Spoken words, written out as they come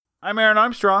I'm Aaron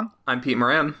Armstrong. I'm Pete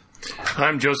Moran.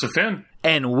 I'm Joseph Finn.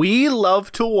 And we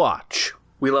love to watch.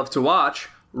 We love to watch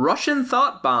Russian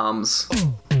thought bombs.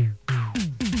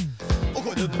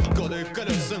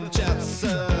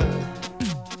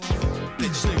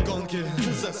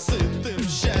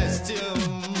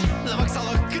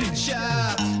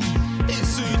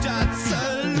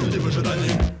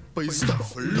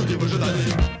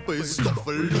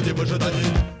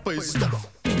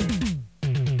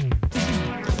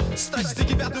 Стачки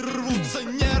кипят и рвутся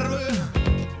нервы,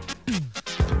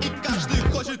 и каждый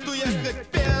хочет уехать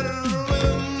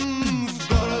первым в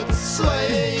город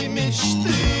своей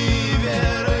мечты,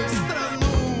 веры в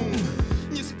страну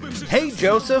не сбывшихся. Hey,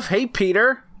 Joseph. Hey,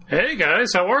 Peter. Hey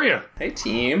guys, how are you? Hey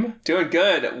team, doing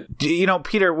good. You know,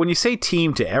 Peter, when you say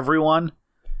team to everyone,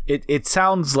 it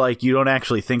sounds like you don't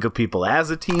actually think of people as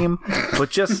a team, but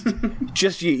just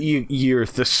your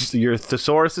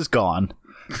thesaurus is gone.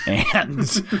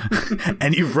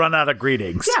 And you've run out of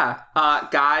greetings. Yeah,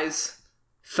 guys,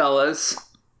 fellas,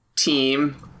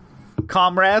 team,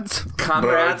 Comrades.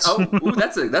 comrades. Oh, ooh,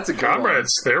 that's a good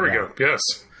Comrades, there we go. Yes.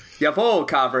 one. Yapo,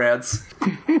 comrades.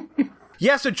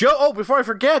 Yeah, so before I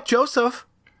forget, Joseph,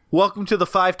 welcome to the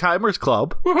Five Timers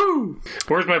Club. Woohoo!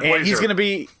 Where's my blazer? And he's going to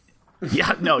be...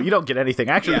 Yeah, no, you don't get anything.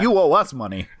 Actually, you owe us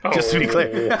money, just to be clear.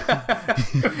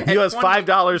 You owe us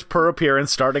 $5 per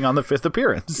appearance starting on the 5th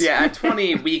appearance. Yeah, at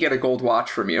 20, we get a gold watch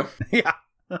from you. Yeah.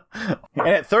 And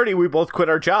at 30, we both quit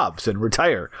our jobs and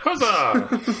retire.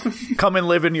 Huzzah! Come and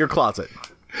live in your closet.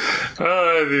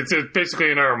 It's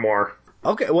basically an armoire.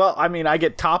 Okay, well, I mean, I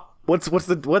get top... What's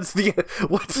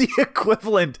the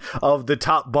equivalent of the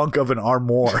top bunk of an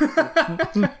armoire?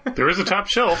 There is a top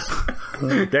shelf.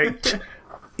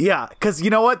 Yeah, because you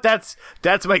know what? That's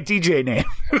my DJ name.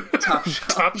 Top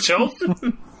Top shelf?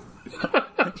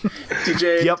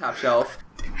 DJ, Yep. top shelf.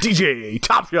 DJ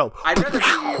Top Shelf. I'd rather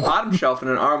be bottom shelf in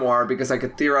an armoire because I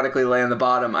could theoretically lay on the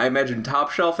bottom. I imagine top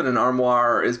shelf in an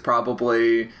armoire is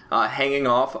probably hanging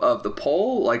off of the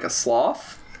pole like a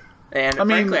sloth. And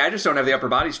frankly, I just don't have the upper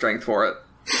body strength for it.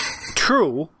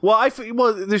 True. Well,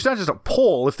 there's not just a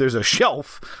pole if there's a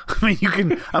shelf. I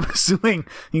mean, I'm assuming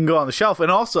you can go on the shelf. And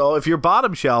also, if you're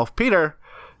bottom shelf, Peter,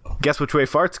 guess which way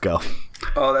farts go?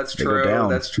 Oh, that's They go true. down.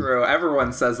 That's true.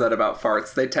 Everyone says that about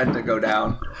farts. They tend to go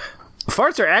down.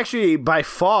 Farts are actually by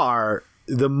far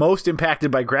the most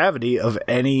impacted by gravity of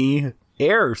any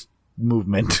air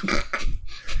movement.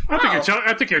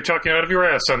 I think you're talking out of your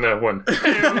ass on that one.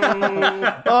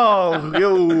 Oh,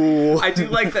 yo. I do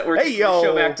like that we're taking the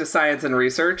show back to science and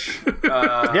research.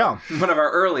 Yeah. One of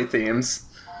our early themes.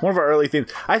 One of our early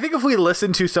themes. I think if we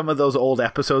listened to some of those old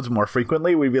episodes more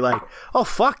frequently, we'd be like, oh,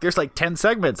 fuck, there's like 10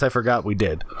 segments I forgot we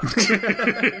did.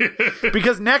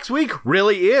 Because next week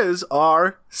really is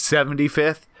our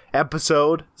 75th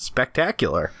episode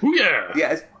spectacular. Ooh, yeah.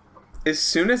 Yeah. As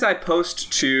soon as I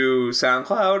post to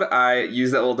SoundCloud, I use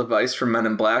that little device from Men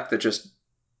in Black that just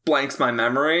blanks my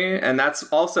memory, and that's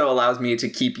also allows me to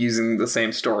keep using the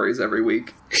same stories every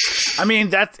week. I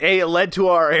mean, it led to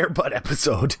our Airbud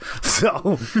episode.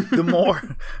 So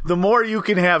the more you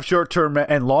can have short-term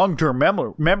and long-term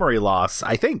memory loss,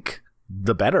 I think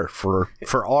the better for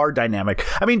our dynamic.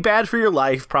 I mean, bad for your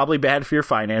life, probably bad for your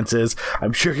finances.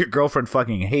 I'm sure your girlfriend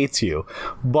fucking hates you,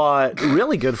 but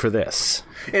really good for this.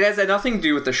 It has nothing to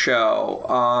do with the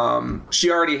show. She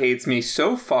already hates me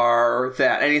so far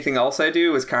that anything else I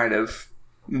do is kind of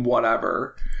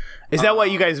whatever. Is that why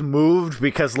you guys moved?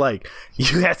 Because, like,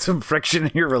 you had some friction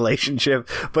in your relationship,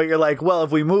 but you're like, well,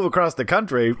 if we move across the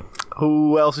country,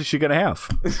 who else is she going to have?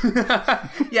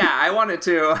 Yeah, I wanted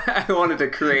to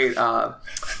create,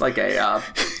 like a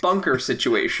bunker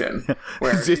situation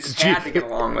where she just had to get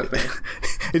along with me.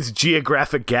 It's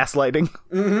geographic gaslighting.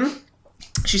 Mm-hmm.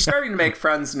 She's starting to make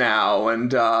friends now,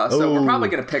 and so we're probably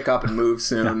going to pick up and move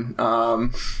soon.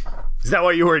 Is that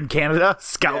why you were in Canada,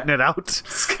 scouting it out?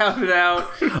 Scout it out.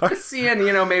 Just seeing,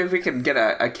 maybe if we can get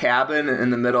a cabin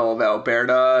in the middle of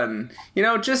Alberta and,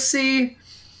 just see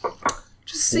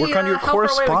work on your how far away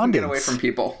we can correspondence. get away from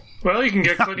people. Well, you can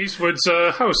get Clint Eastwood's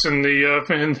house in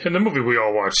the movie we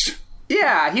all watched.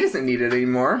 Yeah, he doesn't need it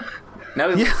anymore. Now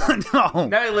he lives No.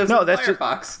 Now he lives in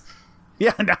Firefox.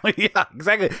 Yeah,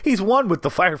 exactly. He's one with the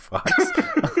Firefox.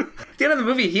 At the end of the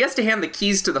movie, he has to hand the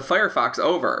keys to the Firefox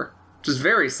over, which is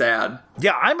very sad.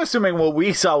 Yeah, I'm assuming what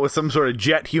we saw was some sort of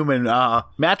jet human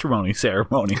matrimony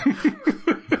ceremony.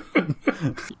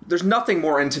 There's nothing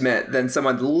more intimate than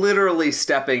someone literally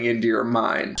stepping into your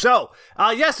mind. So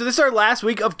this is our last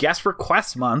week of Guest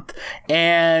Request Month,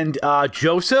 and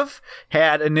Joseph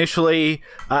had initially,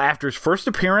 after his first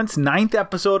appearance, 9th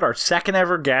episode, our second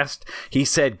ever guest, he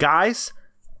said, guys,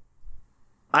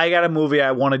 I got a movie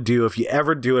I want to do. If you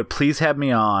ever do it, please have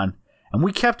me on. And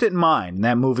we kept it in mind. And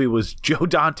that movie was Joe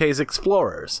Dante's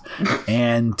Explorers.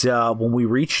 And when we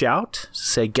reached out,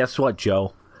 say, guess what,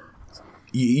 Joe?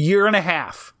 Year and a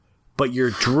half, but your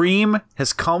dream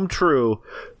has come true.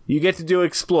 You get to do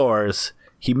Explorers.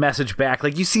 He messaged back,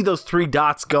 like, you see those 3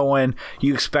 dots going,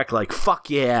 you expect, like, fuck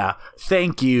yeah,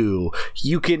 thank you.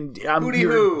 You can,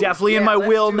 you're definitely in my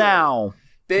will now.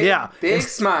 Big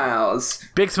smiles.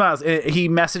 Big smiles. He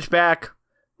messaged back,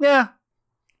 yeah,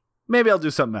 maybe I'll do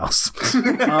something else.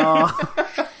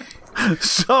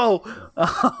 So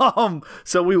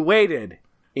we waited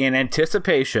in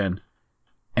anticipation.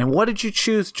 And what did you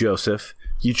choose, Joseph?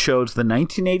 You chose the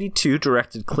 1982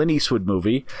 directed Clint Eastwood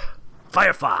movie,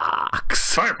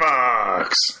 Firefox.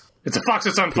 Firefox. It's a fox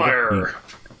that's on fire.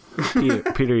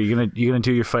 Peter, you gonna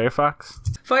do your Firefox?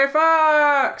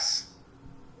 Firefox.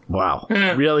 Wow,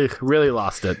 really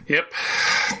lost it. Yep.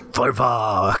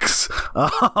 Firefox.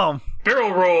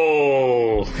 Barrel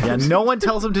roll. Yeah, no one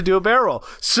tells him to do a barrel roll.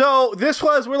 So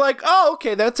we're like, oh,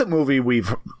 okay, that's a movie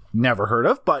we've never heard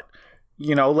of, but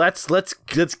you know, let's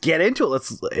get into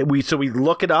it. We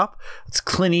look it up. It's a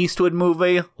Clint Eastwood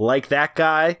movie, like that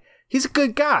guy. He's a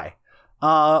good guy.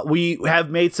 We have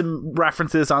made some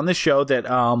references on this show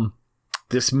that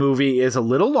this movie is a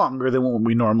little longer than what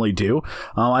we normally do.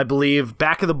 I believe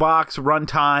back of the box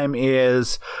runtime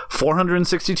is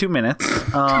 462 minutes.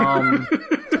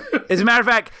 As a matter of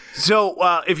fact, so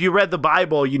if you read the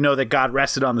Bible, you know that God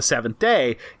rested on the 7th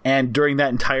day, and during that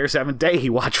entire 7th day, he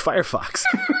watched Firefox.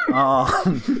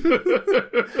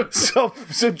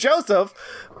 So Joseph,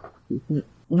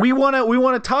 we want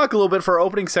to talk a little bit for our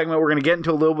opening segment. We're going to get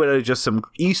into a little bit of just some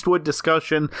Eastwood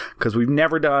discussion because we've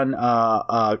never done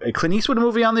a Clint Eastwood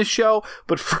movie on this show.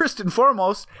 But first and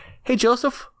foremost, hey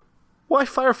Joseph, why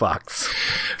Firefox?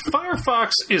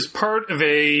 Firefox is part of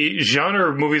a genre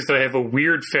of movies that I have a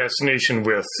weird fascination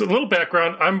with. A little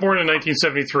background, I'm born in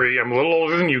 1973. I'm a little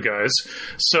older than you guys.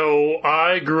 So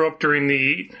I grew up during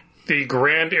the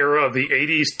grand era of the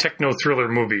 80s techno-thriller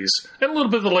movies, and a little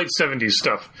bit of the late 70s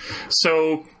stuff.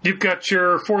 So you've got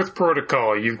your Fourth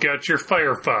Protocol, you've got your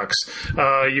Firefox,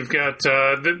 you've got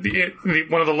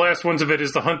one of the last ones of it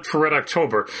is The Hunt for Red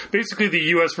October. Basically the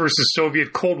U.S. versus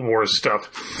Soviet Cold War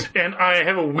stuff. And I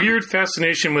have a weird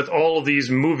fascination with all of these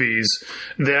movies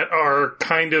that are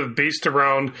kind of based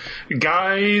around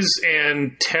guys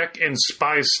and tech and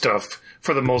spy stuff,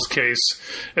 for the most case,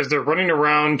 as they're running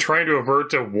around trying to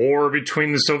avert a war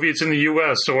between the Soviets and the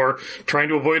U.S., or trying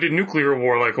to avoid a nuclear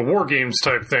war, like a War Games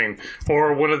type thing,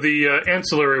 or one of the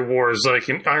ancillary wars, like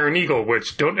in Iron Eagle,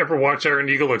 which don't ever watch Iron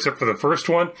Eagle except for the first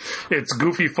one. It's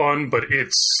goofy fun, but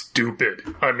it's stupid.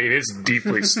 I mean, it's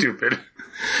deeply stupid.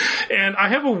 And I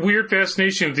have a weird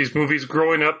fascination with these movies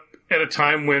growing up at a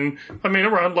time when, I mean,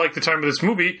 around like the time of this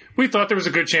movie, we thought there was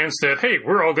a good chance that, hey,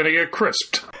 we're all going to get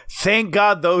crisped. Thank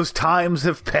God those times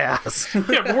have passed.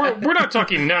 Yeah, but we're not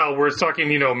talking now. We're talking,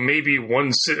 maybe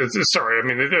one... Sorry, I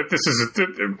mean, this is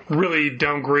really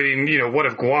downgrading, what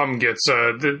if Guam gets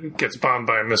bombed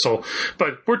by a missile?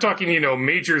 But we're talking,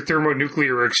 major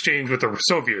thermonuclear exchange with the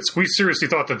Soviets. We seriously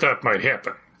thought that might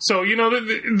happen. So,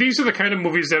 these are the kind of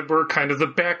movies that were kind of the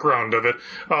background of it,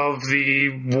 of the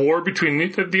war between,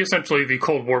 essentially the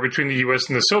Cold War between the U.S.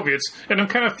 and the Soviets, and I'm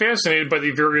kind of fascinated by the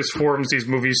various forms these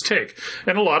movies take.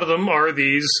 And a lot of them are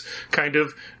these kind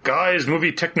of guys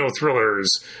movie techno-thrillers.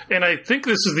 And I think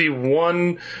this is the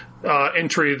one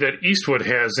entry that Eastwood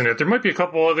has in it. There might be a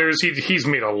couple others. He's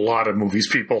made a lot of movies,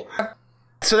 people.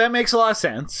 So that makes a lot of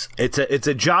sense. It's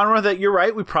a genre that, you're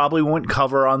right, we probably wouldn't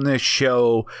cover on this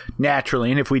show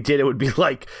naturally. And if we did, it would be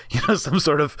like, some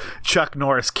sort of Chuck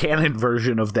Norris canon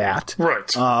version of that.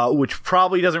 Right. Which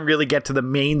probably doesn't really get to the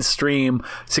mainstream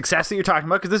success that you're talking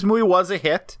about, because this movie was a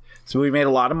hit. This movie made a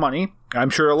lot of money.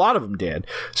 I'm sure a lot of them did.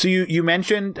 So you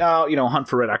mentioned, Hunt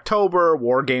for Red October,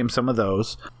 War Games, some of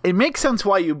those. It makes sense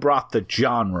why you brought the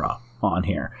genre on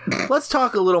here. Let's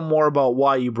talk a little more about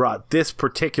why you brought this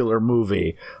particular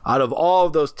movie out of all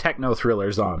of those techno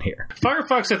thrillers on here.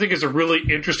 Firefox, I think, is a really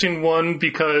interesting one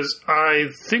because I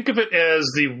think of it as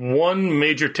the one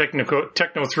major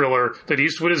techno thriller that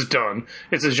Eastwood has done.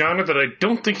 It's a genre that I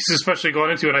don't think he's especially gone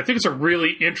into, and I think it's a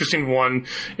really interesting one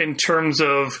in terms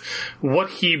of what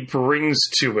he brings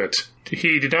to it.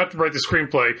 He did not write the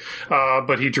screenplay,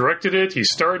 but he directed it. He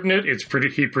starred in it.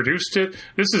 He produced it.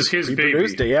 This is his baby. He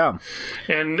produced it, yeah.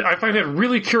 And I find it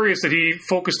really curious that he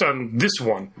focused on this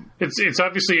one. It's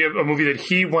obviously a movie that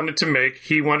he wanted to make.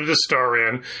 He wanted to star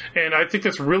in. And I think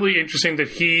that's really interesting that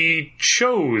he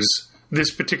chose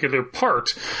this particular part.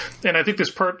 And I think this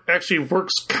part actually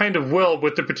works kind of well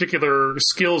with the particular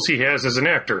skills he has as an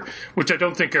actor, which I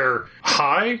don't think are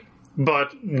high,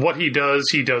 but what he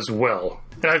does well.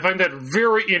 And I find that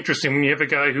very interesting when you have a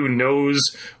guy who knows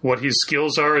what his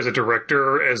skills are as a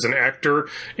director, as an actor,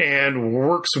 and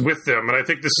works with them. And I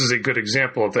think this is a good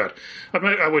example of that.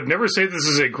 I would never say this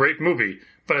is a great movie,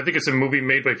 but I think it's a movie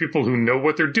made by people who know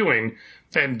what they're doing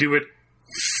and do it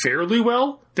fairly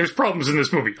well. There's problems in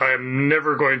this movie. I am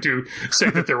never going to say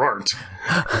that there aren't.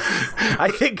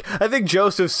 I think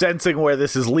Joseph's sensing where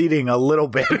this is leading a little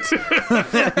bit.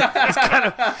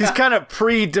 he's kind of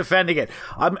pre-defending it.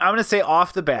 I'm going to say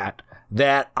off the bat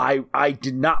that I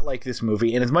did not like this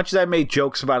movie, and as much as I made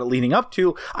jokes about it leading up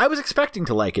to, I was expecting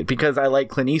to like it because I like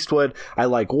Clint Eastwood, I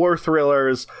like war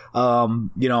thrillers,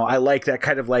 I like that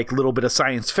kind of like little bit of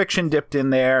science fiction dipped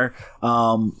in there.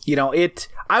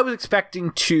 I was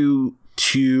expecting to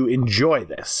enjoy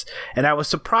this, and I was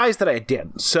surprised that I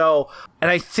didn't. So, and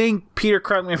I think, Peter,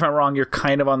 correct me if I'm wrong, you're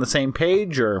kind of on the same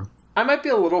page, or... I might be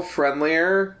a little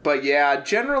friendlier, but yeah,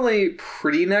 generally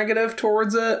pretty negative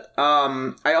towards it.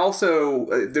 I also,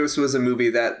 this was a movie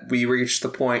that we reached the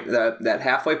point, that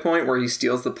halfway point where he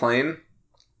steals the plane,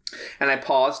 and I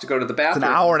paused to go to the bathroom. It's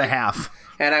an hour and a half.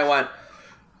 And I went,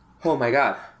 oh my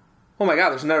god,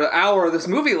 there's another hour of this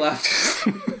movie left.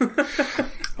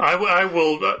 I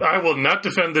will not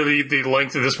defend the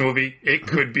length of this movie. It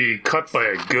could be cut by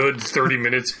a good 30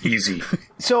 minutes easy.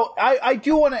 So I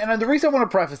do want to, and the reason I want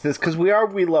to preface this, because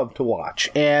we love to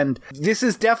watch, and this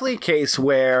is definitely a case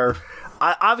where,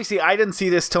 obviously I didn't see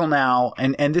this till now,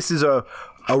 and this is a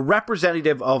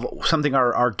representative of something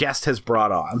our guest has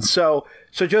brought on. So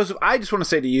Joseph, I just want to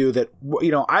say to you that,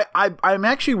 I'm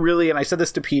actually really, and I said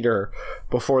this to Peter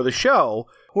before the show,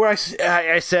 where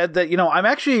I said that, I'm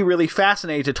actually really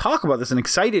fascinated to talk about this and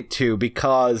excited to,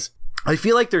 because I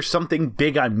feel like there's something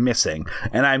big I'm missing,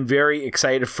 and I'm very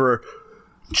excited for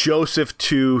Joseph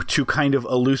to kind of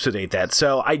elucidate that.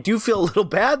 So I do feel a little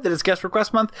bad that it's guest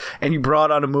request month and you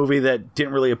brought on a movie that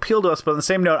didn't really appeal to us, but on the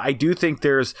same note, I do think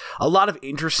there's a lot of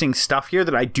interesting stuff here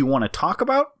that I do want to talk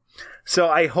about. So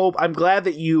I'm glad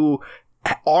that you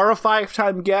are a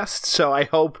 5-time guest, so I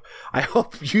hope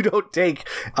you don't take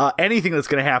anything that's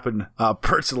going to happen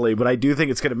personally, but I do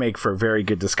think it's going to make for a very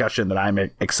good discussion that I'm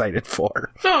excited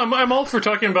for. No, I'm all for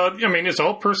talking about, it's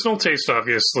all personal taste,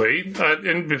 obviously,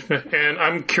 and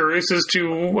I'm curious as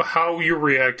to how you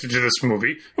reacted to this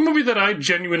movie, a movie that I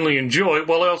genuinely enjoy,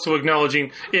 while also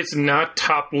acknowledging it's not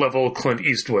top-level Clint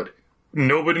Eastwood.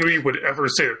 Nobody would ever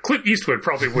say that. Clint Eastwood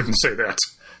probably wouldn't say that.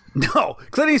 No,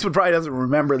 Clint Eastwood probably doesn't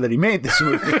remember that he made this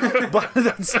movie, but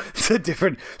that's a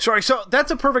different story. So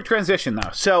that's a perfect transition,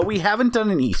 though. So we haven't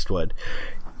done an Eastwood.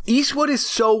 Eastwood is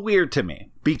so weird to me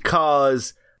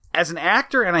because as an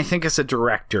actor and I think as a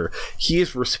director, he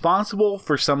is responsible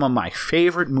for some of my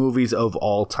favorite movies of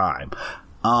all time.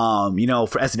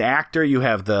 As an actor, you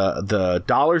have the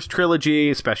Dollars trilogy,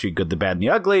 especially Good, the Bad, and the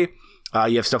Ugly.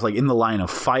 You have stuff like In the Line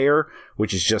of Fire,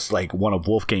 which is just like one of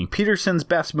Wolfgang Petersen's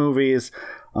best movies.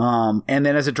 And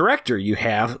then as a director, you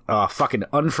have fucking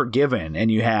Unforgiven,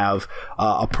 and you have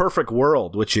A Perfect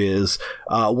World, which is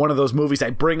one of those movies I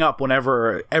bring up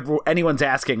whenever anyone's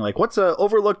asking, like, what's a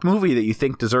overlooked movie that you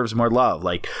think deserves more love?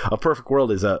 Like, A Perfect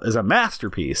World is a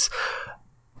masterpiece.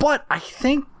 But I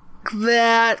think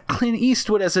that Clint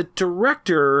Eastwood as a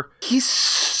director,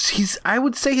 he's I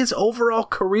would say his overall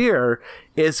career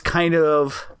is kind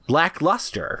of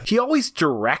lackluster. He always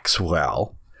directs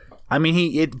well. I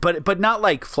mean, but not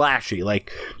like flashy.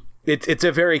 Like it's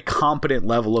a very competent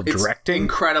level of directing. It's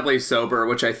incredibly sober,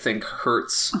 which I think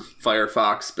hurts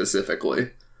Firefox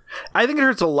specifically. I think it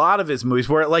hurts a lot of his movies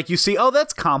where, like, you see, oh,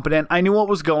 that's competent. I knew what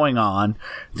was going on.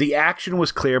 The action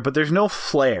was clear, but there's no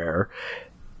flair.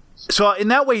 So in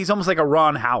that way, he's almost like a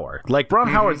Ron Howard. Like, Ron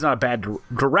Howard's not a bad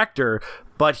director,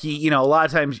 but he, a lot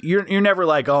of times you're never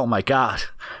like, oh my God,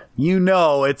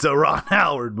 it's a Ron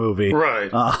Howard movie, right?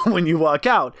 When you walk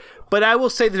out. But I will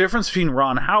say the difference between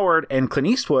Ron Howard and Clint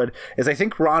Eastwood is I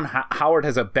think Ron Howard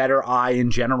has a better eye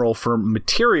in general for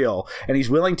material, and he's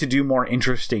willing to do more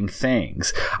interesting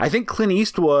things. I think Clint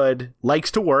Eastwood likes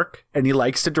to work, and he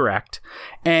likes to direct,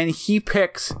 and he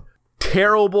picks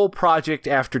terrible project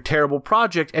after terrible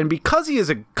project, and because he is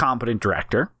a competent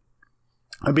director,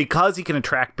 and because he can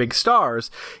attract big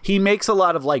stars, he makes a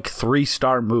lot of like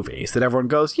 3-star movies that everyone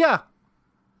goes, yeah,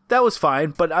 that was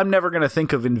fine, but I'm never going to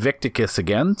think of Invicticus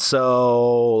again,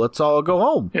 so let's all go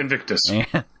home. Invictus.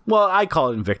 Well, I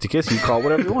call it Invicticus. You call it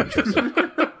whatever you want.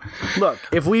 Look,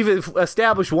 if we've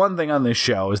established one thing on this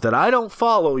show is that I don't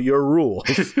follow your rules.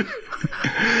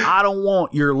 I don't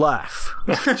want your life.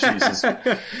 Jesus.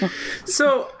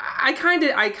 So I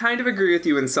kind of agree with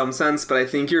you in some sense, but I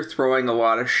think you're throwing a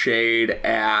lot of shade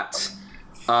at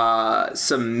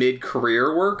some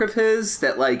mid-career work of his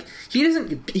that, like,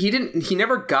 he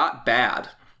never got bad.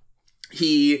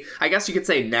 I guess you could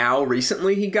say now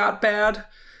recently he got bad,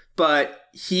 but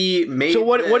he made. So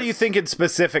what are you thinking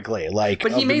specifically? Like,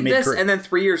 but he made this, and then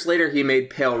 3 years later he made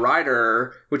Pale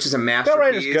Rider, which is a masterpiece. Pale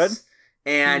Rider's good.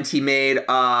 And he made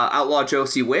Outlaw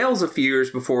Josie Wales a few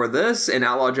years before this, and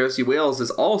Outlaw Josie Wales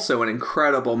is also an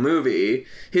incredible movie.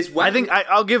 I think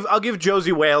I'll give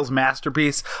Josie Wales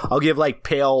masterpiece. I'll give like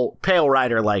Pale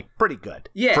Rider like pretty good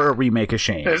for a remake of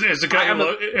Shane. As a guy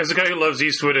who loves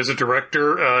Eastwood as a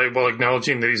director, while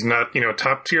acknowledging that he's not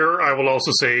top tier, I will also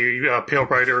say Pale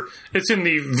Rider. It's in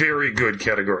the very good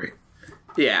category.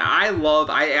 Yeah,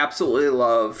 I absolutely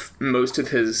love most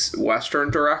of his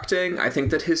Western directing. I think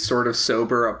that his sort of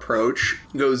sober approach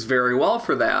goes very well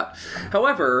for that.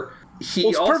 However,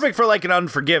 it's perfect for like an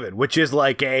Unforgiven, which is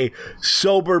like a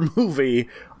sober movie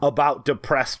about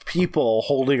depressed people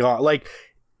holding on, like,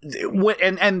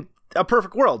 and A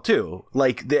Perfect World too.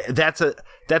 Like that's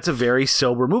a very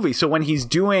sober movie. So when he's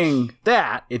doing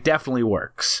that, it definitely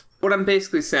works. What I'm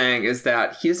basically saying is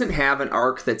that he doesn't have an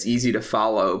arc that's easy to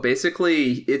follow.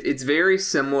 Basically, it's very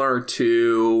similar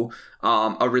to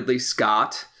a Ridley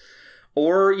Scott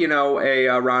or,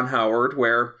 a Ron Howard,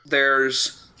 where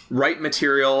there's right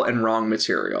material and wrong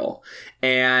material,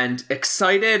 and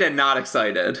excited and not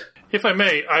excited. If I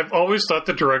may, I've always thought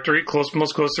the director he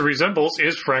most closely resembles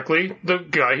is, frankly, the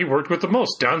guy he worked with the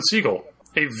most, Don Siegel.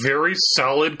 A very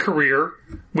solid career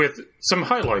with some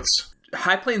highlights.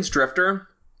 High Plains Drifter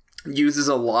uses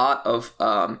a lot of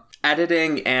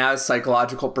editing as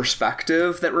psychological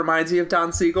perspective that reminds me of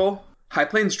Don Siegel. High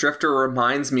Plains Drifter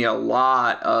reminds me a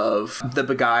lot of The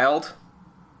Beguiled.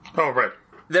 Oh, right.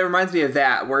 That reminds me of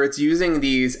that, where it's using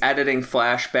these editing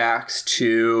flashbacks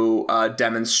to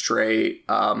demonstrate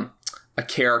a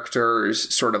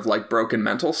character's sort of like broken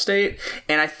mental state.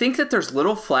 And I think that there's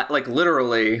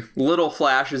literally little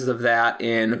flashes of that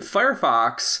in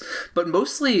Firefox, but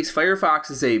mostly Firefox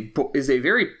is a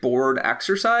very bored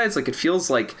exercise. Like, it feels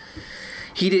like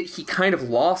he kind of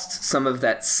lost some of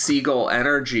that Siegel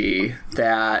energy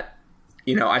that,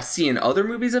 I see in other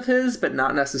movies of his, but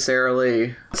not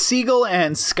necessarily. Siegel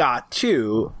and Scott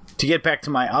too, to get back to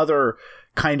my other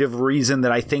kind of reason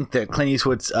that I think that Clint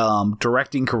Eastwood's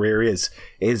directing career is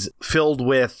filled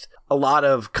with a lot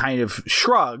of kind of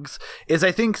shrugs, is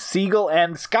I think Siegel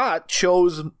and Scott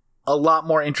chose a lot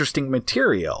more interesting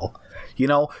material.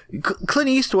 Clint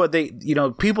Eastwood,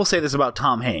 people say this about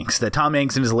Tom Hanks, that Tom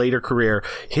Hanks in his later career,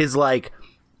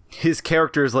 his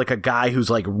character is like a guy who's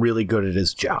like really good at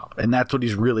his job, and that's what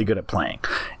he's really good at playing.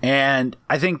 And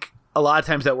I think a lot of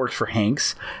times that works for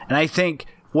Hanks. And I think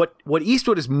what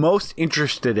Eastwood is most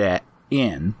interested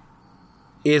in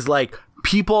is like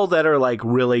people that are like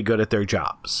really good at their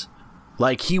jobs.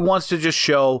 Like, he wants to just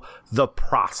show the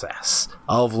process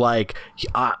of like,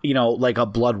 like a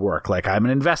blood work, like I'm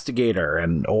an investigator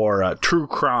or a true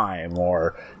crime,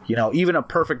 or, even A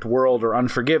Perfect World or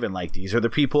Unforgiven. Like, these are the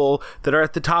people that are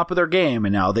at the top of their game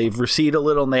and now they've receded a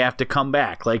little and they have to come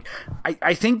back. Like,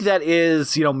 I think that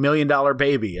is, $1 Million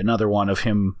Baby, another one of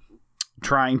him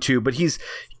trying to,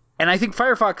 and I think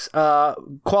Firefox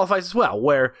qualifies as well,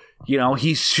 where,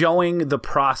 he's showing the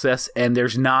process and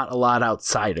there's not a lot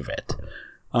outside of it.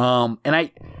 And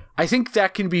I think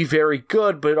that can be very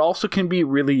good, but it also can be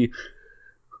really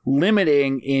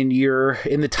limiting in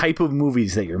the type of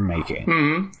movies that you're making.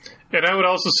 Mm-hmm. And I would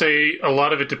also say a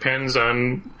lot of it depends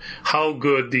on how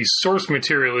good the source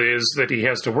material is that he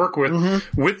has to work with,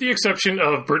 with the exception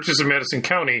of Bridges of Madison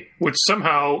County, which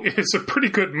somehow is a pretty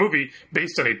good movie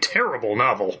based on a terrible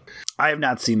novel. I have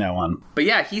not seen that one. But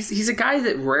yeah, he's a guy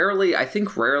that rarely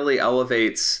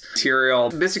elevates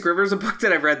material. Mystic River is a book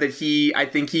that I've read that I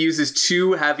think he uses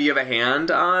too heavy of a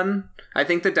hand on. I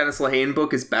think the Dennis Lehane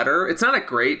book is better. It's not a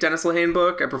great Dennis Lehane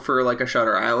book. I prefer like a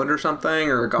Shutter Island or something,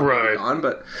 or a Gone Baby Gone.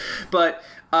 But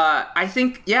I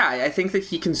think that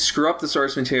he can screw up the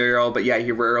source material, but yeah,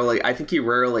 he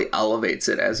rarely elevates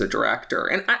it as a director.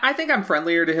 And I think I'm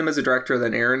friendlier to him as a director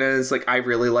than Aaron is. Like, I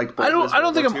really like both. I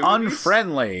don't think I'm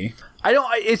unfriendly.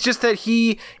 It's just that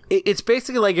it's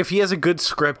basically like, if he has a good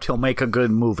script, he'll make a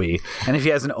good movie. And if he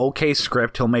has an okay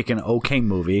script, he'll make an okay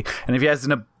movie. And if he has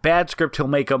a bad script, he'll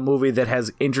make a movie that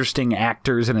has interesting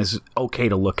actors and is okay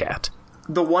to look at.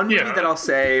 The one movie that I'll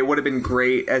say would have been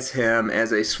great as him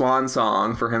as a swan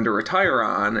song for him to retire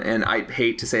on, and I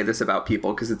hate to say this about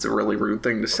people because it's a really rude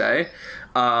thing to say,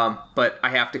 but I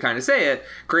have to kind of say it,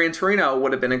 Gran Torino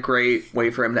would have been a great way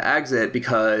for him to exit,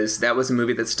 because that was a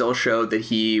movie that still showed that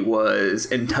he was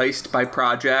enticed by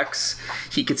projects.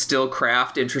 He could still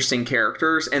craft interesting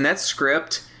characters, and that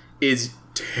script is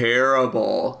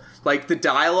terrible. Like, the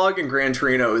dialogue in Gran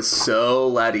Torino is so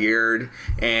lead-eared,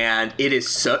 and it is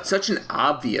such an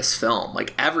obvious film.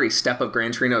 Like, every step of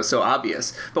Gran Torino is so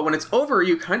obvious. But when it's over,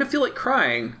 you kind of feel like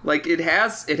crying. Like, it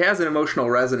has an emotional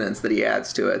resonance that he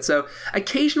adds to it. So,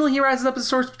 occasionally he rises up as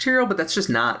source material, but that's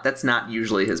not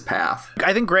usually his path.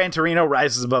 I think Gran Torino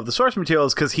rises above the source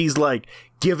materials because he's, like,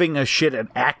 giving a shit at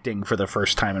acting for the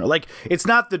first time. Like, it's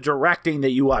not the directing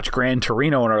that you watch Gran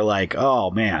Torino and are like,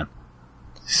 oh, man.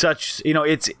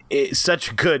 It's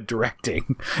such good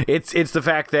directing. It's the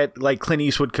fact that, like, Clint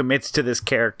Eastwood commits to this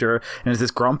character and is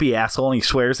this grumpy asshole, and he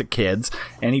swears at kids,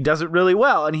 and he does it really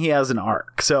well, and he has an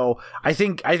arc. So I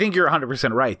think you're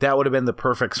 100% right. That would have been the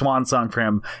perfect swan song for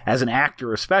him as an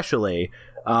actor, especially.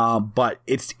 But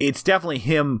it's definitely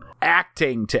him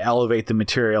acting to elevate the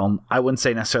material. I wouldn't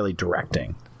say necessarily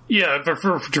directing. Yeah,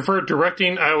 for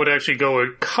directing, I would actually go a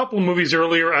couple movies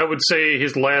earlier. I would say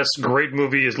his last great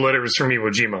movie is Letters from Iwo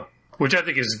Jima, which I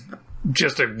think is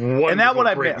just a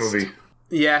wonderful, great movie.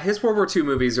 Yeah, his World War II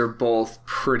movies are both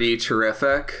pretty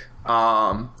terrific.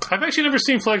 I've actually never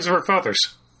seen Flags of Our Fathers.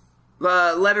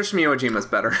 Letters from Iwo Jima is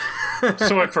better.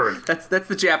 So I've heard. That's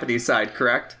the Japanese side,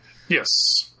 correct? Yes.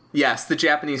 Yes, the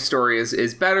Japanese story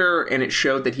is better, and it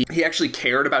showed that he actually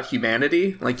cared about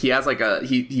humanity. Like, he has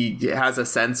he has a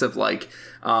sense of, like,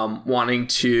 wanting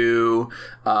to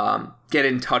get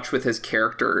in touch with his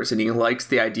characters, and he likes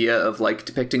the idea of, like,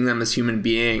 depicting them as human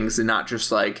beings and not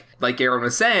just like Aaron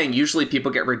was saying, usually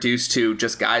people get reduced to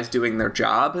just guys doing their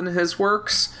job in his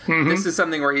works. Mm-hmm. This is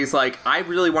something where he's like, I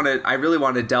really want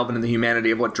to delve into the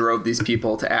humanity of what drove these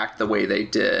people to act the way they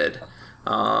did.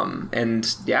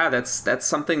 And yeah, that's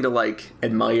something to, like,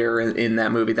 admire in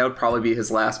that movie. That would probably be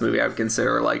his last movie I would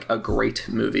consider, like, a great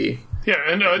movie. Yeah,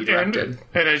 and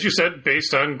as you said,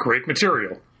 based on great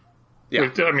material. Yeah.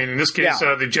 I mean, in this case,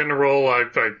 the general, I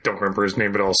don't remember his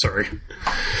name at all, sorry.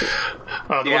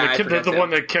 The one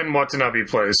that Ken Watanabe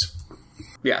plays.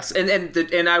 Yes,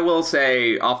 and I will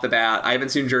say off the bat, I haven't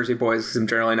seen Jersey Boys because I'm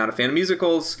generally not a fan of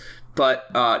musicals,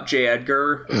 but J.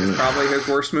 Edgar is probably his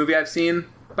worst movie I've seen.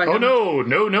 Oh,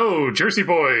 no, Jersey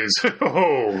Boys.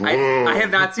 I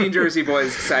have not seen Jersey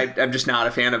Boys because I'm just not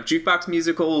a fan of jukebox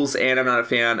musicals, and I'm not a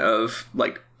fan of,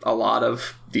 like, a lot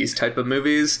of these type of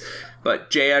movies.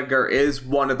 But J. Edgar is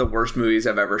one of the worst movies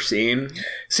I've ever seen.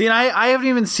 See, and I haven't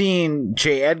even seen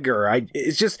J. Edgar.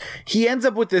 It's just, he ends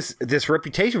up with this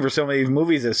reputation for some of these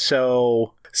movies as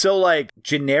so like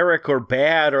generic or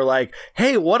bad, or like,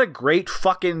 hey, what a great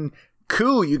fucking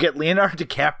coup, you get Leonardo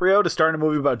DiCaprio to star in a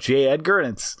movie about J. Edgar,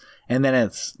 and then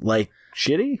it's like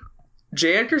shitty.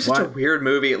 J. Edgar's such a weird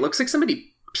movie. It looks like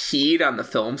somebody peed on the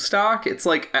film stock. It's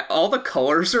like all the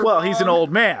colors are wrong. He's an old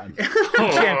man. He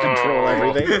can't control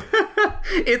everything.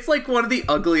 It's like one of the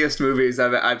ugliest movies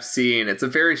I've seen. It's a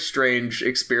very strange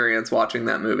experience watching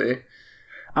that movie.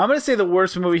 I'm gonna say the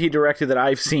worst movie he directed that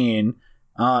I've seen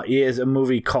is a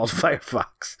movie called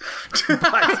Firefox.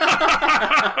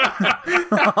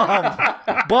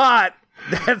 But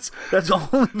that's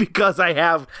only because I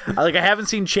haven't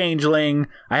seen Changeling,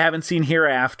 I haven't seen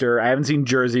Hereafter, I haven't seen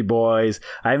Jersey Boys,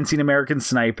 I haven't seen American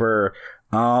Sniper.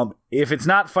 If it's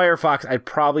not Firefox, I'd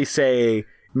probably say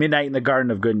Midnight in the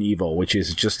Garden of Good and Evil, which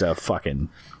is just a fucking,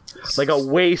 like, a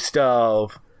waste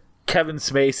of Kevin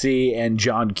Spacey and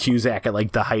John Cusack at,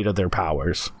 like, the height of their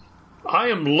powers. I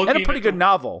am looking and a pretty good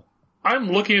novel. I'm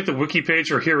looking at the wiki page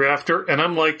for Hereafter, and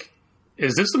I'm like,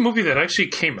 is this the movie that actually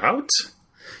came out?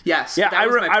 Yes. Yeah,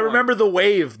 I remember the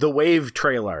Wave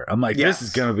trailer. I'm like, This is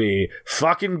going to be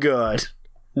fucking good.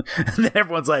 And then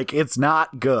everyone's like, it's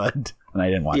not good. And I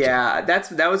didn't watch it. Yeah,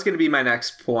 that was going to be my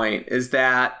next point, is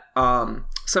that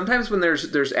sometimes when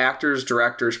there's actors,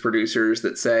 directors, producers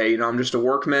that say, I'm just a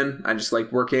workman. I just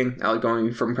like working. I like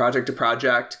going from project to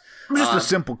project. I'm just a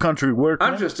simple country worker.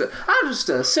 I'm just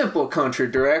a simple country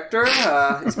director.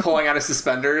 He's pulling out his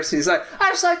suspenders. He's like, I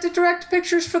just like to direct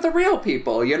pictures for the real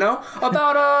people,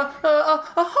 about a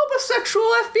homosexual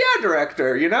FBI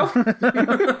director,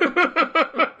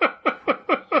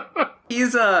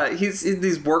 He's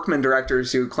these workman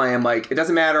directors who claim, like, it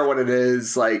doesn't matter what it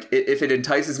is, like, if it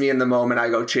entices me in the moment, I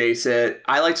go chase it.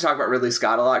 I like to talk about Ridley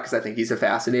Scott a lot because I think he's a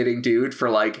fascinating dude for,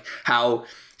 like, how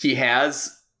he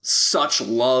has such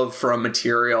love for a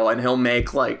material, and he'll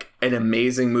make like an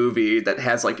amazing movie that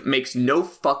has like makes no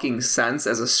fucking sense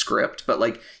as a script, but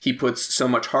like he puts so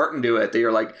much heart into it that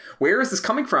you're like, where is this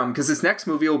coming from? Because this next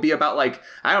movie will be about like,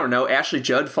 I don't know, Ashley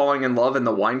Judd falling in love in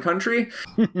the wine country.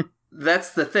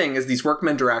 That's the thing, is these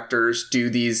workman directors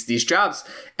do these jobs.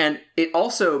 And it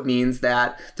also means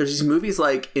that there's these movies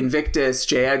like Invictus,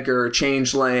 J. Edgar,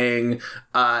 Changeling,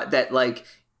 that like,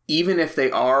 even if they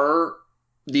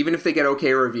get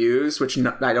okay reviews, which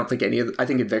I don't think I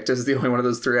think Invictus is the only one of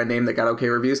those three I named that got okay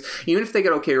reviews. Even if they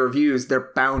get okay reviews, they're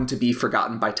bound to be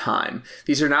forgotten by time.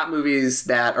 These are not movies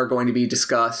that are going to be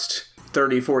discussed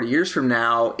 30, 40 years from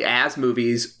now as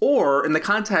movies, or in the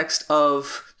context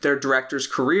of their directors'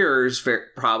 careers,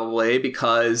 probably,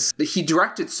 because he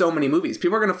directed so many movies.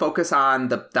 People are going to focus on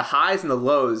the highs and the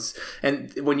lows.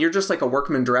 And when you're just like a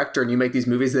workman director and you make these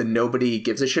movies that nobody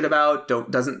gives a shit about,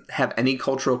 doesn't have any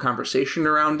cultural conversation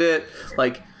around it,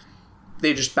 like,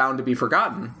 they're just bound to be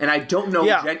forgotten. And I don't know.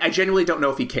 Yeah. I genuinely don't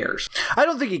know if he cares. I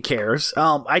don't think he cares.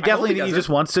 I definitely think he just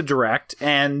wants to direct.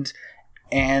 And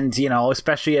you know,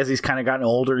 especially as he's kind of gotten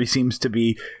older, he seems to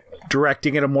be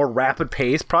directing at a more rapid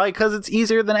pace, probably because it's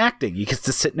easier than acting. He gets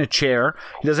to sit in a chair.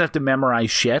 He doesn't have to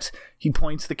memorize shit. He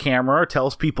points the camera,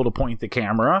 tells people to point the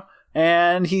camera,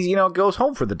 and he, you know, goes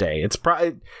home for the day. It's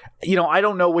probably, you know, I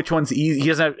don't know which one's easy. He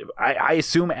doesn't have, I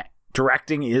assume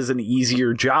directing is an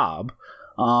easier job.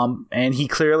 And he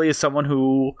clearly is someone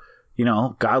who, you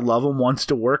know, God love him, wants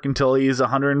to work until he's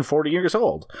 140 years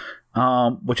old.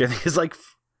 Which I think is like,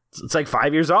 it's like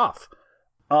 5 years off.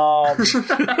 Like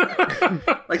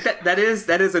that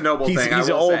is a noble thing. He's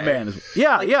an old man.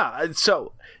 Yeah, like, yeah.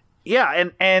 So yeah,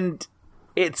 and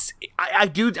it's I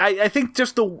think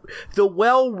just the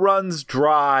well runs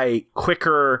dry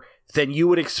quicker than you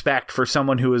would expect for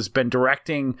someone who has been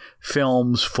directing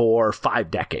films for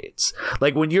 5 decades.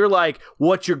 Like, when you're like,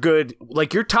 what's your good,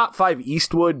 like, your top 5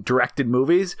 Eastwood directed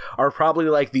movies are probably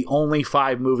like the only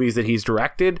 5 movies that he's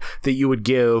directed that you would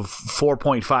give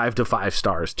 4.5 to 5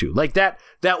 stars to. Like, that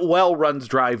well runs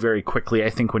dry very quickly, I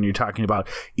think, when you're talking about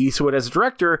Eastwood as a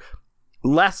director.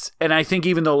 Less, and I think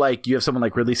even though, like, you have someone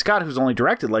like Ridley Scott who's only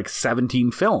directed like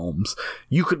 17 films,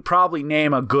 you could probably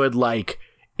name a good like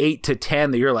 8 to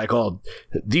 10 that you're like, oh,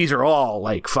 these are all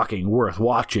like fucking worth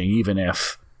watching, even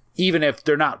if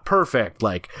they're not perfect.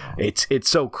 Like, it's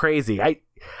so crazy.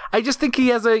 I just think he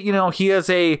has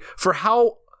a for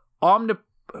how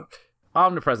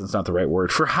omnipresent's not the right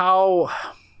word, for how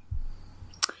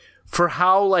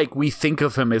like we think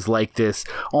of him as like this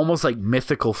almost like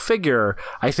mythical figure.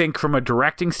 I think from a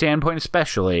directing standpoint,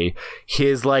 especially,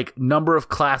 his like number of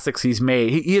classics he's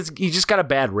made, he's just got a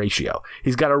bad ratio.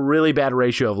 He's got a really bad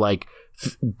ratio of like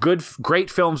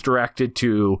great films directed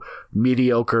to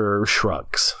mediocre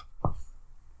shrugs.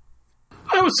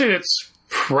 I would say that's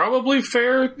probably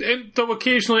fair, and though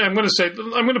occasionally I'm going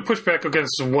to push back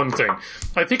against one thing.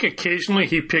 I think occasionally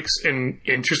he picks an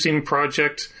interesting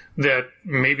project that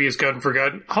maybe has gotten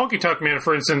forgotten. Honky Tonk Man,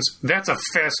 for instance, that's a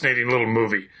fascinating little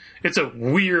movie. It's a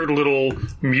weird little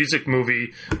music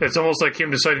movie that's almost like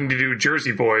him deciding to do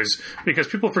Jersey Boys, because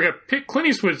people forget Clint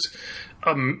Eastwood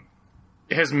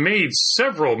has made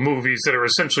several movies that are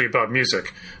essentially about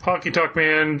music. Honky Tonk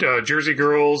Man, Jersey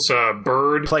Girls,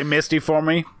 Bird. Play Misty for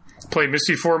Me.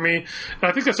 And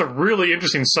I think that's a really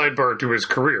interesting sidebar to his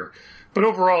career. But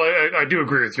overall, I do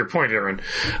agree with your point, Aaron.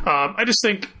 I just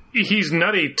think he's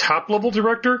not a top-level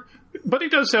director, but he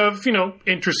does have, you know,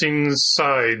 interesting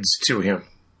sides to him.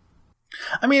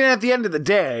 I mean, at the end of the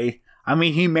day, I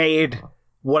mean, he made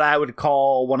what I would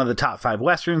call one of the top 5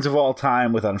 Westerns of all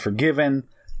time with Unforgiven.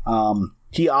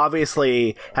 He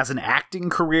obviously has an acting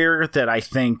career that I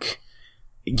think,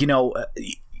 you know,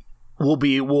 will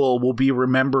be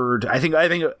remembered. I think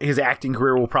his acting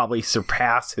career will probably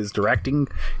surpass his directing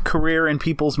career in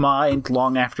people's mind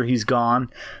long after he's gone.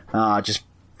 Just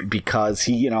because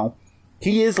he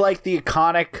is like the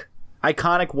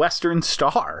iconic Western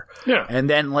star. Yeah. And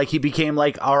then like he became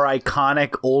like our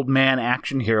iconic old man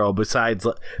action hero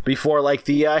before like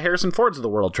the Harrison Fords of the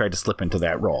world tried to slip into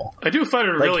that role. I do find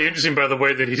it really interesting, by the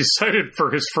way, that he decided for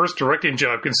his first directing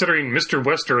job, considering Mr.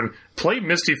 Western, play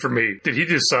Misty for me. Did he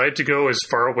decide to go as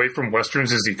far away from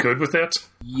Westerns as he could with that?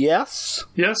 Yes.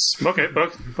 Okay,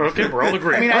 we're all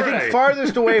agreeing. I mean, I think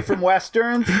farthest away from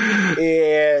Westerns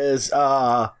is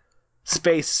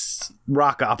space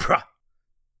rock opera.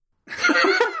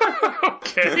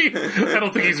 Okay, I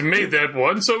don't think he's made that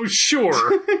one, so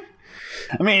sure.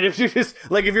 I mean, if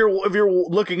you're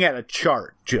looking at a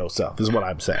chart, Joseph, is what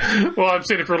I'm saying. Well, I'm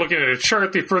saying if we're looking at a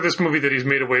chart, the furthest movie that he's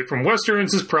made away from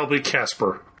Westerns is probably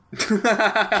Casper.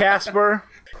 Casper?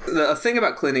 The thing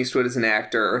about Clint Eastwood as an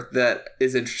actor that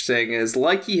is interesting is,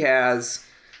 like, he has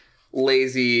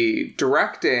lazy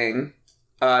directing,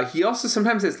 he also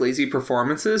sometimes has lazy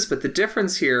performances, but the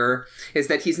difference here is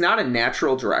that he's not a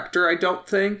natural director, I don't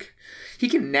think. He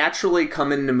can naturally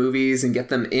come into movies and get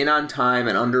them in on time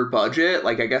and under budget.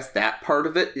 Like, I guess that part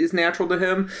of it is natural to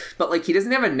him. But, like, he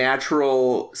doesn't have a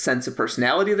natural sense of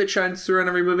personality that shines through in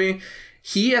every movie.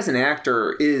 He, as an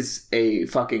actor, is a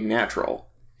fucking natural.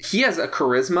 He has a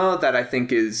charisma that I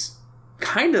think is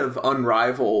kind of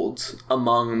unrivaled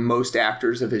among most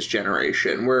actors of his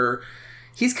generation, where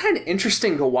he's kind of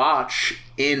interesting to watch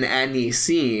in any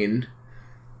scene,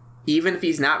 even if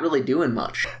he's not really doing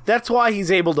much. That's why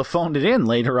he's able to phone it in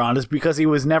later on, is because he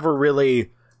was never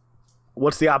really...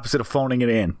 What's the opposite of phoning it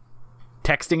in?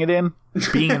 Texting it in?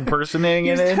 Being impersonating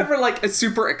it in? He's never, like, a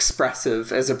super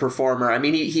expressive as a performer. I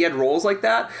mean, he had roles like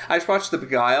that. I just watched The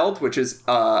Beguiled, which is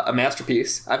a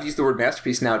masterpiece. I've used the word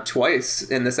masterpiece now twice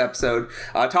in this episode,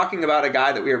 talking about a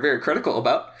guy that we are very critical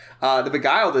about. The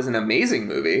Beguiled is an amazing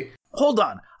movie. Hold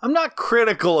on. I'm not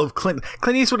critical of Clint.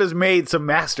 Clint Eastwood has made some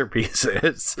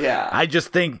masterpieces. Yeah. I just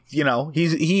think, you know,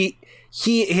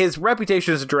 his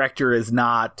reputation as a director is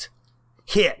not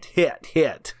hit.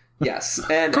 Yes,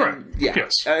 and yeah,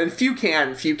 yes. And few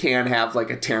can have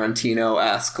like a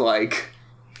Tarantino-esque, like,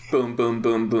 boom, boom,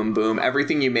 boom, boom, boom.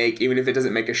 Everything you make, even if it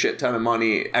doesn't make a shit ton of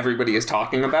money, everybody is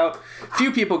talking about.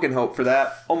 Few people can hope for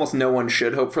that. Almost no one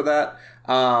should hope for that.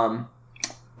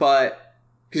 But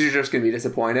because you're just going to be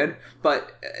disappointed. But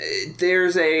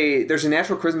there's a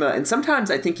natural charisma, and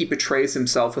sometimes I think he betrays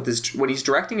himself when he's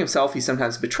directing himself. He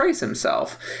sometimes betrays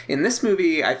himself. In this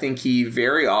movie, I think he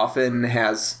very often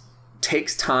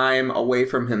takes time away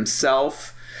from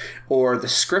himself, or the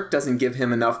script doesn't give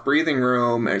him enough breathing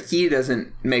room, or he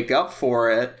doesn't make up for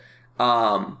it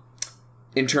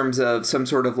in terms of some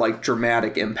sort of, like,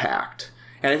 dramatic impact.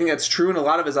 And I think that's true in a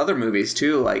lot of his other movies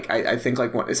too. Like, I think,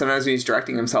 like, sometimes when he's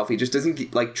directing himself, he just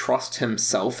doesn't, like, trust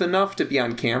himself enough to be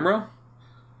on camera.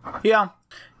 Yeah.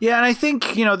 Yeah, and I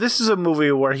think, you know, this is a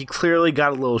movie where he clearly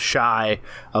got a little shy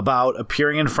about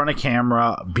appearing in front of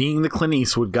camera, being the Clint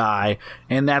Eastwood guy,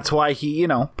 and that's why he, you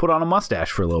know, put on a mustache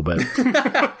for a little bit.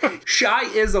 Shy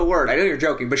is a word. I know you're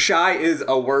joking, but shy is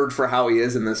a word for how he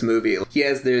is in this movie. He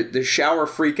has the shower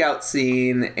freakout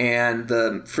scene and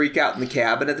the freakout in the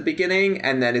cabin at the beginning,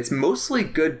 and then it's mostly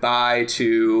goodbye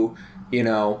to, you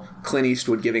know, Clint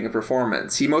Eastwood giving a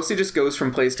performance. He mostly just goes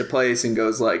from place to place and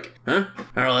goes like, huh?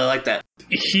 I don't really like that.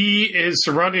 He is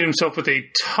surrounding himself with a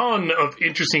ton of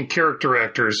interesting character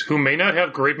actors who may not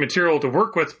have great material to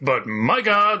work with, but my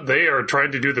God, they are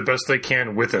trying to do the best they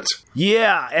can with it.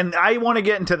 Yeah, and I want to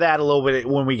get into that a little bit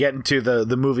when we get into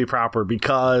the movie proper,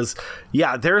 because,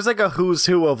 yeah, there's like a who's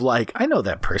who of, like, I know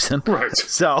that person. Right.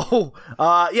 So,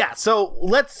 yeah, so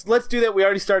let's do that. We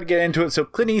already started getting into it. So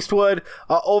Clint Eastwood,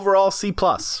 overall C+,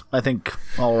 I think,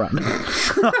 all around.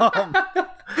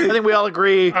 I think we all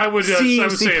agree. I would say a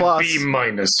B-.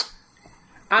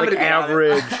 I'm like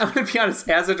average. I'm going to be honest.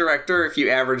 As a director, if you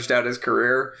averaged out his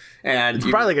career, and it's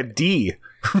probably like a D.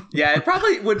 Yeah, it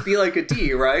probably would be like a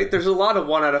D, right? There's a lot of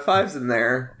 1 out of 5s in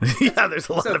there. Yeah, there's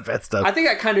a lot of bad stuff. I think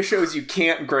that kind of shows you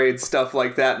can't grade stuff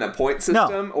like that in a point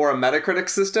system or a Metacritic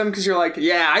system, because you're like,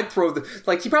 yeah, I'd throw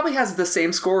he probably has the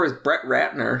same score as Brett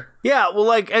Ratner. Yeah, well,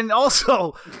 like, and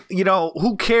also, you know,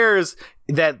 who cares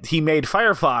that he made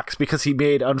Firefox because he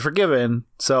made Unforgiven?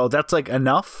 So that's, like,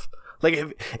 enough. Like,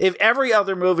 if every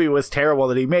other movie was terrible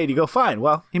that he made, you go, fine,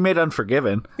 well, he made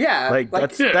Unforgiven. Yeah. Like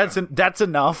that's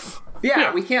enough.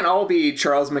 Yeah, we can't all be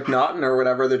Charles McNaughton or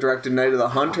whatever that directed Night of the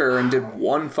Hunter and did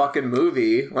one fucking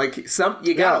movie. Like,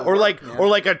 you gotta... Or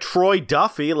like a Troy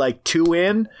Duffy, like 2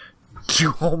 in,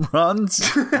 2 home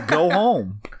runs, go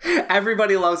home.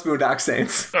 Everybody loves Boondock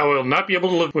Saints. I will not be able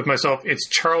to live with myself. It's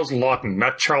Charles Lawton,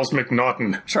 not Charles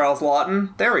McNaughton. Charles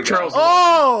Lawton? There we go. Charles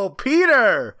Oh,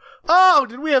 Peter! Oh,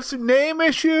 did we have some name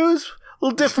issues? A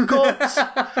little difficult.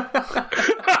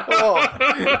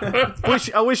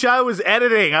 I wish I was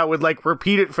editing. I would, like,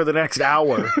 repeat it for the next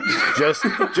hour.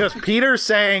 Just Peter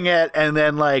saying it, and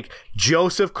then, like,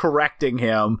 Joseph correcting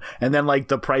him, and then, like,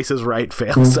 The Price is Right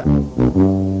fails. And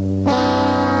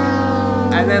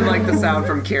then, like, the sound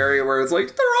from Carrie where it's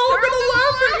like, they're all gonna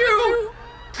laugh at you!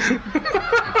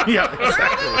 Yeah,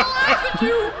 exactly.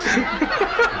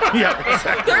 Yeah,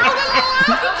 exactly.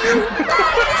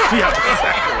 Yeah,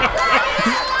 exactly.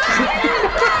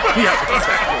 Yeah,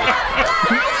 exactly.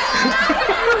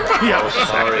 Yeah,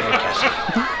 sorry.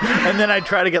 And then I'd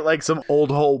try to get like some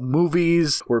old home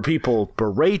movies where people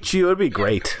berate you. It'd be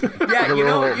great. Yeah, you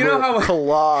know how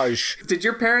collage. Did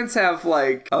your parents have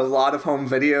like a lot of home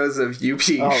videos of you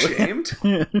being shamed?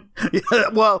 Yeah,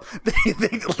 well,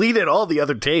 they deleted all the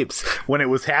other tapes when it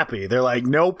was happy. They're like,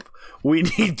 nope, we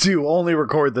need to only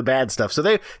record the bad stuff. So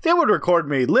they would record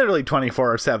me literally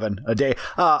 24/7 a day,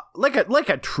 like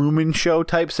a Truman Show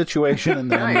type situation. And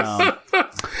then, Nice.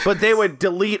 but they would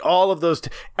delete all of those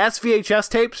SVHS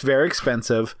tapes, very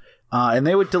expensive. And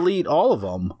they would delete all of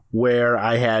them where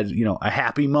I had, a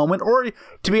happy moment, or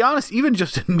to be honest, even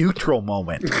just a neutral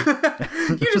moment.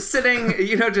 You're just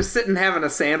sitting having a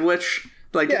sandwich.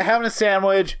 Like, Yeah, having a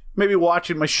sandwich, maybe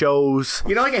watching my shows.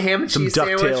 like a ham and Some cheese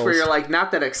sandwich DuckTales. where you're like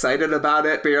not that excited about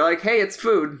it, but you're like, hey, it's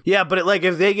food. Yeah, but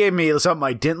if they gave me something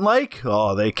I didn't like,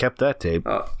 they kept that tape.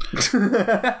 Oh.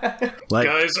 Like,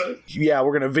 Guys, yeah,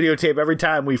 we're going to videotape every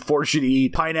time we force you to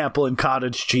eat pineapple and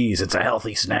cottage cheese. It's a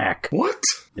healthy snack. what?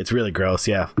 It's really gross,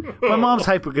 yeah. My mom's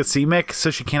hypoglycemic,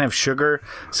 so she can't have sugar,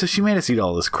 so she made us eat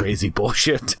all this crazy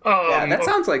bullshit. Yeah, that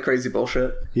sounds like crazy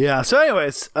bullshit. Yeah, so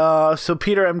anyways, so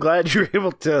Peter, I'm glad you were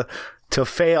able to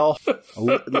fail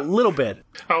a little bit.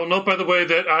 I'll note, by the way,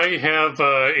 that I have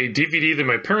a DVD that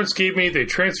my parents gave me. They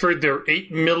transferred their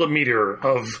 8mm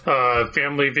of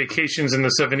family vacations in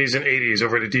the 70s and 80s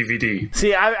over to DVD.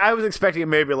 See, I was expecting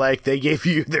maybe like they gave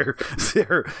you their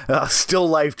still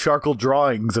life charcoal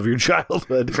drawings of your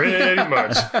childhood. Pretty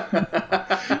much.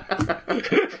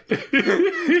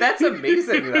 That's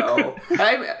amazing, though.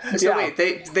 Yeah. Wait,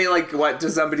 they like what?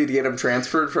 Does somebody to get them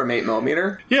transferred from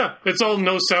 8mm? Yeah, it's all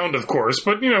no sound, of course,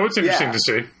 but, it's interesting Yeah. to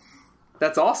see.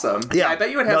 That's awesome. Yeah. I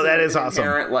bet you it has that an is awesome.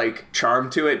 inherent like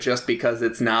charm to it, just because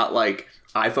it's not like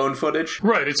iPhone footage.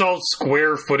 Right, it's all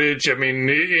square footage. I mean,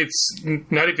 it's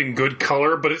not even good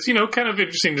color, but it's, kind of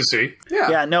interesting to see.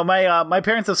 Yeah, no, my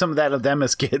parents have some of them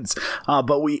as kids,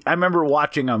 but I remember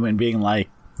watching them and being like,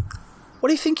 what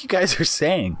do you think you guys are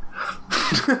saying?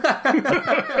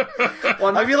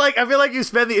 Well, I feel like you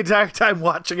spend the entire time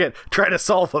watching it trying to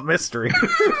solve a mystery.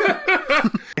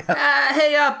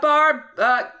 hey, Barb,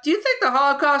 do you think the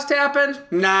Holocaust happened?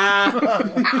 Nah.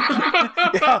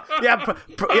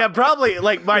 yeah, probably.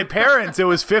 Like my parents, it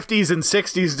was 50s and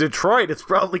 60s Detroit. It's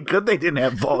probably good they didn't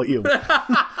have volume.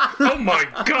 Oh my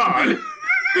god!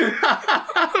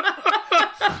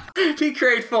 Be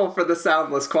grateful for the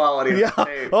soundless quality of the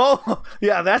tape. Oh,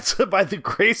 yeah, that's by the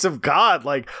grace of God.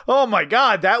 Like, oh my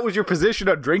God, that was your position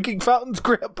on drinking fountains,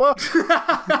 Grandpa?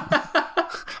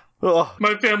 Oh.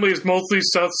 My family is mostly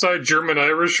Southside German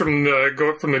Irish from the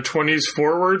 20s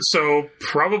forward, so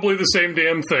probably the same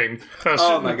damn thing.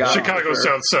 Oh my God, Chicago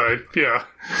sure. Southside, yeah.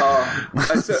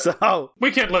 So,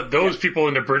 We can't let those people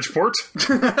into Bridgeport.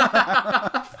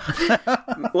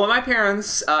 Well, my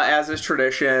parents, as is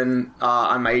tradition,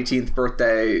 on my 18th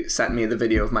birthday, sent me the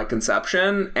video of my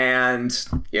conception. And,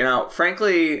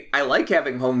 frankly, I like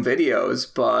having home videos,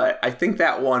 but I think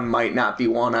that one might not be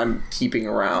one I'm keeping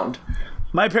around.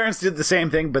 my parents did the same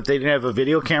thing, but they didn't have a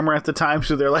video camera at the time,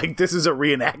 so they're like, this is a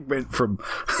reenactment from...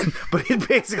 but it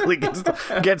basically gets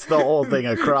the whole thing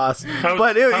across. It's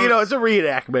a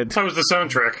reenactment. How was the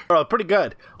soundtrack? Oh, pretty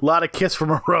good. A lot of Kiss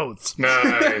from a Rose.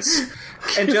 Nice.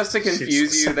 And just to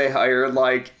confuse you, they hired,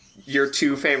 your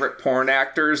two favorite porn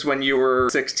actors when you were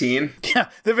 16. Yeah,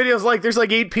 the video's like, there's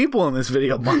 8 people in this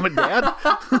video, Mom and Dad.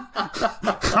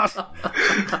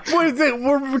 What do you think?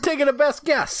 We're taking a best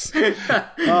guess. When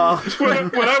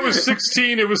I was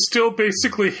 16, it was still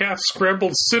basically half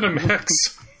scrambled Cinemax.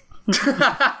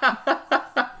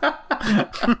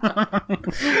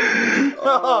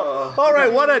 All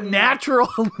right, what a natural,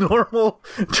 normal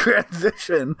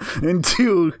transition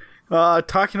into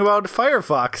talking about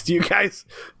Firefox. Do you guys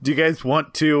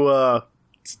want to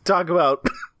talk about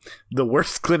the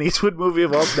worst Clint Eastwood movie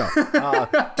of all time? No.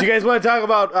 Do you guys want to talk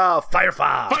about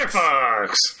Firefox?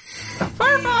 Firefox!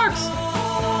 Firefox!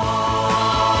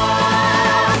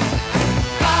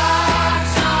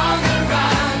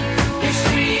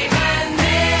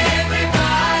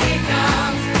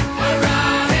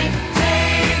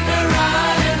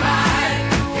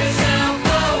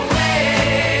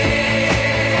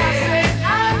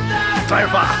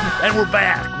 Firefox, and we're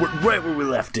back. We're right where we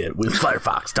left it with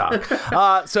Firefox talk.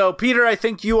 So, Peter, I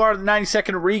think you are the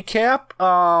 90-second recap.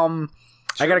 I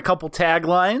got a couple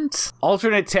taglines.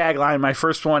 Alternate tagline. My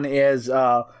first one is,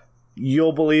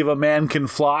 "You'll believe a man can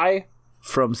fly,"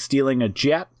 from Stealing a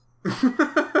Jet.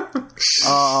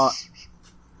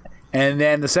 And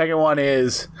then the second one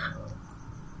is,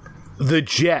 "The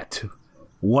jet,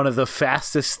 one of the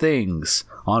fastest things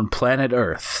on planet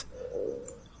Earth.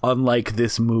 Unlike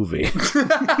this movie."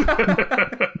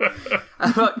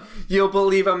 You'll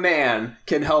believe a man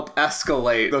can help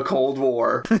escalate the Cold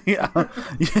War. Yeah.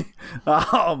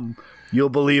 You'll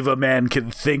believe a man can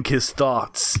think his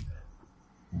thoughts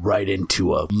right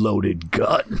into a loaded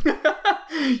gun.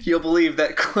 You'll believe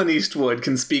that Clint Eastwood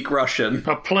can speak Russian.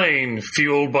 A plane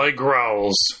fueled by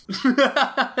growls.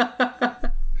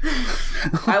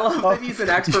 I love that he's an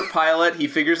expert pilot. He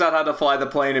figures out how to fly the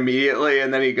plane immediately,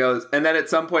 and then he goes, and then at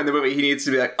some point in the movie, he needs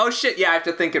to be like, oh shit, yeah, I have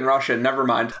to think in Russian. Never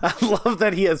mind. I love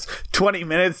that he has 20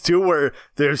 minutes too where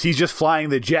he's just flying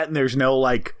the jet and there's no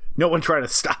one trying to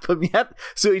stop him yet.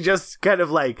 So he just kind of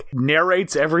like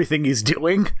narrates everything he's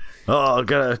doing. Oh,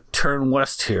 gotta turn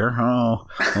west here. Oh,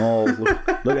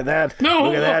 look at that. No,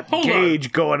 look at that hold gauge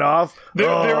on. going off.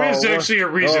 There is actually a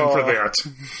reason for that.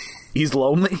 He's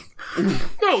lonely.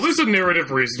 No, there's a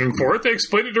narrative reason for it. They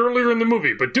explained it earlier in the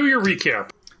movie, but do your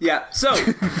recap. Yeah, so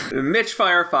Mitch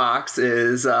Firefox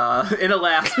is in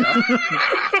Alaska.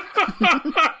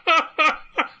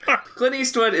 Clint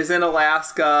Eastwood is in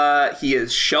Alaska. He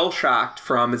is shell-shocked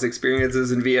from his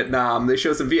experiences in Vietnam. They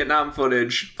show some Vietnam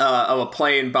footage of a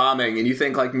plane bombing, and you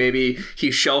think like maybe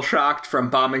he's shell-shocked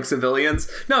from bombing civilians.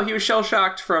 No, he was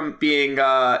shell-shocked from being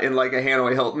in like a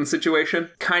Hanoi Hilton situation.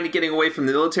 Kind of getting away from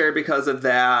the military because of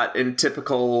that. In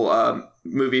typical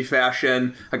movie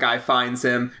fashion, a guy finds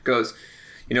him, goes,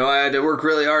 you know, I had to work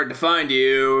really hard to find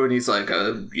you. And he's like,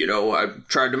 you know, I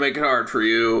tried to make it hard for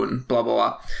you and blah, blah,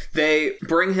 blah. They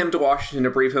bring him to Washington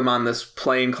to brief him on this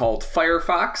plane called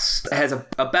Firefox. It has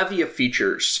a bevy of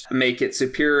features make it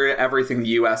superior to everything the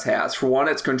U.S. has. For one,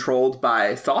 it's controlled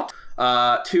by thought.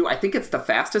 Two, I think it's the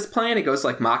fastest plane. It goes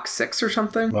like Mach 6 or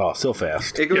something. Oh, so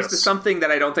fast. It goes to something that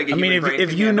I don't think.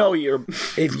 If you know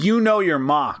your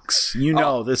Machs, you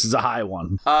know this is a high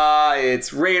one.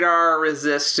 It's radar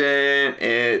resistant.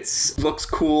 Looks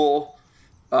cool.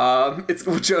 It's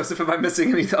Joseph. Am I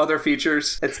missing any other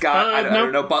features? It's got I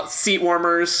don't know, but seat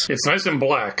warmers. It's nice and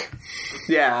black.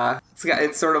 Yeah,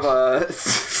 it's sort of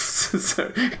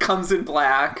it comes in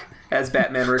black. As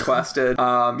Batman requested.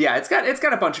 Yeah, it's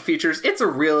got a bunch of features. It's a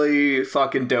really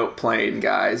fucking dope plane,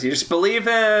 guys. You just believe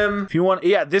him. If you want,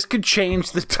 this could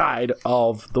change the tide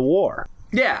of the war.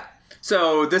 Yeah.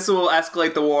 So this will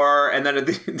escalate the war, and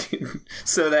then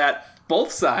so that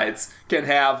both sides can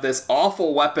have this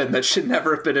awful weapon that should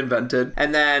never have been invented.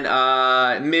 And then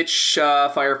Mitch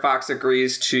Firefox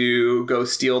agrees to go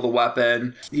steal the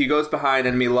weapon. He goes behind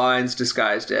enemy lines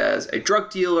disguised as a drug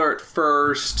dealer at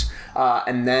first.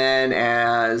 And then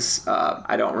as,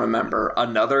 I don't remember,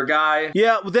 another guy.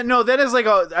 Yeah, then it's like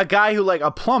a guy who, like,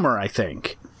 a plumber, I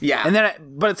think. Yeah. And then,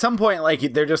 but at some point, like,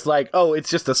 they're just like, oh,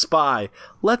 it's just a spy.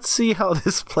 Let's see how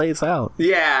this plays out.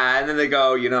 Yeah, and then they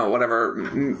go, you know, whatever.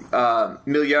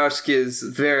 Milyarsky is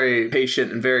very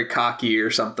patient and very cocky or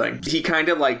something. He kind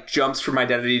of, like, jumps from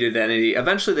identity to identity.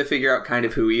 Eventually, they figure out kind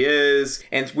of who he is.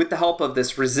 And with the help of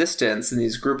this resistance and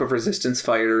these group of resistance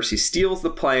fighters, he steals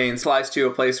the plane, flies to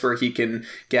a place where he can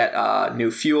get new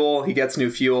fuel. He gets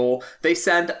new fuel. They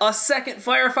send a second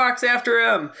Firefox after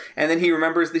him. And then he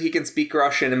remembers that he can speak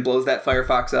Russian and blows that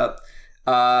Firefox up.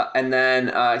 And then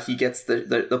he gets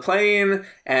the plane,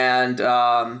 and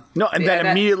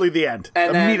immediately the end.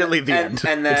 And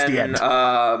then it's the end.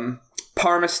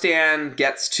 Parmistan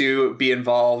gets to be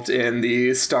involved in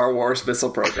the Star Wars missile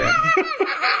program.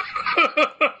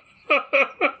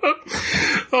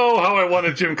 Oh, how I want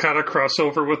a Jim Cotta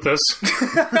crossover with this.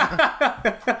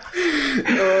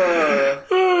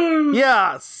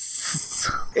 Yes.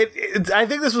 I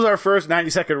think this was our first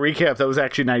 90-second recap that was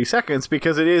actually 90 seconds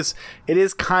because it is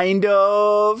kind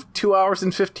of 2 hours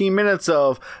and 15 minutes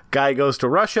of guy goes to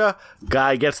Russia,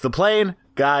 guy gets the plane,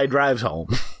 guy drives home.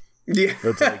 Yeah,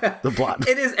 that's like the plot.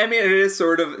 It is. I mean, it is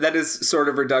sort of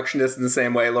reductionist in the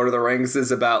same way Lord of the Rings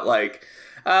is about like.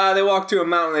 They walk to a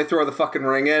mountain, they throw the fucking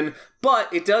ring in.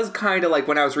 But it does kind of like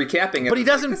when I was recapping it. But he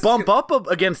doesn't bump up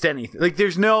against anything. Like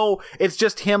there's no. It's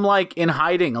just him like in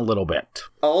hiding a little bit.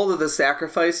 All of the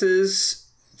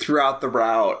sacrifices throughout the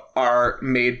route are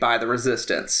made by the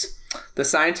resistance. The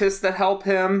scientists that help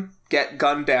him get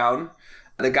gunned down.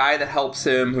 The guy that helps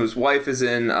him, whose wife is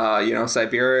in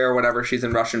Siberia or whatever, she's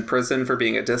in Russian prison for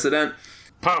being a dissident.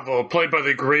 Pavel, played by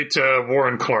the great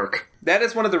Warren Clark. That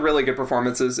is one of the really good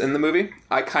performances in the movie.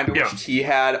 I kind of wished he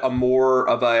had a more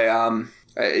of a,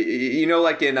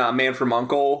 like in Man from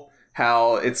U.N.C.L.E.,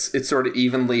 how it's sort of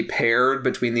evenly paired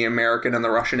between the American and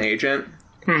the Russian agent.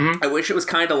 Mm-hmm. I wish it was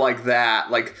kind of like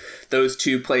that, like those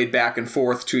two played back and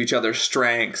forth to each other's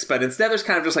strengths, but instead there's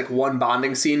kind of just like one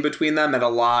bonding scene between them and a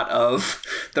lot of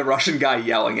the Russian guy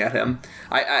yelling at him.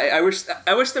 I wish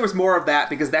there was more of that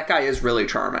because that guy is really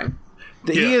charming.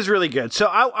 He is really good. So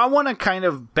I want to kind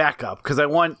of back up because I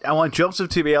want Joseph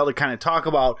to be able to kind of talk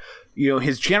about,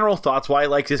 his general thoughts, why I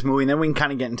like this movie, and then we can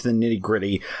kind of get into the nitty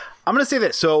gritty. I'm going to say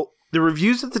this. So the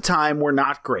reviews at the time were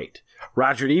not great.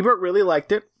 Roger Ebert really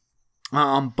liked it.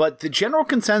 But the general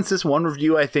consensus, one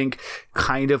review, I think,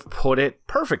 kind of put it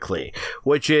perfectly,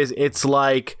 which is it's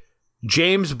like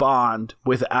James Bond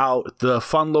without the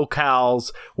fun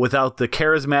locales, without the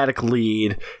charismatic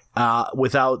lead,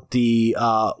 without the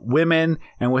women,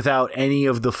 and without any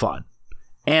of the fun.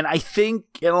 And I think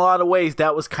in a lot of ways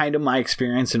that was kind of my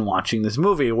experience in watching this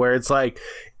movie, where it's like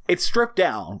it's stripped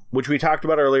down, which we talked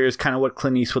about earlier is kind of what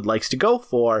Clint Eastwood likes to go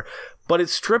for, but it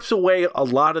strips away a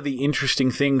lot of the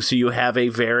interesting things, so you have a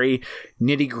very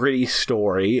nitty-gritty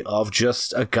story of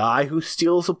just a guy who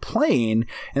steals a plane,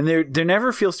 and there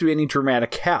never feels to be any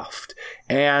dramatic heft.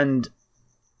 And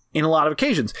in a lot of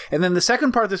occasions. And then the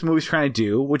second part this movie's trying to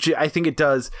do, which I think it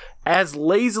does as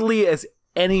lazily as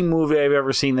any movie I've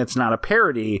ever seen that's not a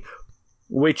parody,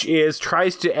 which is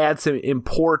tries to add some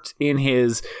import in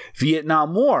his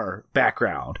Vietnam War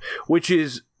background, which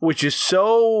is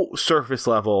so surface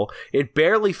level, it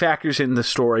barely factors in the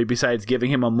story besides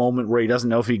giving him a moment where he doesn't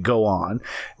know if he'd go on.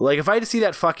 Like, if I had to see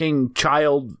that fucking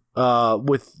child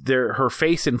with her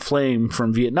face in flame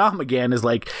from Vietnam again as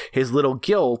like his little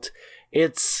guilt,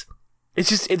 it's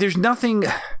just, there's nothing,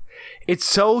 it's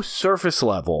so surface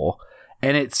level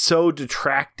and it's so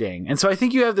detracting. And so I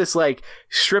think you have this like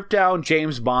stripped down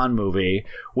James Bond movie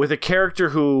with a character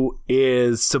who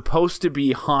is supposed to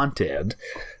be haunted,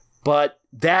 but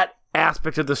that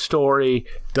aspect of the story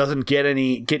doesn't get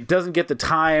the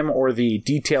time or the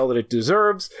detail that it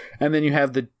deserves. And then you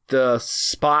have the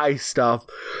spy stuff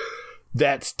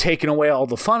that's taken away all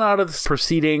the fun out of the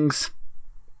proceedings.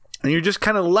 And you're just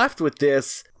kind of left with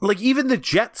this, like even the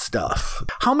jet stuff.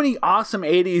 How many awesome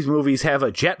 80s movies have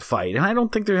a jet fight? And I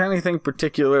don't think there's anything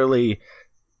particularly,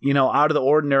 out of the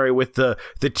ordinary with the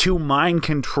two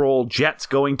mind-controlled jets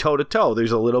going toe-to-toe.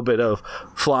 There's a little bit of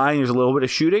flying, there's a little bit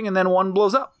of shooting, and then one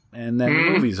blows up. And then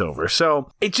the movie's over.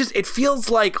 So it feels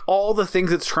like all the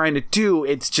things it's trying to do,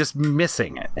 it's just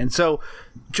missing it. And so,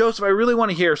 Joseph, I really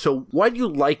want to hear, so why do you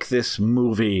like this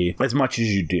movie as much as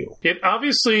you do? It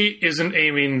obviously isn't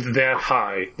aiming that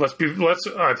high.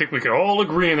 I think we can all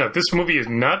agree on that. This movie is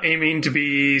not aiming to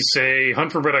be, say,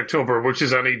 Hunt for Red October, which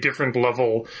is on a different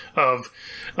level of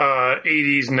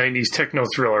 80s, 90s techno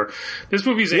thriller. This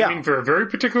movie is aiming for a very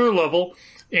particular level,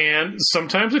 and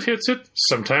sometimes it hits it,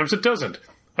 sometimes it doesn't.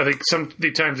 I think some of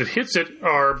the times it hits it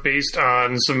are based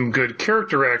on some good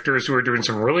character actors who are doing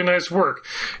some really nice work.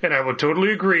 And I would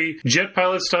totally agree. Jet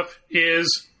pilot stuff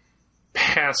is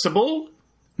passable,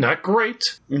 not great.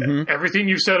 Mm-hmm. Everything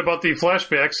you've said about the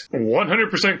flashbacks,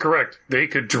 100% correct. They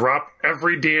could drop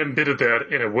every damn bit of that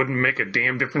and it wouldn't make a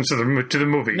damn difference to the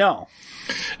movie. No.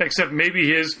 Except maybe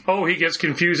he gets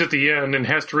confused at the end and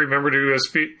has to remember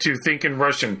to think in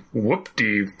Russian.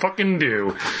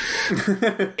 Whoop-de-fucking-do.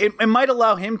 It might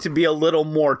allow him to be a little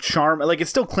more charming. Like,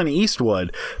 it's still Clint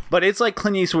Eastwood, but it's like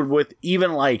Clint Eastwood with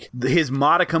even, like, his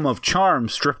modicum of charm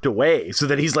stripped away so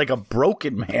that he's like a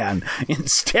broken man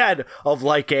instead of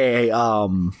like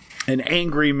an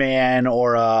angry man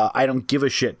or a I don't give a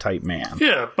shit type man.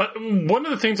 Yeah, but one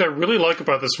of the things I really like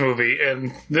about this movie,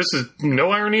 and this is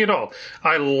no irony at all,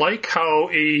 I like how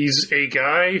he's a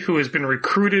guy who has been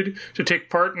recruited to take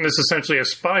part in this essentially a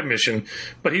spy mission,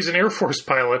 but he's an Air Force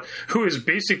pilot who is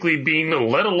basically being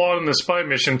led along in the spy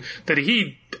mission that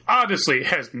he honestly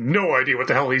has no idea what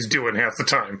the hell he's doing half the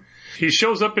time. He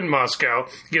shows up in Moscow,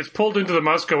 gets pulled into the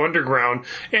Moscow underground,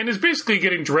 and is basically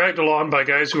getting dragged along by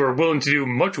guys who are willing to do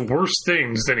much worse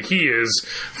things than he is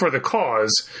for the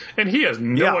cause. And he has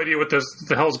no idea what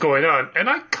the hell's going on. And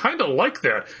I kind of like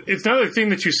that. It's not a thing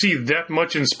that you see that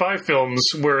much in spy films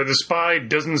where the spy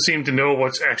doesn't seem to know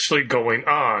what's actually going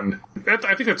on.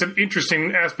 I think that's an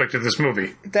interesting aspect of this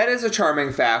movie. That is a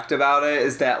charming fact about it,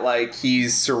 is that, like,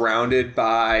 he's surrounded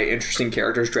by interesting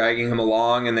characters dragging him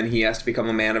along, and then he has to become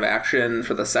a man of action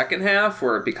for the second half,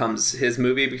 where it becomes his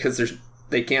movie because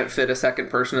they can't fit a second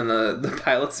person in the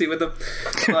pilot seat with him.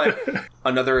 But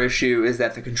another issue is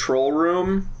that the control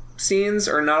room scenes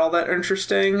are not all that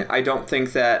interesting. I don't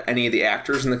think that any of the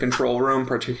actors in the control room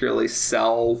particularly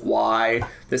sell why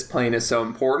this plane is so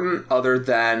important, other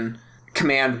than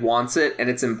Command wants it and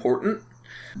it's important.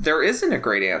 There isn't a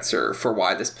great answer for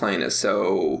why this plane is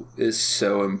so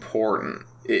important.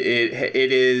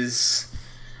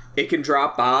 It can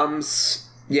drop bombs.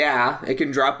 Yeah, it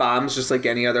can drop bombs just like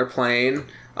any other plane.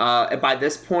 By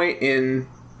this point in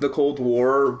the Cold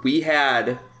War, we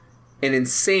had an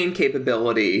insane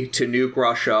capability to nuke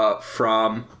Russia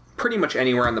from pretty much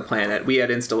anywhere on the planet. We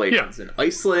had installations in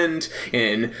Iceland,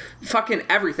 in fucking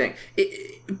everything.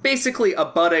 Basically,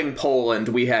 abutting Poland,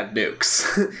 we had nukes.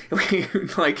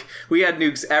 we had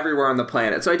nukes everywhere on the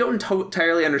planet. So I don't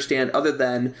entirely understand, other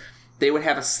than they would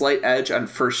have a slight edge on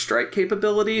first strike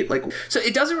capability. So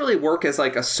it doesn't really work as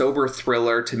like a sober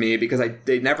thriller to me, because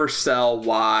they never sell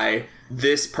why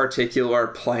this particular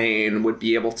plane would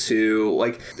be able to,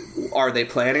 like, are they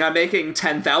planning on making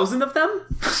 10,000 of them?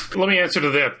 Let me answer to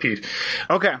that, Pete.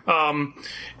 Okay.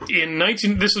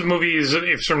 This movie is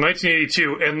from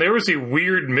 1982, and there was a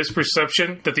weird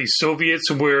misperception that the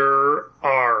Soviets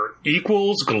are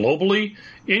equals globally.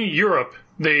 In Europe,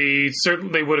 they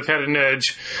would have had an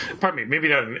edge. Pardon me, maybe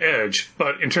not an edge,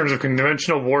 but in terms of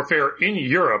conventional warfare in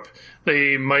Europe,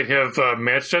 they might have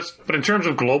matched us. But in terms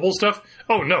of global stuff,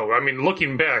 oh no. I mean,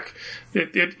 looking back,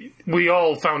 we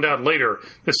all found out later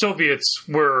the Soviets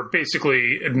were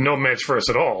basically no match for us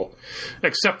at all,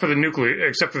 except for the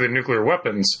nuclear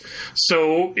weapons.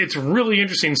 So it's really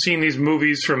interesting seeing these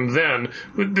movies from then.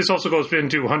 This also goes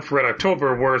into Hunt for Red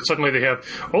October, where suddenly they have,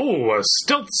 a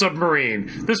stealth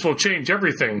submarine. This will change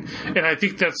everything. And I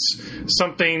think that's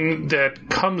something that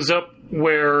comes up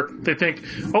where they think,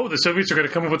 the Soviets are going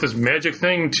to come up with this magic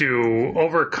thing to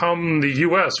overcome the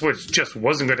U.S., which just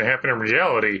wasn't going to happen in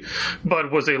reality, but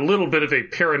was a little bit of a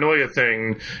paranoia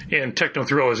thing in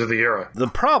techno-thrillers of the era. The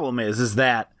problem is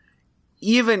that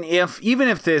even if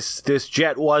this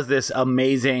jet was this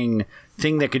amazing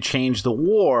thing that could change the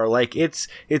war, like its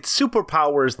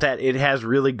superpowers that it has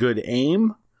really good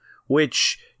aim,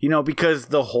 which, because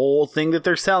the whole thing that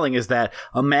they're selling is that,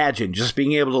 imagine just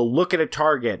being able to look at a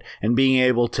target and being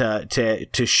able to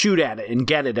shoot at it and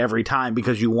get it every time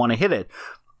because you want to hit it.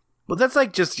 But that's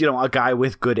like just, a guy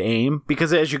with good aim,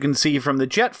 because as you can see from the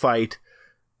jet fight,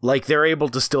 like they're able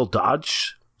to still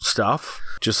dodge stuff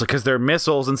just because they're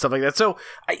missiles and stuff like that. So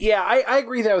I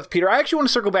agree that with Peter. I actually want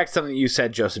to circle back to something that you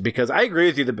said, Joseph, because I agree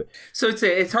with you. So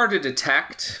it's hard to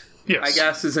detect. Yes. I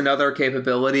guess is another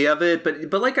capability of it,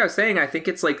 but like I was saying, I think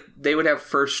it's like they would have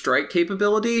first strike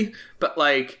capability, but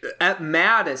like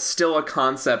MAD is still a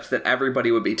concept that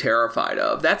everybody would be terrified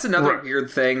of. That's another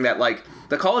weird thing, that like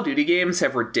the Call of Duty games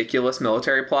have ridiculous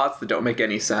military plots that don't make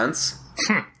any sense.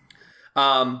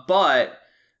 But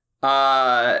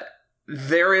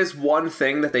there is one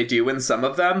thing that they do in some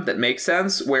of them that makes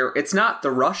sense, where it's not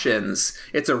the Russians,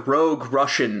 it's a rogue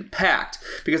Russian pact,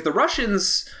 because the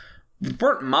Russians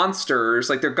weren't monsters.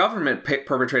 Like, their government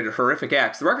perpetrated horrific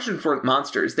acts. The Russians weren't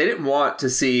monsters. They didn't want to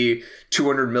see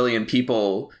 200 million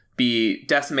people be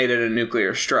decimated in a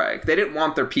nuclear strike. They didn't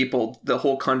want their people, the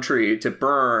whole country, to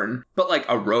burn. But like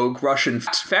a rogue Russian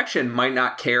faction might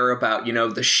not care about,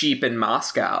 the sheep in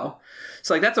Moscow.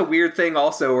 So like that's a weird thing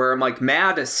also, where I'm like,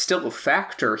 MAD is still a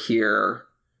factor here.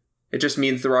 It just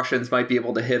means the Russians might be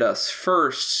able to hit us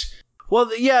first. Well,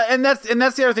 yeah, and that's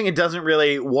the other thing. It doesn't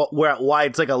really why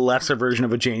it's like a lesser version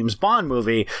of a James Bond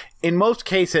movie. In most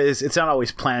cases, it's not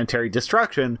always planetary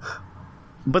destruction,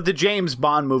 but the James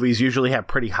Bond movies usually have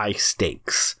pretty high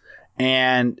stakes,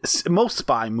 and most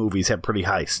spy movies have pretty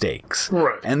high stakes.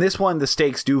 Right. And this one, the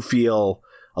stakes do feel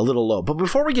a little low. But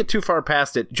before we get too far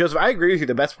past it, Joseph, I agree with you.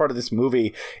 The best part of this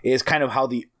movie is kind of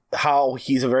how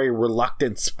he's a very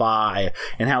reluctant spy,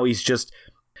 and how he's just.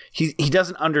 He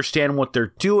doesn't understand what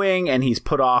they're doing, and he's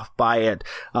put off by it.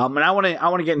 And I want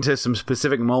to get into some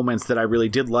specific moments that I really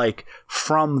did like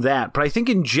from that. But I think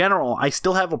in general, I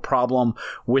still have a problem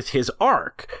with his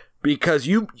arc, because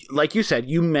like you said,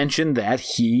 you mentioned that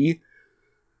he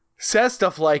says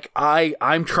stuff like,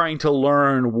 I'm trying to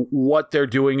learn what they're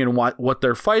doing and what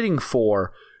they're fighting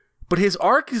for. But his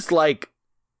arc is like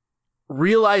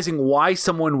realizing why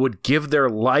someone would give their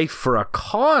life for a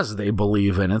cause they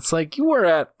believe in. It's like, you were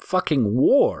at fucking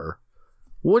war.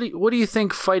 What do you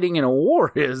think fighting in a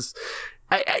war is?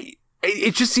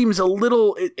 It just seems a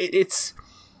little. It's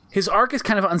his arc is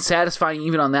kind of unsatisfying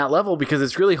even on that level, because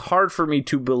it's really hard for me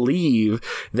to believe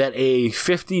that a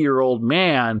 50-year-old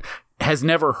man has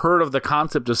never heard of the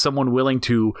concept of someone willing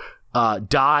to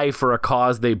die for a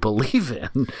cause they believe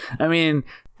in. I mean,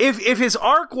 if his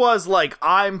arc was like,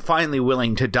 I'm finally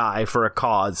willing to die for a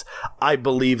cause I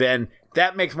believe in,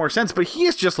 that makes more sense. But he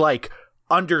is just like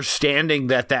understanding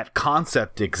that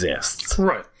concept exists.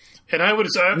 Right. And I would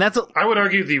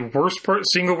argue the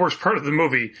single worst part of the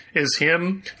movie is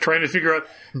him trying to figure out,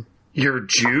 you're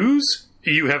Jews?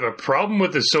 You have a problem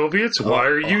with the Soviets? Why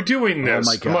are you doing this?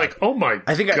 Oh my God. I'm like, oh my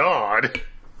God.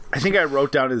 I think I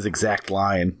wrote down his exact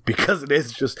line, because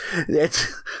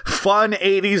it's fun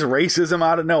 80s racism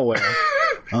out of nowhere.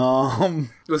 Was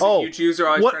it you Jews are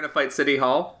always trying to fight City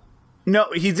Hall? No,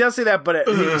 he does say that, but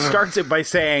he starts it by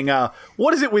saying,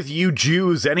 what is it with you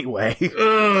Jews anyway? God.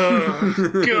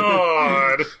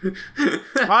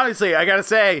 Honestly, I gotta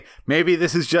say, maybe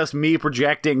this is just me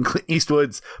projecting Clint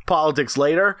Eastwood's politics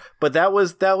later, but that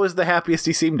was the happiest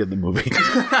he seemed in the movie.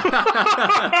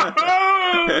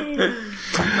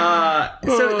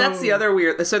 So that's the other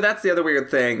weird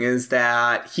thing, is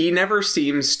that he never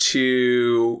seems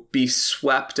to be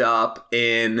swept up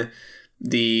in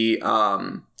the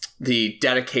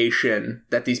dedication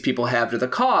that these people have to the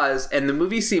cause, and the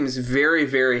movie seems very,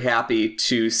 very happy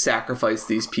to sacrifice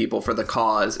these people for the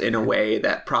cause in a way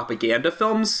that propaganda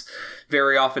films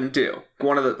very often do.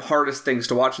 One of the hardest things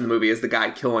to watch in the movie is the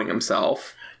guy killing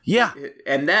himself. Yeah.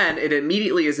 And then it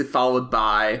immediately is followed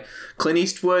by Clint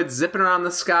Eastwood zipping around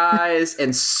the skies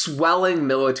and swelling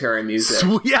military music.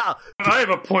 Yeah. I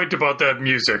have a point about that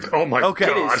music. Oh my God.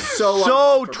 It is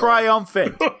So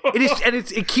triumphant. It is, and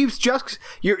it keeps just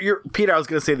you're Peter, I was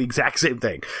going to say the exact same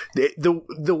thing.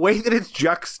 The way that it's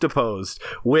juxtaposed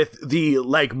with the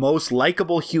most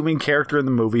likable human character in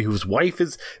the movie, whose wife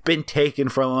has been taken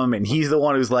from him, and he's the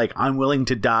one who's like, I'm willing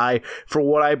to die for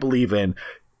what I believe in.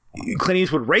 Clint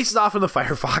Eastwood races off in the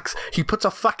Firefox. He puts a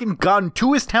fucking gun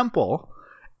to his temple,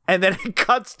 and then it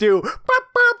cuts to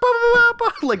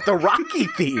like the Rocky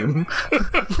theme.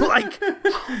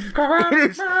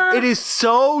 It is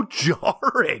so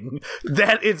jarring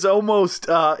that it's almost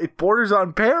it borders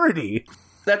on parody.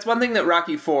 That's one thing that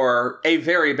Rocky IV, a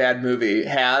very bad movie,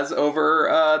 has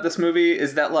over this movie,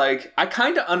 is that, I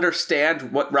kind of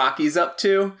understand what Rocky's up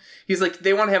to. He's like,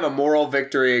 they want to have a moral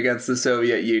victory against the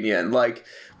Soviet Union.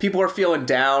 People are feeling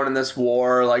down in this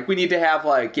war. We need to have,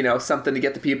 something to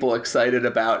get the people excited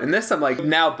about. And this, I'm like,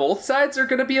 now both sides are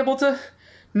going to be able to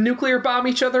nuclear bomb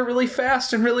each other really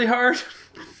fast and really hard.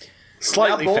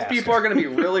 Slightly now both faster. People are going to be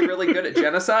really, really good at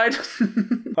genocide.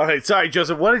 All right, sorry,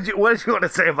 Joseph. What did you want to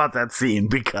say about that scene?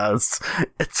 Because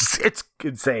it's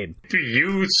insane.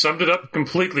 You summed it up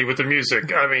completely with the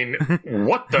music. I mean,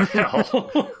 what the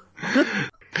hell?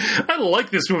 I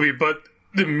like this movie, but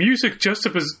the music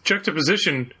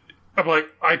juxtaposition, I'm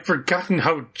like, I'd forgotten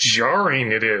how jarring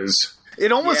it is.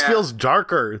 It almost feels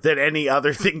darker than any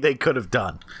other thing they could have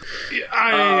done.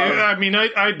 I mean,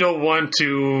 I don't want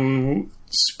to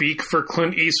speak for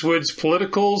Clint Eastwood's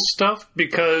political stuff,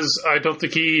 because I don't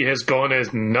think he has gone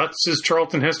as nuts as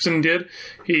Charlton Heston did.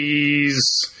 He's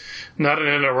not an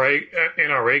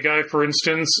NRA guy, for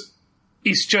instance.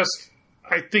 He's just,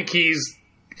 I think he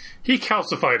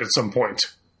calcified at some point.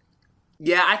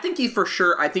 Yeah, I think he for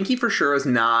sure is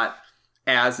not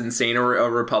as insane a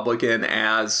Republican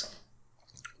as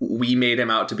we made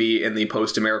him out to be in the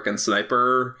post-American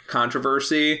Sniper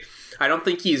controversy. I don't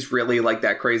think he's really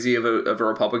that crazy of a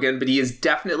Republican, but he is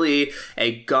definitely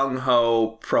a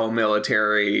gung-ho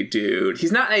pro-military dude.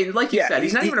 He's not, like you said,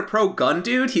 he's not even a pro-gun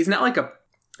dude. He's not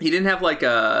he didn't have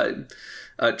a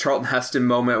Charlton Heston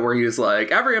moment where he was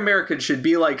like, every American should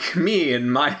be like me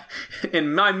in my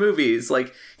movies.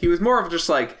 He was more of just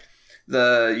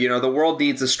the world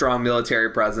needs a strong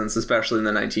military presence, especially in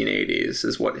the 1980s,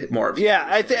 is what more of. Yeah,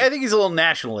 I think he's a little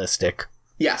nationalistic.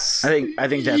 Yes, I think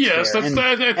that's yes, fair.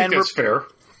 I think that's fair.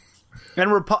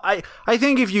 And I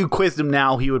think if you quizzed him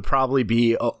now, he would probably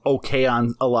be okay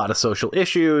on a lot of social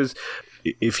issues.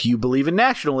 If you believe in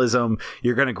nationalism,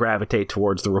 you're going to gravitate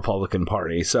towards the Republican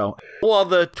Party. So, while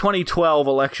the 2012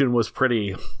 election was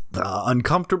pretty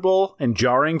uncomfortable and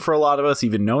jarring for a lot of us,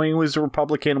 even knowing he was a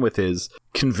Republican with his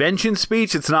convention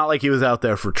speech, it's not like he was out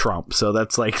there for Trump. So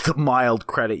that's the mild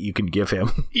credit you can give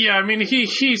him. Yeah, I mean,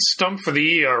 he stumped for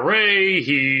the ERA.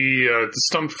 He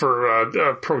stumped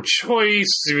for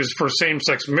pro-choice. He was for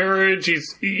same-sex marriage.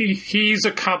 He's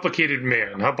a complicated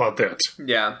man. How about that?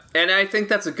 Yeah, and I think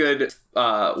that's a good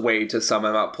way to sum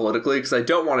him up politically, because I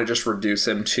don't want to just reduce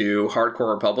him to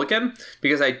hardcore Republican,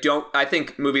 because I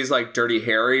think movies like Dirty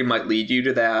Harry might lead you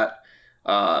to that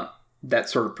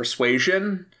sort of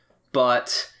persuasion,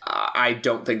 but I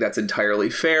don't think that's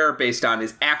entirely fair based on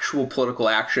his actual political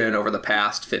action over the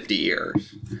past 50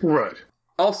 years. Right.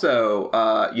 Also,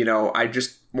 I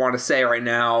just want to say right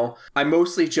now, I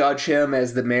mostly judge him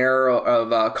as the mayor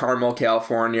of Carmel,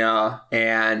 California,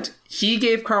 and he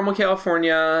gave Carmel,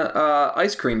 California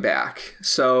ice cream back.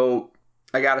 So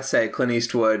I gotta say, Clint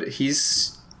Eastwood,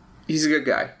 he's a good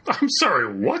guy. I'm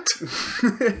sorry, what?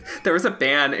 There was a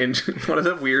ban in one of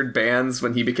the weird bans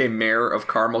when he became mayor of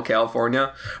Carmel,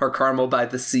 California, or Carmel by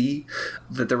the Sea,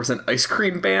 that there was an ice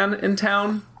cream ban in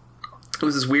town. It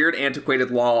was this weird,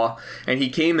 antiquated law, and he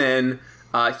came in,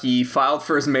 he filed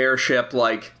for his mayorship,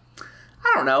 I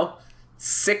don't know,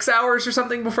 6 hours or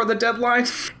something before the deadline.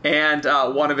 And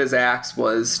one of his acts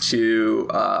was to,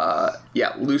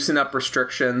 loosen up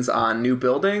restrictions on new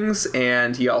buildings.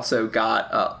 And he also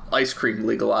got ice cream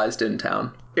legalized in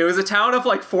town. It was a town of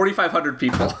like 4,500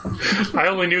 people. I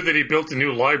only knew that he built a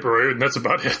new library, and that's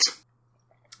about it.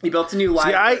 He built a new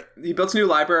library. He built a new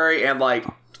library, and like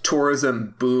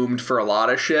tourism boomed for a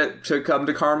lot of shit to come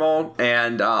to Carmel,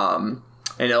 and a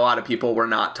lot of people were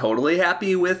not totally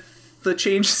happy with the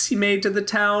changes he made to the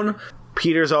town.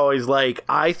 Peter's always like,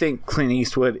 I think Clint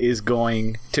Eastwood is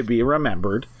going to be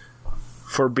remembered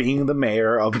for being the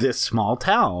mayor of this small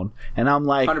town, and I'm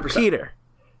like, 100%. Peter,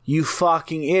 you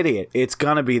fucking idiot! It's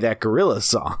gonna be that Gorillaz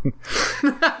song.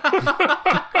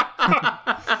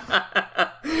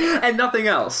 And nothing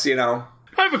else, you know.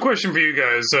 I have a question for you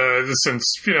guys, since,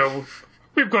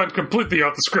 we've gone completely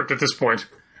off the script at this point.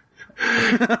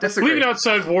 Leaving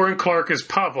outside Warren Clark as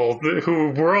Pavel, who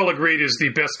we're all agreed is the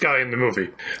best guy in the movie.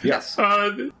 Yes.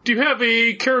 Do you have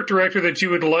a character actor that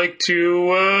you would like to,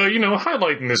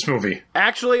 highlight in this movie?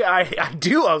 Actually, I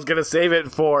do. I was going to save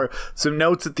it for some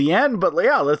notes at the end, but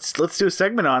yeah, let's do a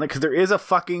segment on it, because there is a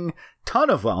fucking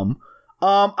ton of them.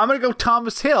 I'm going to go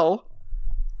Thomas Hill,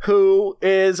 who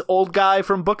is old guy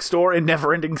from Bookstore and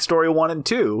Neverending Story 1 and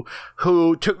 2,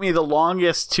 who took me the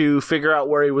longest to figure out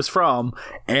where he was from,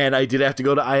 and I did have to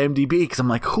go to IMDb, because I'm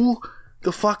like, who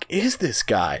the fuck is this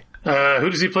guy?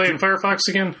 Who does he play in Firefox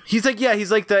again? He's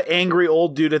like the angry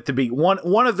old dude at the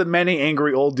one of the many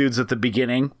angry old dudes at the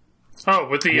beginning. Oh,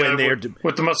 with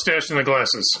the mustache and the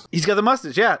glasses. He's got the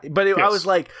mustache, yeah. But I was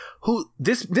like, who?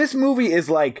 This movie is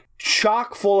like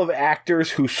chock full of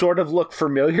actors who sort of look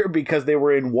familiar because they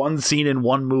were in one scene in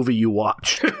one movie you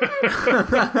watched. There's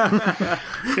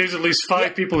at least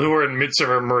 5 people who are in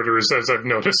Midsummer Murders, as I've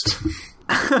noticed.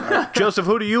 Joseph,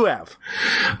 who do you have?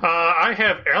 I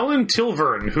have Alan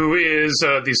Tilvern, who is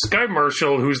the Sky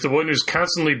Marshal, who's the one who's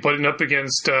constantly butting up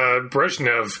against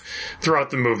Brezhnev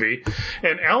throughout the movie.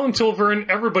 And Alan Tilvern,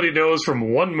 everybody knows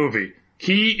from one movie.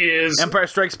 He is... Empire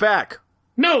Strikes Back.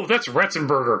 No, that's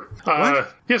Ratzenberger.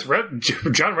 Yes,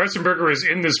 John Ratzenberger is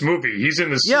in this movie. He's in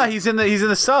this. Yeah, he's in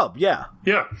the sub. Yeah.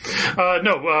 Yeah.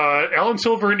 Alan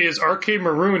Tilvern is R.K.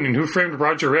 Maroon in Who Framed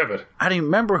Roger Rabbit. I don't even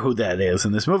remember who that is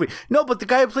in this movie. No, but the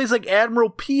guy who plays like Admiral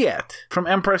Piet from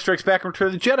Empire Strikes Back and Return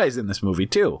of the Jedi is in this movie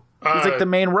too. He's like the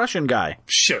main Russian guy.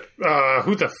 Shit.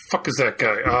 Who the fuck is that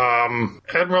guy?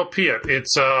 Admiral Piet.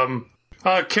 It's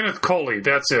Kenneth Coley,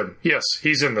 that's him. Yes,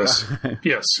 he's in this.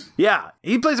 Yes. Yeah,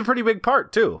 he plays a pretty big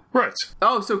part, too. Right.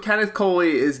 Oh, so Kenneth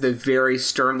Coley is the very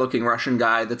stern-looking Russian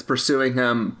guy that's pursuing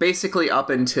him basically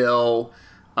up until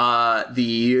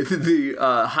the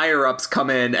higher-ups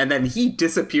come in, and then he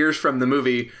disappears from the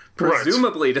movie,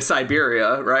 presumably to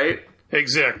Siberia, right?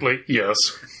 Exactly, yes.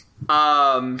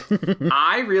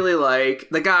 I really like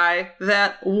the guy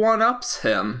that one-ups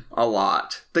him a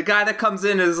lot. The guy that comes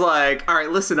in is like, all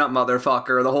right, listen up,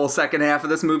 motherfucker. The whole second half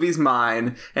of this movie's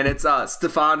mine. And it's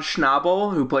Stefan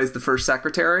Schnabel, who plays the first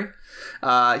secretary.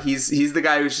 He's the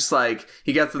guy who's just like,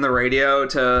 he gets on the radio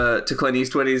to Clint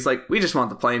Eastwood. He's like, we just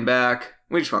want the plane back.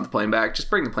 We just want the plane back.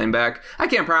 Just bring the plane back. I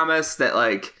can't promise that,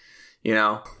 like,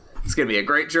 it's going to be a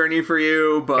great journey for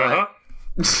you, but... Uh-huh.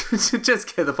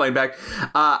 Just get the plane back.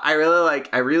 I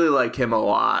really like him a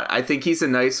lot. I think he's a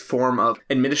nice form of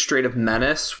administrative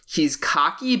menace. He's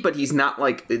cocky, but he's not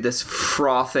like this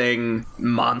frothing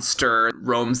monster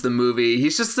roams the movie.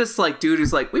 He's just this like dude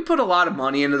who's like, we put a lot of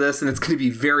money into this, and it's going to be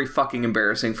very fucking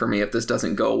embarrassing for me if this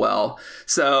doesn't go well.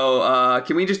 So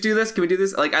can we just do this? Can we do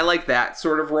this? Like, I like that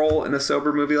sort of role in a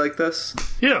sober movie like this.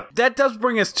 Yeah, that does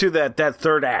bring us to that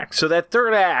third act. So that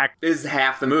third act is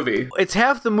half the movie. It's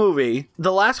half the movie.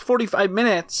 The last 45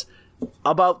 minutes,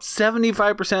 about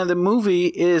 75% of the movie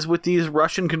is with these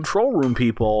Russian control room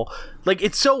people. Like,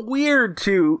 it's so weird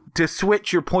to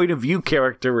switch your point of view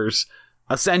characters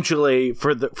essentially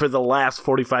for the last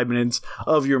 45 minutes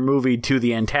of your movie to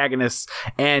the antagonists,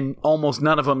 and almost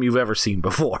none of them you've ever seen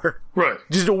before. Right.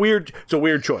 Just it's a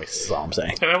weird choice, is all I'm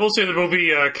saying. And I will say the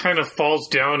movie kind of falls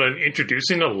down on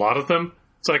introducing a lot of them.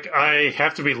 It's like, I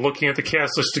have to be looking at the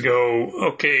cast list to go,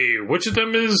 okay, which of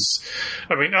them is...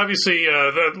 I mean, obviously,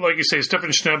 like you say, Stefan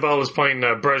Schnabel is playing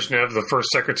Brezhnev, the first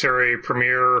secretary,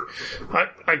 premier.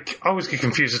 I always get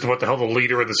confused as to what the hell the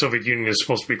leader of the Soviet Union is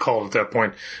supposed to be called at that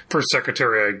point. First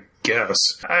secretary, I guess.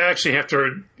 I actually have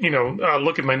to,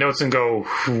 look at my notes and go,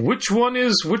 which one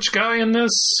is which guy in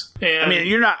this? And, I mean,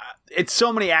 you're not... It's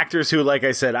so many actors who, like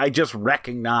I said, I just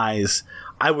recognize...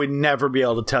 I would never be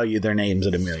able to tell you their names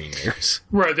in a million years.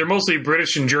 Right, they're mostly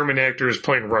British and German actors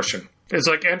playing Russian. It's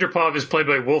like Andropov is played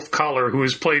by Wolf Collar, who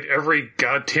has played every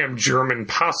goddamn German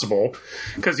possible,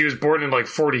 because he was born in like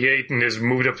 48 and has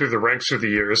moved up through the ranks through the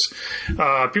years.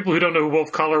 People who don't know who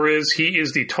Wolf Collar is, he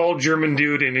is the tall German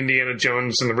dude in Indiana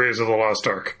Jones and the Raiders of the Lost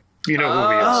Ark. You know who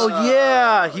he is. Oh,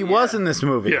 yeah. He was in this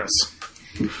movie. Yes.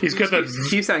 He's got that...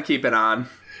 Keeps on keeping on.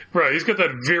 Right, he's got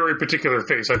that very particular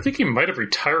face. I think he might have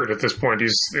retired at this point.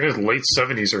 He's in his late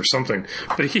 70s or something.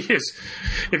 But he is...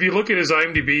 If you look at his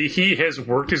IMDb, he has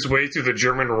worked his way through the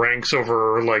German ranks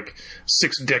over, like,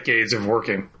 6 decades of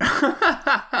working.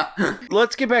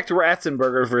 Let's get back to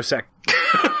Ratzenberger for a sec.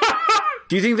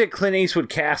 Do you think that Clint Eastwood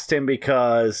cast him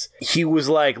because he was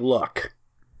like, look...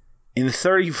 In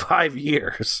 35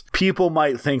 years, people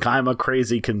might think I'm a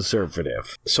crazy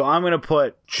conservative. So I'm going to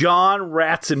put John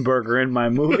Ratzenberger in my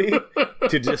movie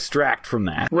to distract from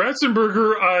that.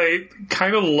 Ratzenberger, I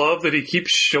kind of love that he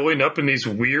keeps showing up in these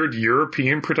weird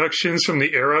European productions from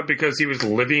the era because he was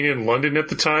living in London at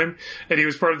the time, and he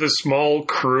was part of this small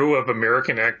crew of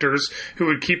American actors who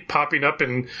would keep popping up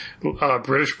in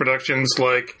British productions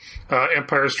like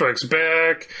Empire Strikes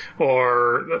Back,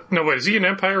 or... No, wait, is he in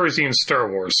Empire or is he in Star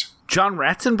Wars? John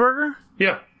Ratzenberger?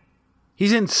 Yeah.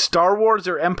 He's in Star Wars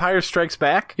or Empire Strikes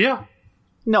Back? Yeah.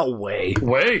 No way.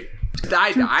 Way.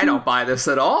 I don't buy this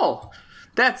at all.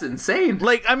 That's insane.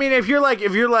 Like, I mean, if you're like,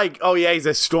 oh yeah, he's a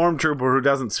stormtrooper who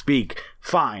doesn't speak,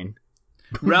 fine.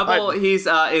 Rebel, he's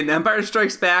in Empire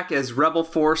Strikes Back as Rebel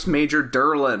Force Major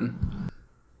Derlin.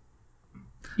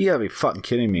 You gotta be fucking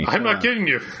kidding me. I'm not kidding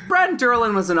you. Brad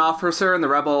Derlin was an officer in the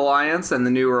Rebel Alliance and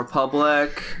the New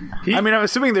Republic. I'm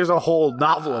assuming there's a whole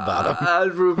novel about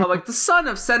him. Republic, the son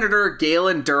of Senator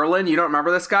Galen Derlin. You don't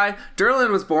remember this guy?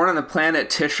 Derlin was born on the planet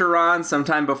Tisharan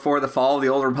sometime before the fall of the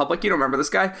Old Republic. You don't remember this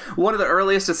guy? One of the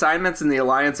earliest assignments in the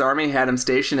Alliance Army had him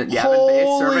stationed at Yavin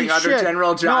Base, serving under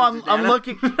General John. No, I'm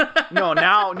looking. No,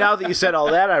 now that you said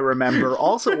all that, I remember.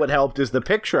 Also, what helped is the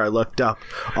picture I looked up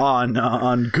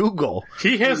on Google.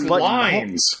 He has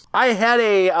lines. I had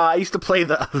I used to play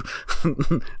the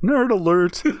nerd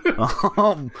alert.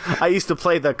 I used to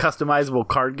play the customizable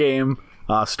card game,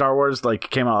 Star Wars, like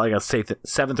came out like a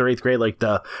 7th or 8th grade, like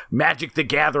the Magic the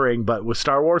Gathering, but with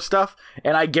Star Wars stuff.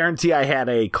 And I guarantee I had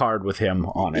a card with him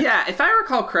on it. Yeah, if I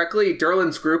recall correctly,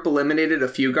 Derlin's group eliminated a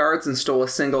few guards and stole a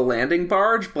single landing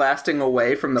barge, blasting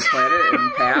away from the planet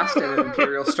and past in an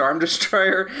Imperial Storm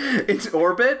Destroyer into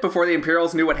orbit before the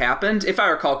Imperials knew what happened, if I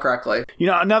recall correctly. You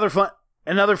know, another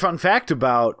fun fact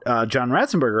about John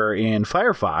Ratzenberger in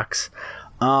Firefox.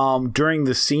 During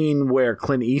the scene where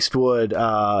Clint Eastwood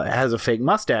has a fake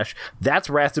mustache, that's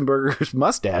Ratzenberger's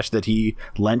mustache that he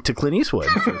lent to Clint Eastwood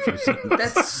for a few scenes.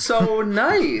 That's so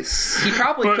nice. He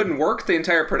probably couldn't work the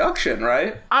entire production,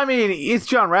 right? I mean, it's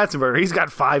John Ratzenberger. He's got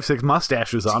 5-6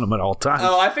 mustaches on him at all times.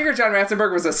 Oh, I figured John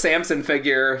Ratzenberger was a Samson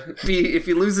figure. If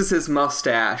he loses his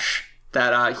mustache...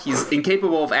 that he's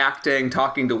incapable of acting,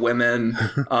 talking to women.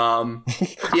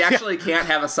 He actually can't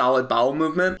have a solid bowel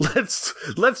movement.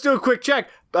 Let's do a quick check.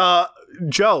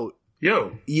 Joe.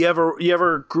 Yo. You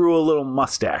ever grew a little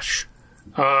mustache?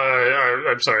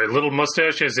 I'm sorry, a little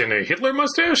mustache as in a Hitler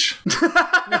mustache?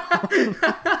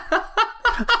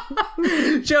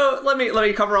 Joe, let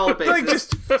me cover all the bases.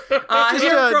 Like you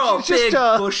grow a big,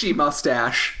 bushy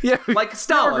mustache. Yeah, like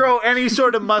Stalin. Never grow any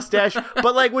sort of mustache,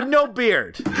 but like with no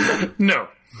beard. No.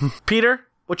 Peter,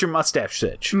 what's your mustache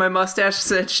sitch? My mustache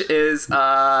sitch is mostly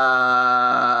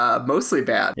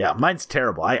bad. Yeah, mine's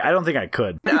terrible. I don't think I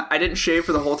could. I didn't shave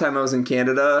for the whole time I was in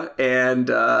Canada, and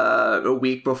a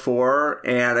week before,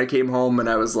 and I came home and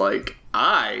I was like,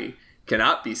 I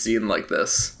cannot be seen like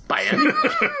this by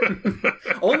anyone.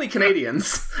 Only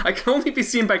Canadians. I can only be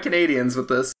seen by Canadians with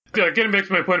this. Getting back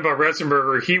to my point about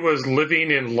Ratzenberger, he was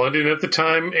living in London at the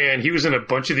time, and he was in a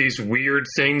bunch of these weird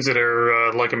things that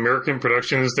are like American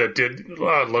productions that did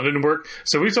London work.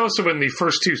 So he's also in the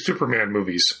first 2 Superman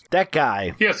movies. That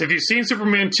guy. Yes, have you seen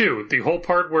Superman 2? The whole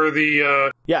part where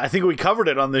the... Yeah, I think we covered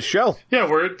it on this show. Yeah,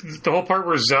 where the whole part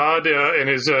where Zod and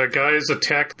his guys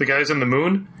attack the guys on the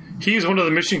moon. He's one of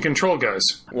the mission control guys.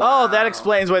 Wow. Oh, that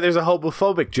explains why there's a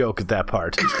homophobic joke at that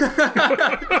part.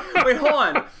 Wait, hold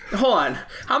on.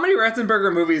 How many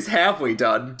Ratzenberger movies have we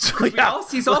done?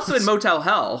 He's also in Motel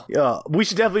Hell. Yeah, we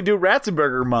should definitely do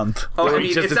Ratzenberger month. Oh, I mean,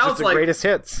 it's just the greatest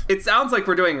hits. It sounds like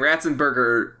we're doing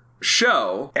Ratzenberger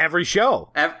show. Every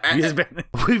show.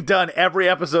 We've done every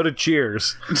episode of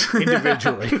Cheers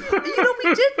individually.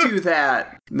 We did do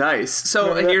that. Nice.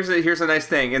 So here's a nice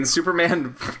thing. In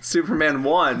Superman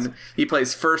 1, he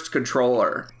plays first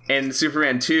controller. In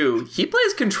Superman 2, he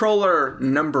plays controller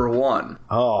number 1.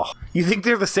 Oh, you think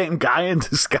they're the same guy in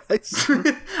disguise?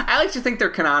 I like to think they're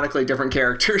canonically different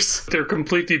characters. They're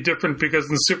completely different because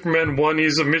in Superman 1,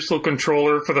 he's a missile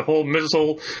controller for the whole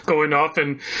missile going off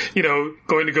and,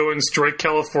 going to go and strike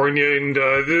California and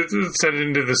send it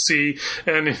into the sea.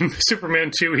 And in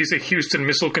Superman 2, he's a Houston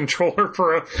missile controller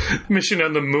for a mission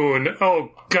on the moon.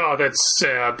 Oh, God, that's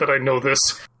sad that I know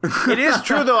this. It is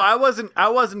true, though. I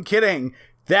wasn't kidding.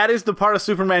 That is the part of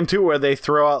Superman 2 where they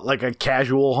throw out like a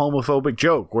casual homophobic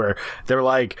joke where they're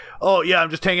like, oh yeah,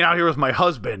 I'm just hanging out here with my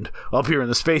husband up here in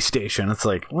the space station. It's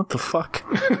like, what the fuck?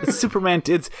 It's Superman.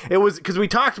 It was because we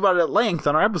talked about it at length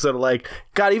on our episode of like,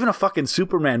 God, even a fucking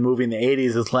Superman movie in the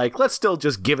 80s is like, let's still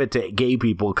just give it to gay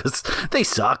people because they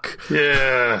suck.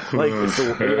 Yeah. Like, it's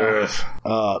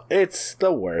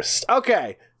the worst.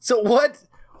 Okay, so what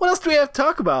else do we have to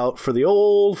talk about for the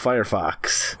old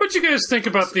Firefox? What do you guys think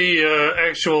about the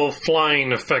actual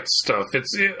flying effects stuff?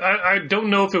 I don't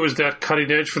know if it was that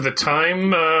cutting edge for the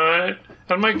time.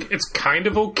 I'm like, it's kind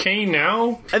of okay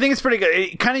now. I think it's pretty good.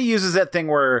 It kind of uses that thing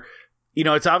where,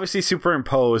 it's obviously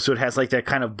superimposed, so it has like that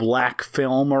kind of black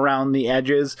film around the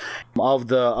edges of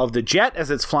the jet as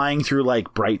it's flying through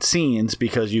like bright scenes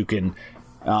because you can,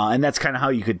 and that's kind of how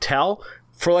you could tell.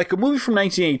 For like a movie from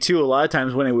 1982, a lot of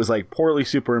times when it was like poorly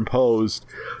superimposed,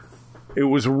 it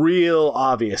was real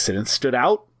obvious and it stood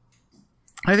out.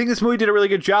 I think this movie did a really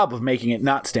good job of making it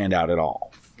not stand out at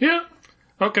all. Yeah.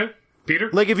 Okay. Peter?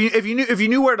 Like if you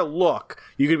knew where to look,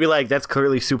 you could be like, that's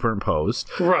clearly superimposed.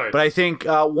 Right. But I think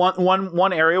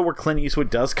one area where Clint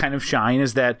Eastwood does kind of shine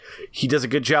is that he does a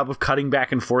good job of cutting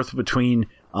back and forth between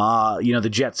the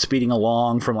jet speeding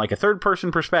along from like a third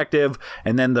person perspective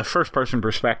and then the first person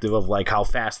perspective of like how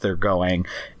fast they're going.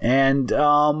 And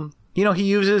he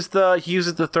uses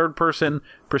the third person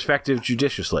perspective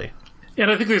judiciously. And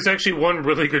I think there's actually one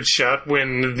really good shot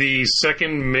when the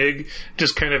second MiG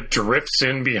just kind of drifts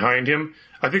in behind him.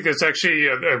 I think that's actually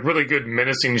a really good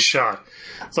menacing shot.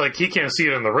 It's like he can't see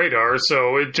it on the radar,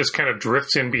 so it just kind of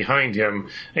drifts in behind him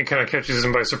and kind of catches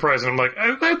him by surprise. And I'm like,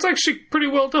 that's actually pretty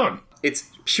well done. It's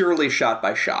purely shot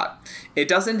by shot. It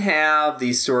doesn't have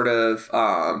the sort of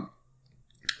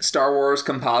Star Wars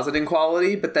compositing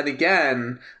quality, but then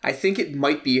again, I think it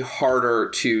might be harder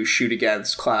to shoot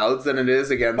against clouds than it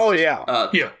is against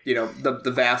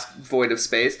the vast void of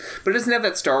space. But it doesn't have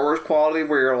that Star Wars quality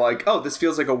where you're like, oh, this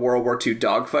feels like a World War II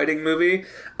dogfighting movie.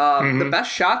 The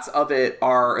best shots of it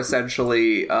are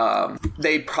essentially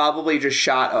they probably just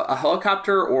shot a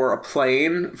helicopter or a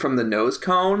plane from the nose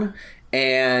cone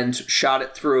and shot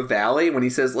it through a valley when he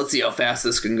says, let's see how fast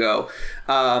this can go,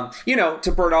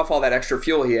 to burn off all that extra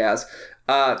fuel he has.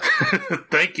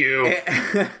 Thank you.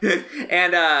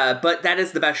 But that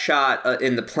is the best shot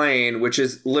in the plane, which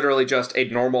is literally just a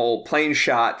normal plane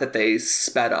shot that they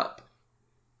sped up.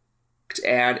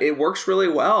 And it works really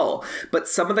well. But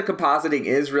some of the compositing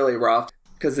is really rough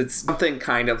because it's something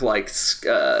kind of like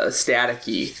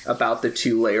staticky about the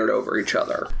two layered over each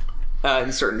other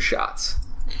in certain shots.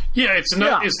 Yeah, it's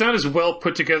not as well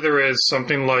put together as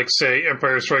something like, say,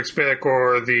 Empire Strikes Back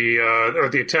or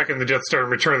the Attack on the Death Star and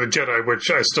Return of the Jedi,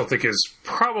 which I still think is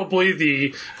probably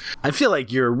the... I feel like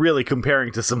you're really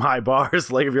comparing to some high bars.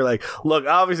 Like if you're like, look,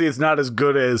 obviously it's not as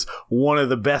good as one of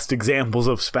the best examples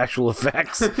of special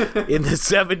effects in the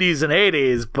 70s and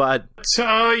 80s, but...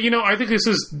 I think this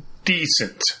is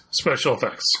decent special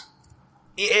effects.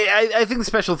 I think the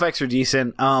special effects are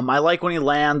decent. I like when he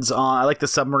lands on... I like the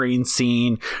submarine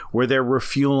scene where they're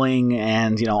refueling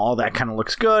and, all that kind of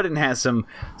looks good and has some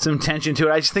tension to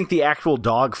it. I just think the actual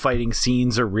dogfighting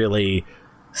scenes are really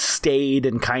staid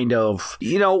and kind of,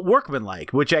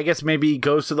 workmanlike, which I guess maybe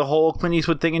goes to the whole Clint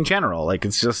Eastwood thing in general. Like,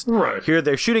 it's just... Right. Here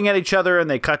they're shooting at each other and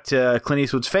they cut to Clint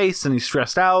Eastwood's face and he's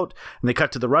stressed out. And they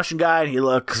cut to the Russian guy and he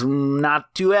looks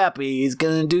not too happy. He's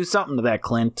gonna do something to that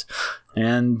Clint.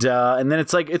 And then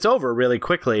it's like, it's over really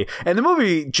quickly. And the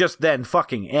movie just then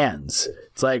fucking ends.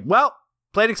 It's like, well,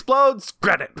 plane explodes,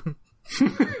 credit.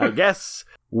 I guess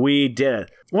we did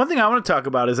it. One thing I want to talk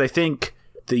about is I think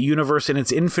the universe in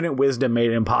its infinite wisdom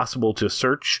made it impossible to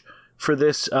search for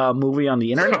this movie on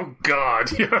the internet. Oh,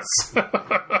 God, yes.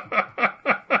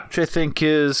 Which I think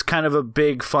is kind of a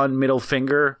big, fun middle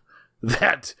finger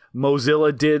that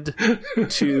Mozilla did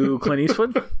to Clint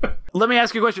Eastwood. Let me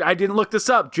ask you a question. I didn't look this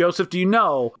up. Joseph, do you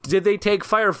know, did they take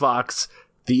Firefox,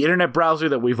 the internet browser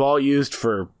that we've all used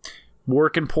for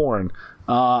work and porn,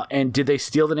 and did they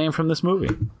steal the name from this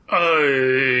movie?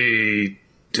 I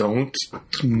don't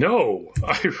know.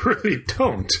 I really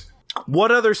don't.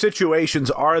 What other situations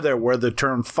are there where the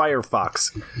term Firefox?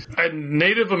 A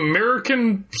Native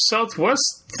American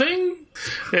Southwest thing?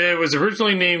 It was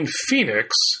originally named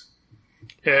Phoenix,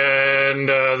 and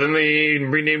then they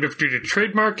renamed it due to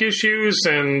trademark issues,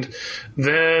 and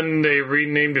then they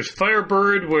renamed it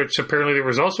Firebird, which apparently there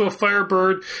was also a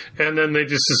Firebird, and then they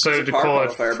just decided to call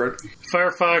it Firebird.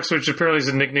 Firefox, which apparently is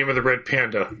the nickname of the red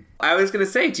panda. I was going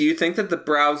to say, do you think that the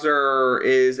browser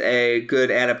is a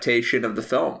good adaptation of the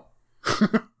film?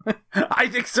 I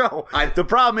think so. The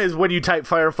problem is when you type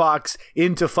Firefox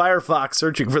into Firefox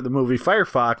searching for the movie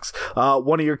Firefox,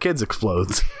 one of your kids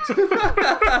explodes.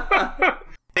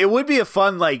 It would be a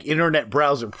fun, like, internet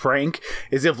browser prank,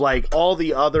 is if, like, all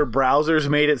the other browsers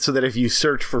made it so that if you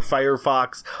search for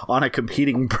Firefox on a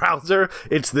competing browser,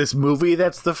 it's this movie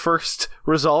that's the first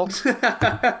result.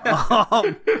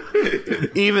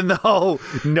 Even though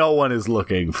no one is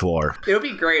looking for. It would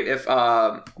be great if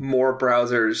more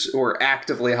browsers were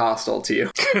actively hostile to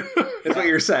you. Is what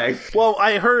you're saying. Well,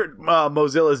 I heard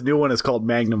Mozilla's new one is called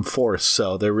Magnum Force,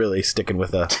 so they're really sticking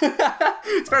with a...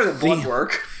 It's better than blood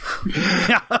work.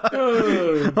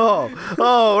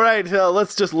 Right.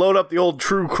 Let's just load up the old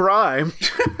true crime.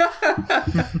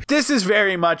 This is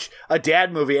very much a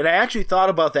dad movie, and I actually thought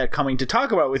about that coming to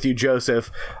talk about with you, Joseph.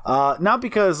 Not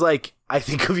because, like, I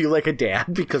think of you like a dad,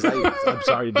 because I'm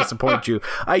sorry to disappoint you.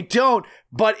 I don't,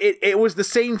 but it was the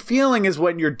same feeling as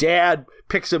when your dad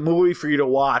picks a movie for you to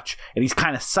watch, and he's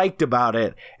kind of psyched about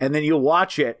it, and then you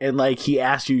watch it, and, like, he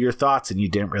asked you your thoughts, and you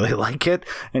didn't really like it,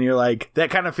 and you're like, that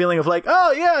kind of feeling of like,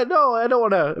 oh, yeah, no, I don't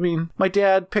want to, I mean, my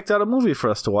dad picked out a movie for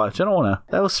us to watch, I don't want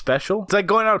to, that was special. It's like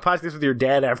going on a podcast with your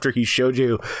dad after he showed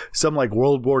you some, like,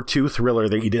 World War II thriller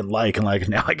that you didn't like, and, like,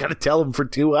 now I gotta tell him for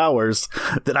 2 hours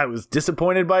that I was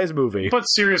disappointed by his movie. But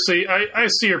seriously, I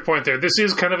see your point there. This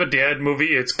is kind of a dad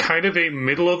movie. It's kind of a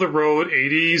middle-of-the-road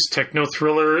 80s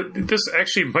techno-thriller. This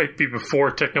actually might be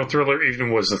before techno-thriller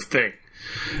even was a thing.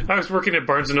 I was working at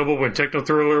Barnes & Noble when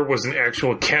techno-thriller was an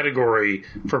actual category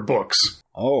for books.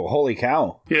 Oh, holy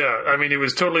cow. Yeah, I mean, it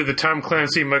was totally the Tom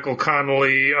Clancy, Michael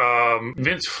Connelly,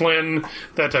 Vince Flynn,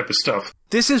 that type of stuff.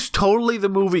 This is totally the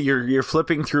movie you're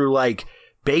flipping through, like,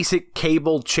 basic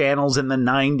cable channels in the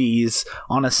 90s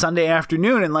on a Sunday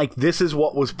afternoon, and, like, this is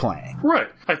what was playing. Right.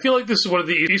 I feel like this is one of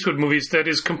the Eastwood movies that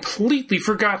is completely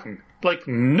forgotten. Like,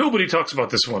 nobody talks about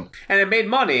this one. And it made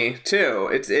money, too.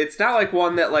 It's not like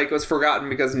one that, like, was forgotten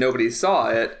because nobody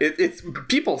saw it. It's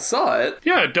people saw it.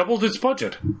 Yeah, it doubled its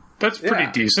budget. That's pretty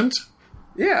decent.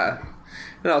 Yeah.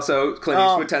 And also, Clint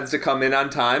Eastwood tends to come in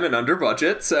on time and under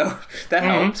budget, so that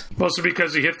helped. Mostly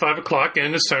because he hit 5 o'clock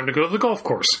and it's time to go to the golf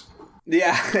course.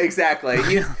 Yeah, exactly.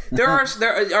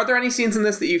 Are there any scenes in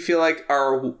this that you feel like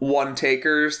are one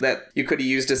takers that you could have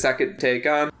used a second take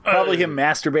on? Probably him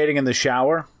masturbating in the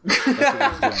shower.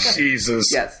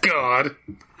 Jesus. Yes. God.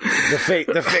 The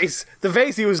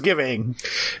face he was giving.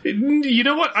 You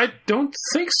know what? I don't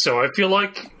think so. I feel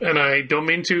like, and I don't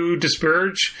mean to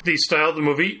disparage the style of the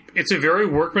movie, it's a very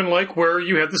workmanlike where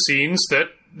you have the scenes that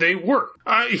they work.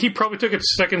 He probably took a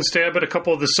second stab at a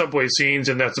couple of the subway scenes,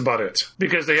 and that's about it.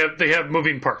 Because they have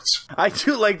moving parts. I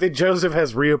do like that Joseph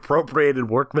has reappropriated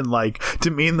workmanlike to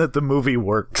mean that the movie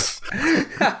works.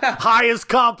 Highest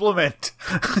compliment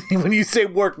when you say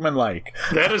workmanlike.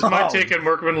 That is my take on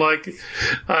workmanlike.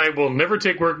 I will never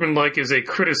take workmanlike as a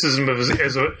criticism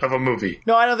of a movie.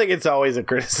 No, I don't think it's always a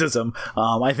criticism.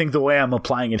 I think the way I'm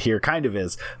applying it here kind of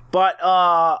is. But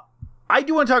I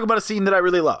do want to talk about a scene that I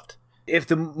really loved. If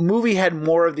the movie had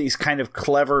more of these kind of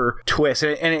clever twists,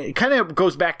 and it kind of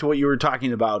goes back to what you were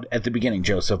talking about at the beginning,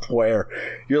 Joseph, where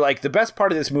you're like, the best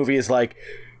part of this movie is like,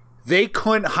 they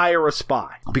couldn't hire a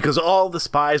spy because all the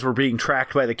spies were being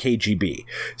tracked by the KGB.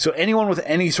 So anyone with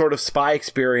any sort of spy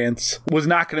experience was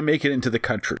not going to make it into the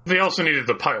country. They also needed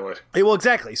the pilot. Well,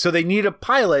 exactly. So they need a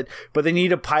pilot, but they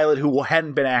need a pilot who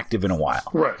hadn't been active in a while.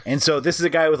 Right. And so this is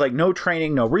a guy with like no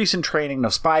training, no recent training, no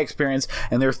spy experience,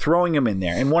 and they're throwing him in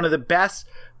there. And one of the best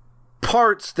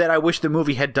parts that I wish the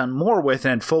movie had done more with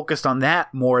and had focused on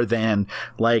that more than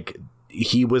like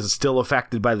he was still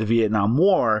affected by the Vietnam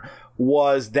War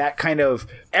was that kind of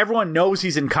everyone knows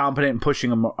he's incompetent and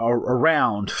pushing him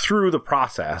around through the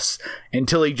process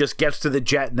until he just gets to the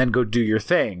jet and then go do your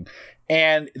thing.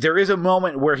 And there is a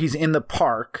moment where he's in the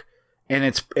park and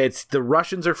it's the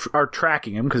Russians are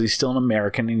tracking him because he's still an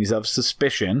American and he's of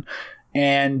suspicion.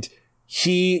 And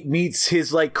he meets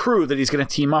his like crew that he's going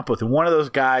to team up with. And one of those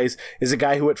guys is a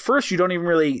guy who at first you don't even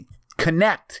really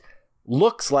connect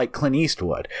looks like Clint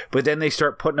Eastwood, but then they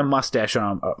start putting a mustache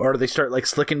on him, or they start like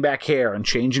slicking back hair and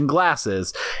changing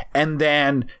glasses, and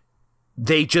then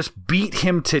they just beat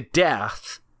him to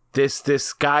death.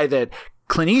 This guy that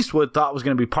Clint Eastwood thought was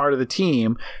going to be part of the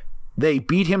team. They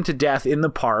beat him to death in the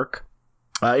park,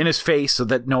 in his face, so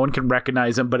that no one can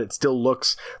recognize him, but it still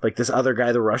looks like this other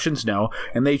guy the Russians know.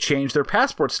 And they changed their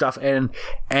passport stuff. And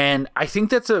I think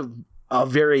that's a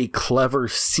very clever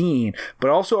scene, but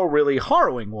also a really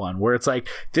harrowing one, where it's like,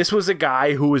 this was a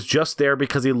guy who was just there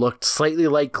because he looked slightly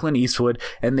like Clint Eastwood,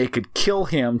 and they could kill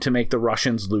him to make the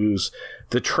Russians lose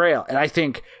the trail. And I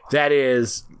think that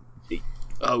is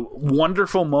a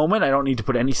wonderful moment. I don't need to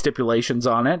put any stipulations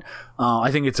on it.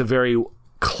 I think it's a very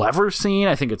clever scene.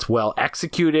 I think it's well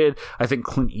executed. I think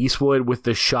Clint Eastwood, with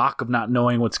the shock of not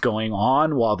knowing what's going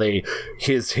on, while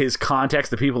his context,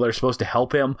 the people that are supposed to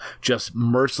help him, just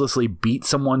mercilessly beat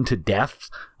someone to death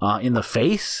in the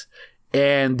face.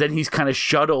 And then he's kind of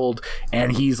shuttled,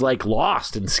 and he's like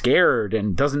lost and scared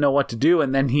and doesn't know what to do.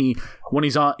 And then he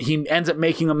ends up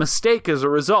making a mistake as a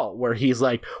result, where he's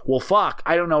like, well, fuck,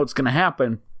 I don't know what's going to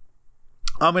happen.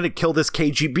 I'm going to kill this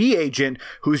KGB agent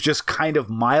who's just kind of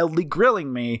mildly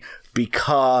grilling me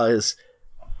because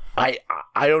I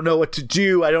don't know what to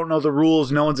do. I don't know the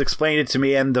rules. No one's explained it to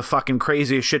me, and the fucking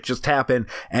craziest shit just happened.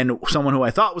 And someone who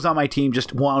I thought was on my team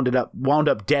just wound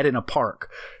up dead in a park.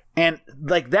 And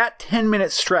like that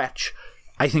 10-minute stretch,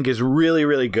 I think is really,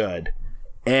 really good.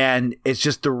 And it's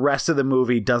just the rest of the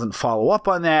movie doesn't follow up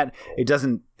on that. It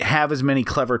doesn't have as many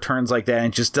clever turns like that. And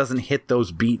it just doesn't hit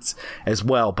those beats as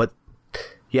well. But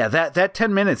yeah, that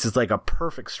 10 minutes is like a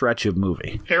perfect stretch of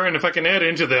movie. Aaron, if I can add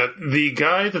into that, the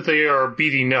guy that they are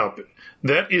beating up,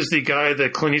 that is the guy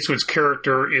that Clint Eastwood's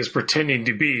character is pretending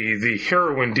to be, the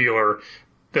heroin dealer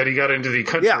that he got into the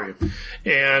country.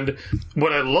 Yeah. And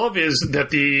what I love is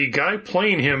that the guy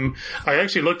playing him, I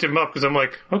actually looked him up because I'm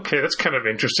like, okay, that's kind of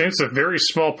interesting. It's a very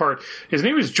small part. His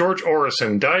name is George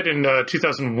Orison, died in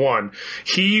 2001.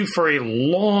 He, for a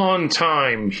long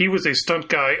time, he was a stunt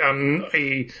guy on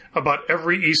about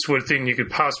every Eastwood thing you could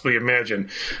possibly imagine,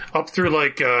 up through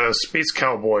like Space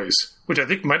Cowboys, which I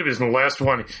think might have been the last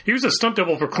one. He was a stunt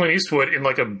double for Clint Eastwood in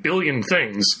like a billion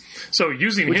things. So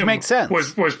using him makes sense.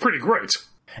 was pretty great.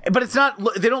 But it's not,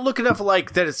 they don't look enough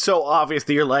like that it's so obvious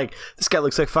that you're like, this guy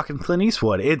looks like fucking Clint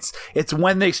Eastwood. It's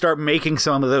when they start making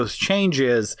some of those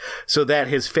changes so that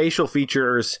his facial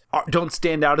features don't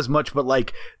stand out as much, but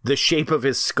like the shape of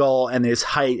his skull and his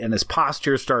height and his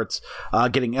posture starts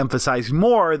getting emphasized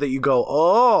more, that you go,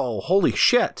 oh, holy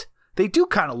shit. They do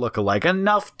kind of look alike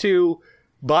enough to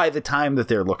buy the time that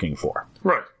they're looking for.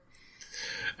 Right.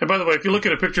 And by the way, if you look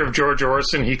at a picture of George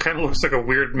Orison, he kind of looks like a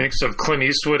weird mix of Clint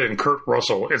Eastwood and Kurt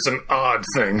Russell. It's an odd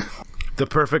thing. The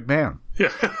perfect man.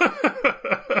 Yeah.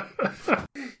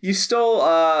 You stole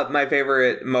my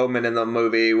favorite moment in the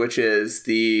movie, which is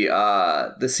the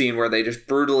scene where they just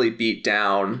brutally beat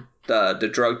down the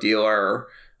drug dealer.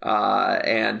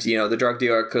 And, you know, the drug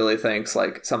dealer clearly thinks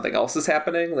like something else is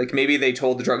happening. Like maybe they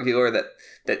told the drug dealer that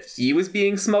he was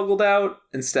being smuggled out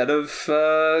instead of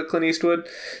Clint Eastwood.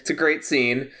 It's a great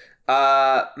scene.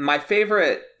 My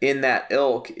favorite in that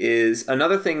ilk is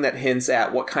another thing that hints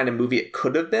at what kind of movie it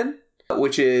could have been,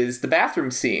 which is the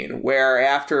bathroom scene where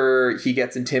after he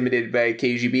gets intimidated by a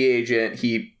KGB agent,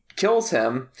 he kills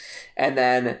him. And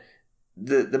then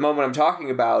the moment I'm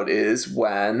talking about is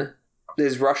when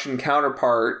his Russian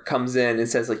counterpart comes in and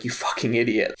says, like, you fucking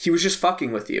idiot. He was just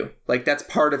fucking with you. Like, that's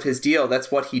part of his deal. That's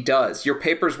what he does. Your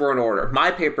papers were in order. My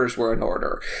papers were in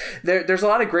order. There's a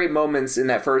lot of great moments in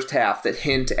that first half that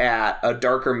hint at a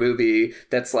darker movie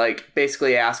that's, like,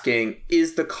 basically asking,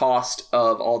 is the cost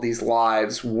of all these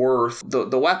lives worth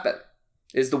the weapon?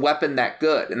 Is the weapon that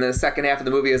good? And then the second half of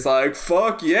the movie is like,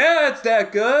 fuck yeah, it's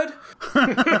that good.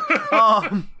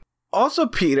 Also,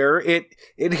 Peter,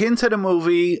 it hints at a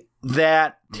movie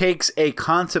that takes a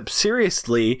concept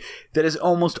seriously that is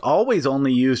almost always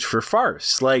only used for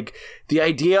farce. Like, the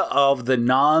idea of the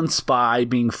non-spy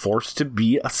being forced to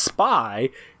be a spy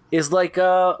is like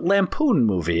a Lampoon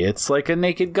movie. It's like a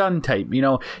Naked Gun type. You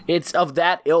know, it's of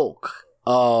that ilk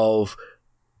of...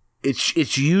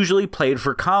 It's usually played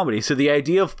for comedy. So the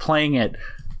idea of playing it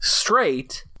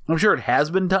straight, I'm sure it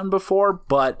has been done before,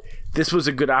 but this was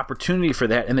a good opportunity for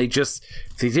that, and they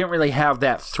didn't really have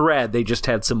that thread. They just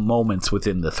had some moments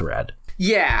within the thread.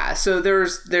 Yeah, so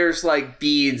there's like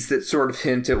beads that sort of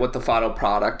hint at what the final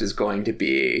product is going to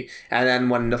be, and then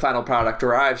when the final product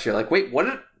arrives, you're like, wait,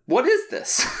 what is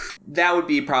this? That would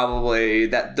be probably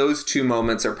those two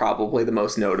moments are probably the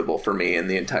most notable for me in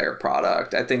the entire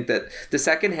product. I think that the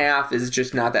second half is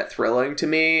just not that thrilling to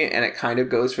me, and it kind of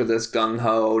goes for this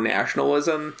gung-ho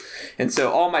nationalism. And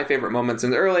so all my favorite moments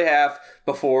in the early half,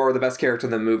 before the best character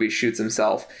in the movie shoots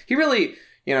himself, he really,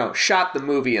 shot the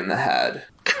movie in the head.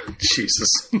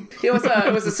 Jesus. It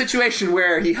was a situation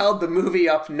where he held the movie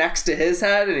up next to his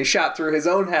head and he shot through his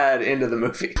own head into the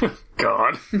movie.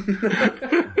 God.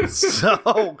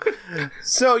 So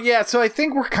I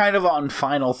think we're kind of on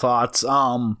final thoughts.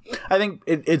 I think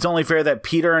it's only fair that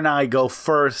Peter and I go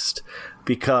first,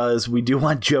 because we do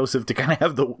want Joseph to kind of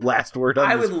have the last word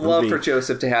on this movie. Love for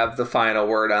Joseph to have the final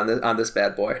word on this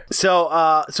bad boy. So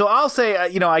I'll say,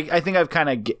 I think I've kind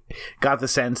of got the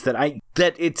sense that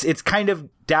it's kind of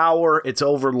dour, it's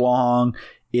overlong.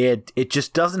 It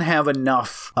just doesn't have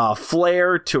enough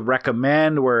flair to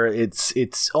recommend, where it's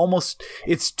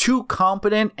too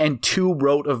competent and too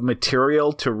rote of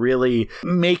material to really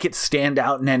make it stand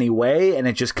out in any way, and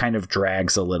it just kind of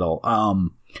drags a little.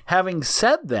 Having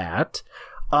said that,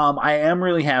 I am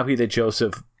really happy that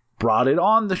Joseph brought it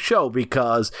on the show,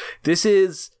 because this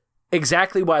is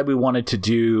exactly why we wanted to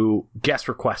do Guest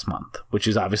Request Month, which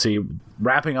is obviously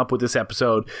wrapping up with this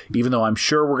episode, even though I'm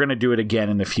sure we're going to do it again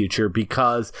in the future,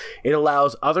 because it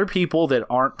allows other people that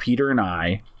aren't Peter and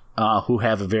I, who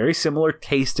have a very similar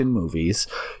taste in movies,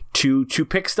 to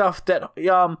pick stuff that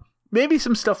maybe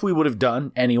some stuff we would have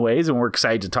done anyways, and we're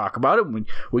excited to talk about it.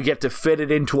 We get to fit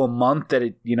it into a month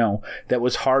that that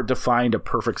was hard to find a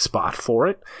perfect spot for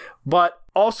it, but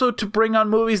also to bring on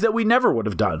movies that we never would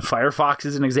have done. Firefox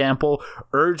is an example.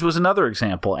 Urge was another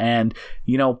example. And,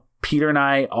 Peter and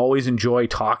I always enjoy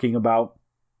talking about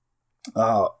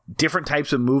different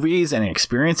types of movies and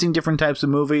experiencing different types of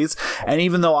movies. And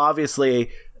even though obviously,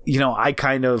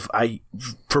 I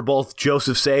for both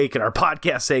Joseph's sake and our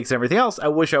podcast sakes and everything else, I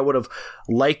wish I would have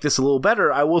liked this a little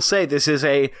better. I will say this is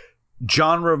a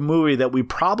genre of movie that we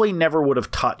probably never would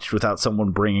have touched without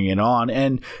someone bringing it on.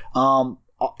 And,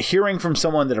 hearing from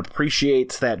someone that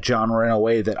appreciates that genre in a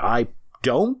way that I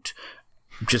don't,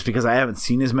 just because I haven't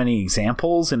seen as many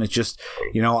examples, and it's just,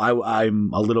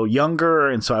 I'm a little younger,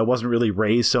 and so I wasn't really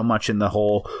raised so much in the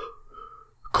whole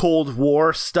Cold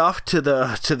War stuff to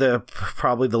the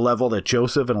probably the level that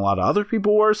Joseph and a lot of other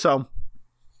people were. So,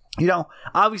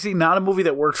 obviously not a movie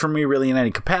that worked for me really in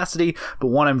any capacity, but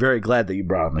one I'm very glad that you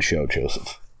brought on the show,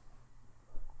 Joseph.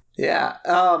 Yeah.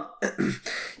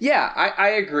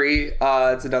 I agree.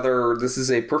 This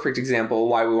is a perfect example of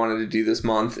why we wanted to do this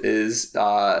month is,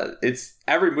 it's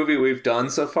every movie we've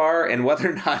done so far, and whether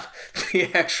or not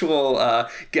the actual,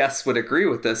 guests would agree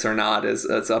with this or not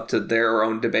is up to their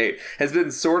own debate, has been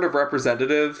sort of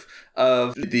representative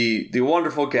of the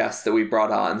wonderful guests that we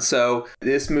brought on. So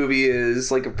this movie is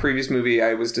like a previous movie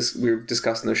we were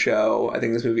discussing the show. I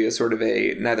think this movie is sort of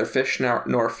a neither fish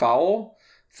nor fowl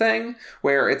thing,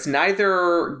 where it's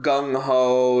neither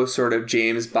gung-ho sort of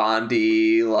James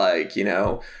Bondy, like,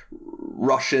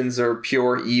 Russians are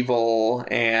pure evil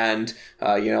and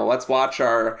let's watch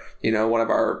our one of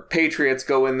our patriots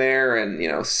go in there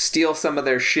and steal some of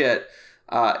their shit.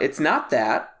 It's not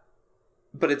that,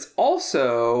 but it's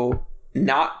also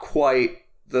not quite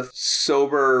the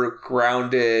sober,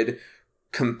 grounded,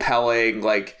 compelling,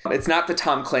 like, it's not the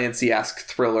Tom Clancy-esque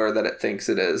thriller that it thinks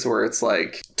it is, where it's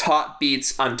like taught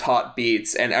beats, untaught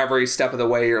beats, and every step of the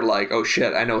way you're like, oh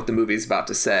shit, I know what the movie's about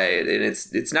to say. And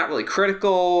it's not really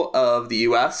critical of the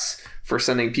US for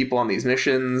sending people on these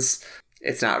missions.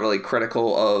 It's not really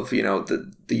critical of,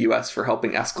 the US for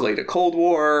helping escalate a Cold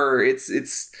War.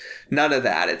 It's none of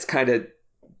that. It's kind of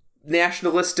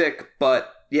nationalistic,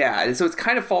 but yeah, and so it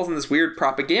kind of falls in this weird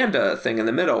propaganda thing in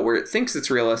the middle where it thinks it's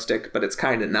realistic, but it's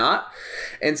kind of not.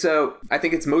 And so I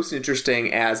think it's most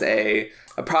interesting as a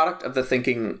product of the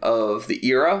thinking of the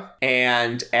era,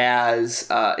 and as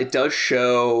it does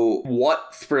show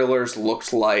what thrillers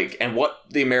looked like and what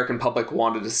the American public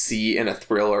wanted to see in a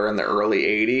thriller in the early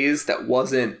 80s that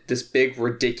wasn't this big,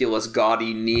 ridiculous,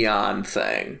 gaudy neon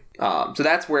thing. So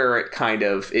that's where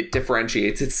it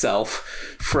differentiates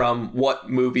itself from what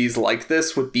movies like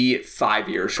this would be 5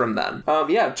 years from then.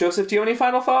 Joseph, do you have any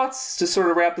final thoughts to sort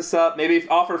of wrap this up? Maybe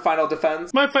offer final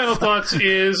defense? My final thoughts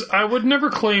is I would never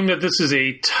claim that this is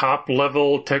a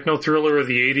top-level techno-thriller of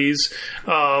the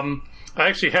 80s. I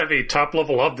actually have a top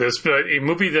level of this, but a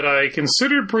movie that I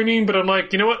considered bringing, but I'm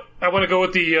like, you know what? I want to go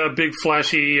with the big,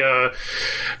 flashy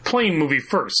plane movie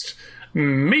first.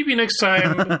 Maybe next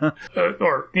time,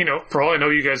 or, for all I know,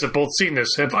 you guys have both seen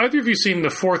this. Have either of you seen The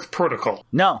Fourth Protocol?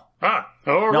 No.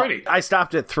 Already. No, I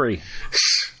stopped at 3.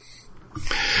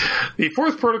 The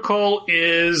Fourth Protocol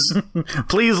is...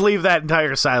 Please leave that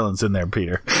entire silence in there,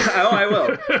 Peter. Oh, I will.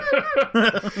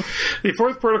 The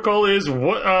Fourth Protocol is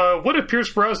what if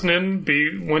Pierce Brosnan,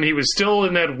 when he was still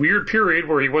in that weird period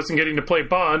where he wasn't getting to play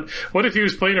Bond, what if he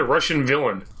was playing a Russian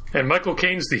villain? And Michael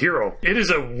Caine's the hero. It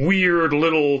is a weird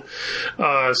little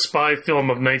spy film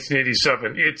of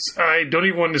 1987. I don't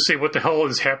even want to say what the hell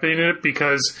is happening in it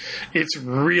because it's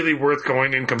really worth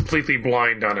going in completely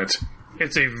blind on it.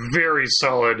 It's a very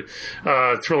solid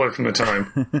thriller from the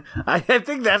time. I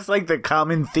think that's like the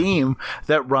common theme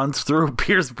that runs through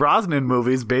Pierce Brosnan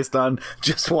movies based on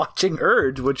just watching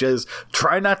Urge, which is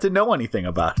try not to know anything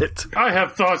about it. I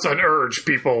have thoughts on Urge,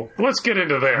 people. Let's get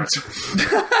into that.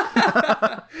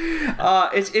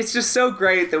 It's just so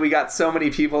great that we got so many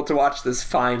people to watch this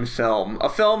fine film. A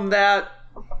film that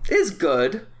is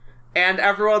good. And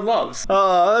everyone loves.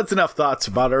 That's enough thoughts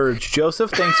about Urge.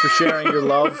 Joseph, thanks for sharing your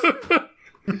love.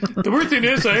 The weird thing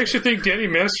is, I actually think Danny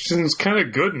Masterson's kind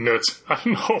of good in it. I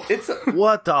don't know.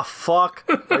 What the fuck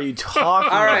are you talking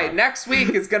about? All right, next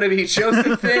week is going to be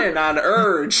Joseph Finn on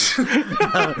Urge.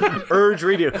 Urge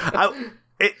redo.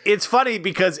 It's funny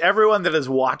because everyone that has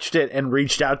watched it and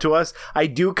reached out to us, I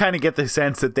do kind of get the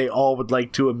sense that they all would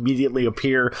like to immediately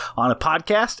appear on a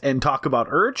podcast and talk about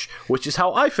Urge, which is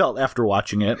how I felt after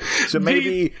watching it. So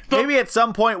maybe at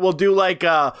some point we'll do like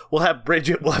we'll have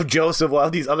Bridget, we'll have Joseph, we'll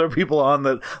have these other people on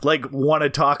that like want to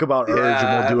talk about Urge,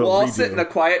 and we'll do a We'll all redo. sit in a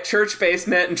quiet church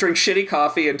basement and drink shitty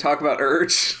coffee and talk about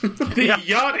Urge. The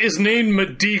yacht is named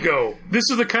Medigo. This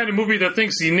is the kind of movie that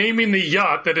thinks naming the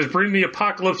yacht that is bringing the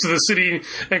apocalypse to the city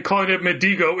and calling it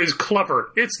Medigo is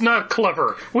clever. It's not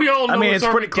clever. We all know. I mean, it's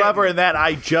pretty Armageddon. clever in that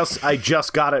I just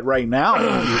got it right now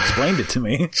when you explained it to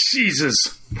me.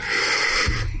 Jesus.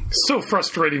 So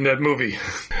frustrating, that movie.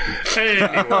 Anyway,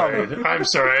 I'm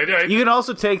sorry. You can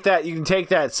also take that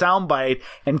soundbite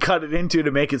and cut it into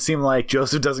to make it seem like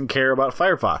Joseph doesn't care about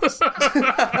Firefox.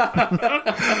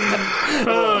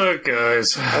 Oh,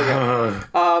 guys.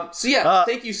 Okay.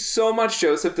 Thank you so much,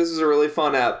 Joseph. This was a really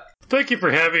fun app. Thank you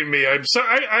for having me. I'm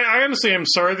sorry. I honestly am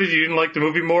sorry that you didn't like the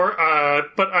movie more,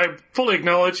 but I fully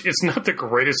acknowledge it's not the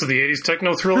greatest of the 80s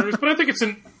techno thrillers, but I think it's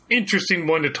an interesting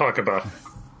one to talk about.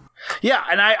 Yeah,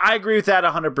 and I agree with that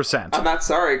 100%. I'm not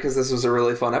sorry because this was a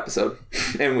really fun episode,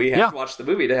 and we have to watch the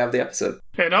movie to have the episode.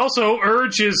 And also,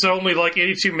 Urge is only like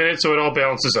 82 minutes, so it all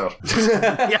balances out.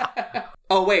 Yeah.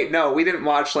 Oh, wait, no, we didn't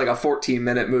watch like a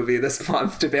 14-minute movie this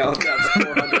month to balance out the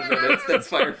 400 minutes. That's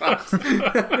Firefox.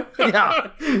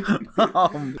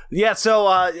 Yeah. So,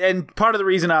 and part of the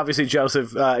reason, obviously,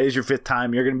 Joseph, is your fifth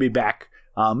time. You're going to be back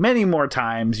many more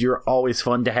times. You're always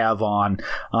fun to have on.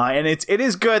 And it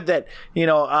is good that,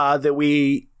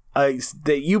 that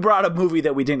you brought a movie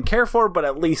that we didn't care for, but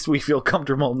at least we feel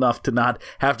comfortable enough to not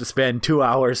have to spend 2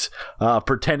 hours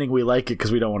pretending we like it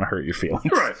because we don't want to hurt your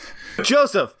feelings. Right.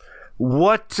 Joseph,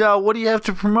 what do you have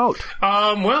to promote?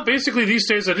 Well, basically these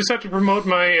days I just have to promote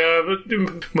my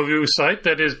movie site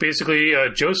that is basically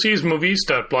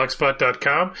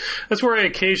josiesmovies.blogspot.com. That's where I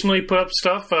occasionally put up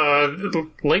stuff.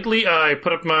 Lately I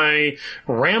put up my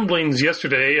ramblings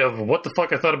yesterday of what the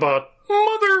fuck I thought about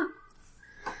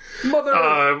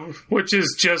Mother! Which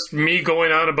is just me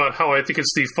going on about how I think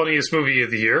it's the funniest movie of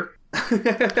the year.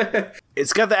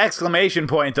 It's got the exclamation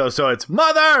point, though, so it's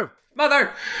Mother!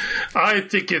 Mother! I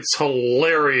think it's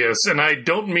hilarious, and I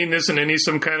don't mean this in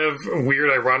some kind of weird,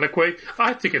 ironic way.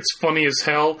 I think it's funny as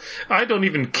hell. I don't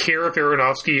even care if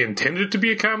Aronofsky intended it to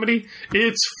be a comedy.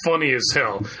 It's funny as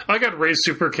hell. I got raised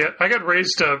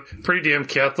pretty damn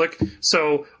Catholic,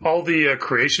 so all the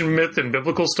creation myth and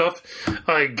biblical stuff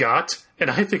I got,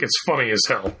 and I think it's funny as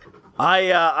hell.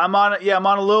 I'm on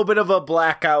a little bit of a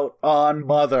blackout on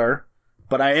Mother,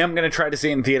 but I am going to try to see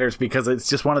it in theaters because it's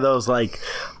just one of those, like,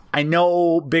 I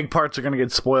know big parts are going to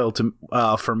get spoiled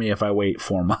for me if I wait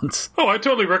 4 months. Oh, I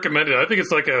totally recommend it. I think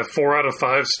it's like a 4 out of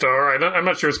 5 star. I'm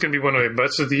not sure it's going to be one of my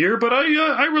best of the year, but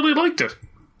I really liked it.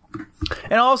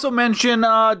 And also mention,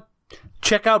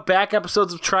 check out back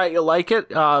episodes of Try It You Like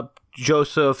It.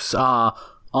 Joseph's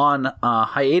on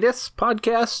hiatus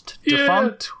podcast,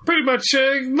 Defunct. Pretty much.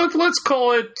 Let's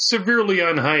call it severely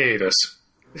on hiatus.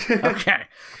 Okay.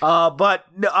 But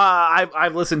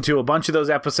I've listened to a bunch of those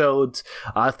episodes.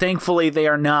 Thankfully,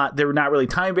 they're not really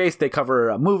time based. They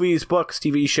cover movies, books,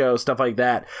 TV shows, stuff like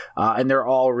that, and they're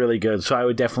all really good. So I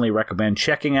would definitely recommend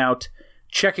checking out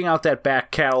that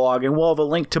back catalog. And we'll have a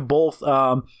link to both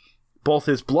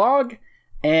his blog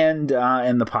and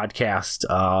the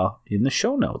podcast in the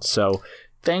show notes. So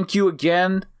thank you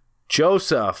again,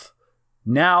 Joseph.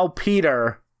 Now,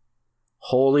 Peter.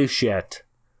 Holy shit.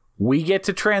 We get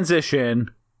to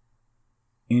transition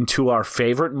into our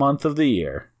favorite month of the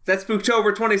year. That's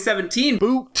Spooktober 2017.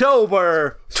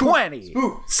 Spooktober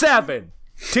 2017.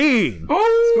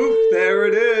 Spook, there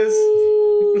it is.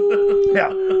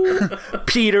 Yeah.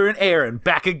 Peter and Aaron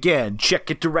back again. Check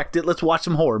it, direct it. Let's watch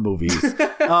some horror movies.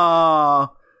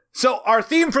 So our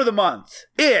theme for the month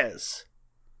is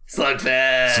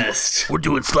Slugfest. we're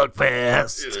doing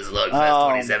Slugfest. It was Slugfest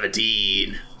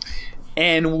 2017.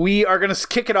 And we are going to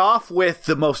kick it off with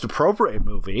the most appropriate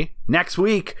movie. Next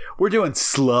week, we're doing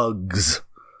Slugs.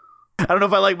 I don't know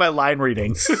if I like my line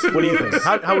reading. What do you think?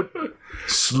 How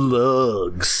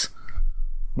Slugs.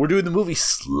 We're doing the movie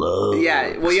Slugs.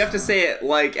 Yeah, well, you have to say it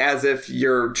like as if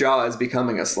your jaw is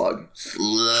becoming a slug. Slugs.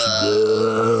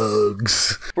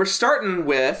 We're starting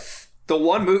with the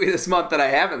one movie this month that I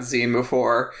haven't seen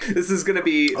before. This is going to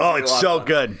be It's so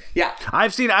good. Yeah,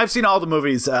 I've seen all the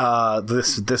movies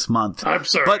this month. I'm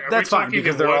sorry, but that's fine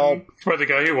because they're all by the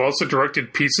guy who also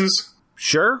directed Pieces.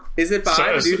 Sure. Is it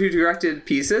by the dude who directed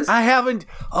Pieces? I haven't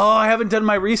done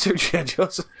my research yet,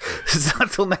 Joseph. It's not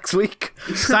until next week.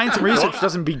 Science and research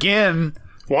doesn't begin.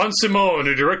 Juan Simon,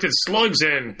 who directed Slugs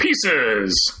and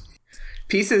Pieces.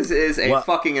 Pieces is a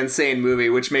fucking insane movie,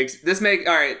 which makes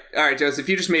all right, Joseph,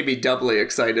 you just made me doubly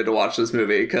excited to watch this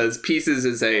movie because Pieces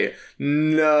is a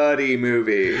nutty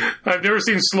movie. I've never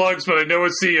seen Slugs, but I know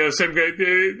it's the same guy.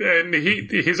 And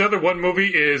his other one movie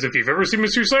is, if you've ever seen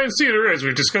Mystery Science Theater, as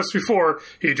we've discussed before,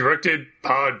 he directed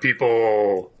Pod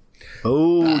People.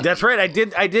 Oh, that's right.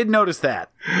 I did notice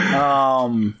that.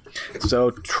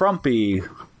 So Trumpy.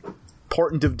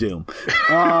 Portent of Doom.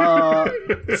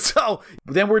 So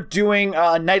then we're doing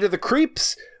Night of the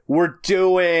Creeps. We're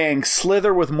doing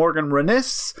Slither with Morgan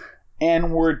Rennis.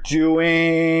 And we're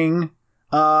doing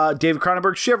David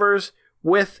Cronenberg Shivers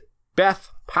with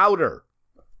Beth Powder.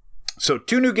 So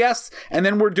 2 new guests. And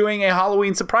then we're doing a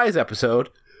Halloween surprise episode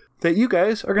that you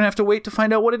guys are going to have to wait to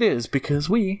find out what it is because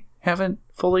we haven't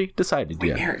fully decided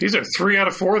yet. These are 3 out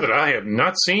of 4 that I have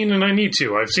not seen and I need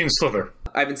to. I've seen Slither.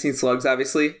 I haven't seen Slugs,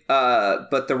 obviously,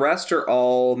 but the rest are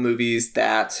all movies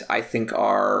that I think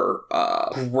are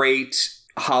great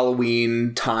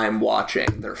Halloween time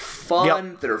watching. They're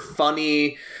fun, they're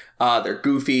funny, they're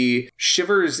goofy.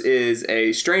 Shivers is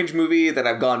a strange movie that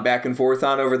I've gone back and forth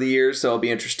on over the years, so I'll be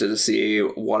interested to see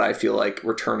what I feel like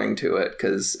returning to it,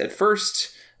 because at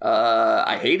first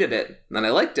I hated it, and then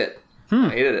I liked it. I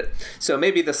hated it. So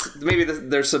maybe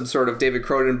there's some sort of David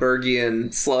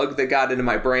Cronenbergian slug that got into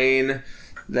my brain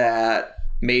that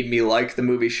made me like the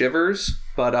movie Shivers,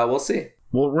 but we'll see.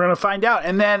 Well, we're going to find out.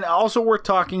 And then also worth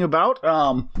talking about,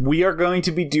 we are going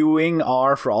to be doing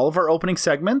for all of our opening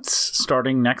segments,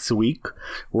 starting next week,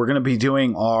 we're going to be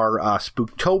doing our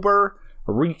Spooktober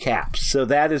recaps. So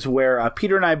that is where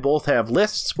Peter and I both have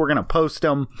lists. We're going to post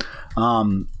them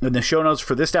in the show notes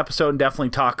for this episode and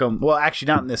definitely talk them. Well, actually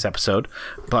not in this episode,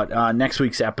 but next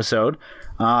week's episode.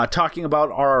 Talking about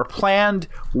our planned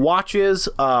watches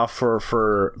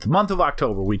for the month of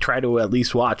October. We try to at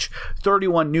least watch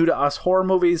 31 new to us horror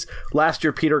movies. Last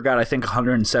year, Peter got, I think,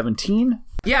 117.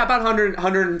 Yeah, about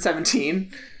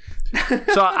 117.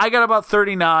 So I got about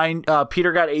 39.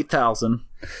 Peter got 8,000.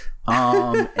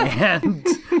 And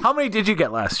how many did you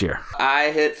get last year? I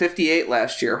hit 58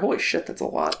 last year. Holy shit, that's a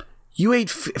lot. You ate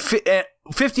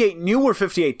 58 new or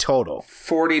 58 total?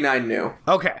 49 new.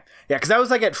 Okay. Yeah, because I was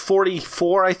like at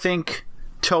 44, I think,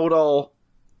 total.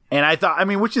 And I thought,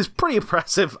 which is pretty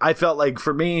impressive. I felt like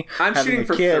for me, I'm shooting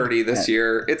for 30 this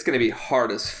year. It's going to be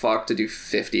hard as fuck to do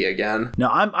 50 again. No,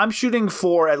 I'm shooting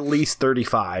for at least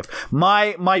 35.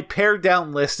 My pared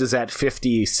down list is at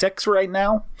 56 right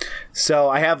now. So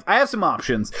I have some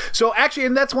options. So actually,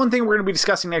 and that's one thing we're going to be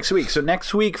discussing next week. So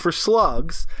next week for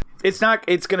Slugs, it's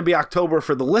going to be October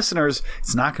for the listeners.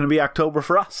 It's not going to be October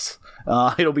for us.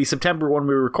 It'll be September when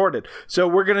we record it. So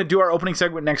we're going to do our opening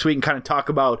segment next week and kind of talk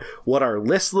about what our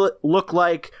lists look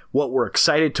like, what we're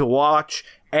excited to watch,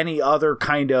 any other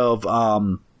kind of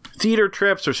theater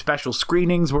trips or special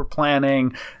screenings we're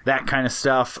planning, that kind of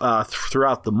stuff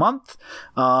throughout the month,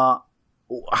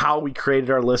 how we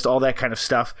created our list, all that kind of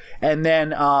stuff. And then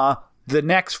the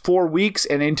next 4 weeks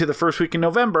and into the first week in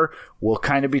November, we'll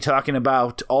kind of be talking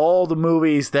about all the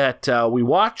movies that we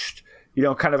watched.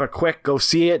 Kind of a quick go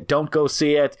see it, don't go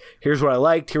see it. Here's what I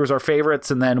liked. Here's our favorites.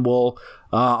 And then we'll,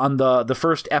 on the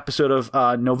first episode of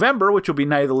November, which will be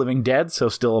Night of the Living Dead, so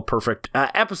still a perfect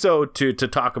episode to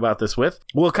talk about this with,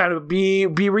 we'll kind of be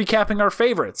recapping our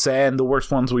favorites and the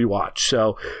worst ones we watch.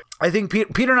 So I think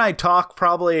Peter and I talk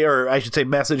probably, or I should say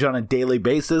message on a daily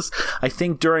basis. I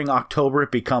think during October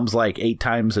it becomes like 8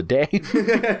 times a day. It's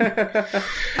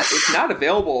not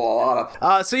available a lot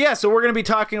of. So we're going to be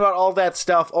talking about all that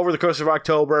stuff over the course of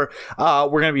October. We're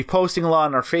going to be posting a lot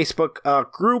on our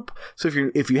Facebook group. So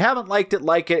if you haven't liked it, it,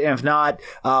 like it, and if not,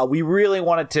 we really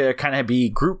wanted to kind of be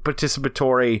group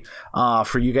participatory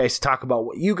for you guys to talk about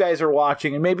what you guys are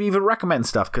watching and maybe even recommend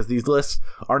stuff, because these lists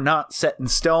are not set in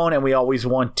stone, and we always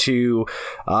want to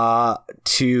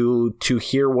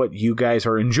hear what you guys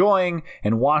are enjoying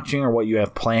and watching or what you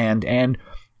have planned. And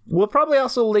we'll probably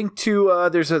also link to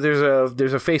there's a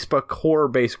Facebook horror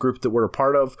based group that we're a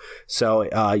part of, so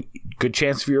good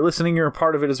chance if you're listening you're a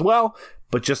part of it as well.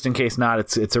 But just in case not,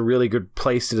 it's a really good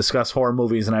place to discuss horror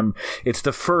movies, and it's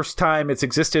the first time it's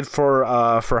existed for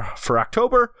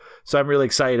October, so I'm really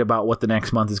excited about what the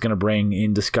next month is going to bring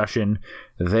in discussion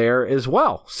there as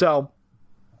well. So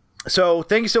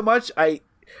thank you so much.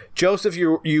 Joseph,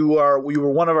 you were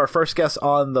one of our first guests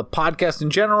on the podcast in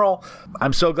general.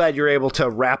 I'm so glad you're able to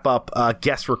wrap up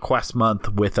guest request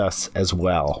month with us as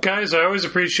well. Guys, I always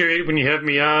appreciate when you have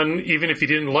me on, even if you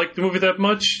didn't like the movie that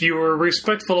much. You were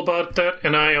respectful about that,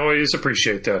 and I always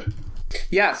appreciate that.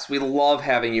 Yes, we love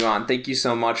having you on. Thank you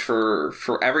so much for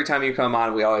every time you come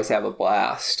on. We always have a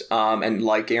blast. And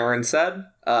like Aaron said,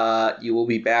 you will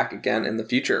be back again in the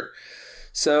future.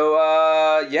 So,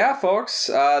 yeah, folks,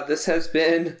 this has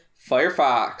been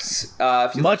Firefox.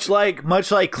 Much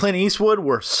like Clint Eastwood,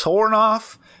 we're soaring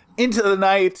off into the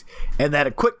night, and then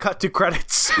a quick cut to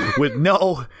credits with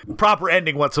no proper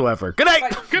ending whatsoever. Good night!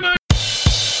 Bye. Good night!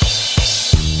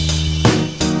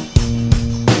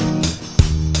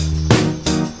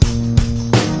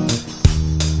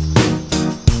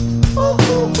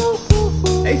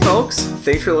 Hey folks,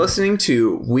 thanks for listening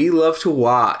to We Love to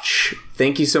Watch.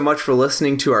 Thank you so much for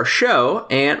listening to our show,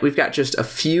 and we've got just a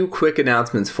few quick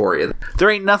announcements for you.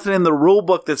 There ain't nothing in the rule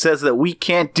book that says that we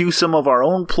can't do some of our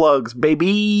own plugs,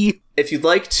 baby. If you'd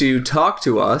like to talk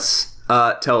to us,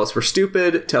 tell us we're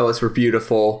stupid, tell us we're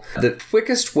beautiful, the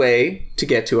quickest way to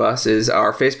get to us is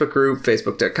our Facebook group,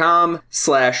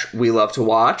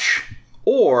 facebook.com/WeLoveToWatch,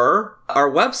 or our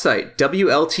website,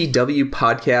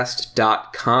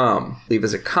 WLTWpodcast.com. Leave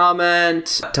us a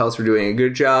comment. Tell us we're doing a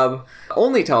good job.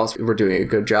 Only tell us we're doing a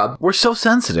good job. We're so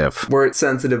sensitive. We're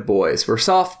sensitive boys. We're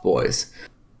soft boys.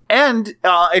 And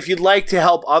if you'd like to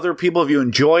help other people, if you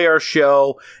enjoy our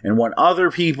show and want other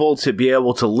people to be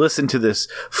able to listen to this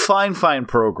fine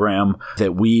program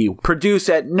that we produce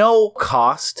at no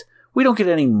cost, we don't get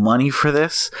any money for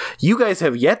this. You guys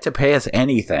have yet to pay us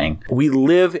anything. We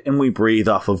live and we breathe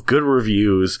off of good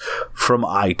reviews from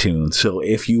iTunes. So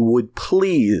if you would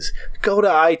please go to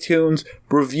iTunes,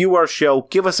 review our show,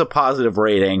 give us a positive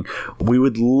rating. We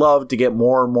would love to get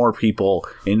more and more people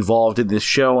involved in this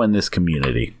show and this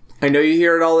community. I know you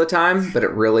hear it all the time, but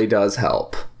it really does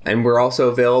help. And we're also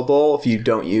available, if you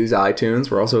don't use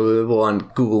iTunes, we're also available on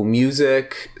Google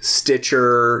Music,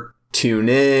 Stitcher,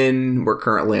 TuneIn. We're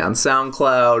currently on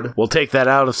SoundCloud. We'll take that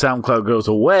out if SoundCloud goes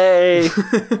away.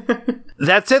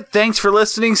 That's it. Thanks for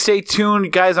listening. Stay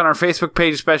tuned, guys, on our Facebook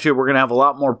page especially. We're going to have a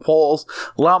lot more polls,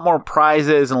 a lot more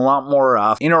prizes, and a lot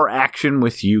more interaction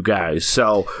with you guys.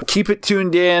 So keep it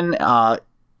tuned in.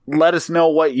 Let us know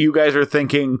what you guys are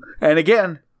thinking. And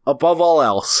again, above all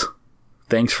else,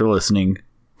 thanks for listening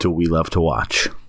to We Love to Watch.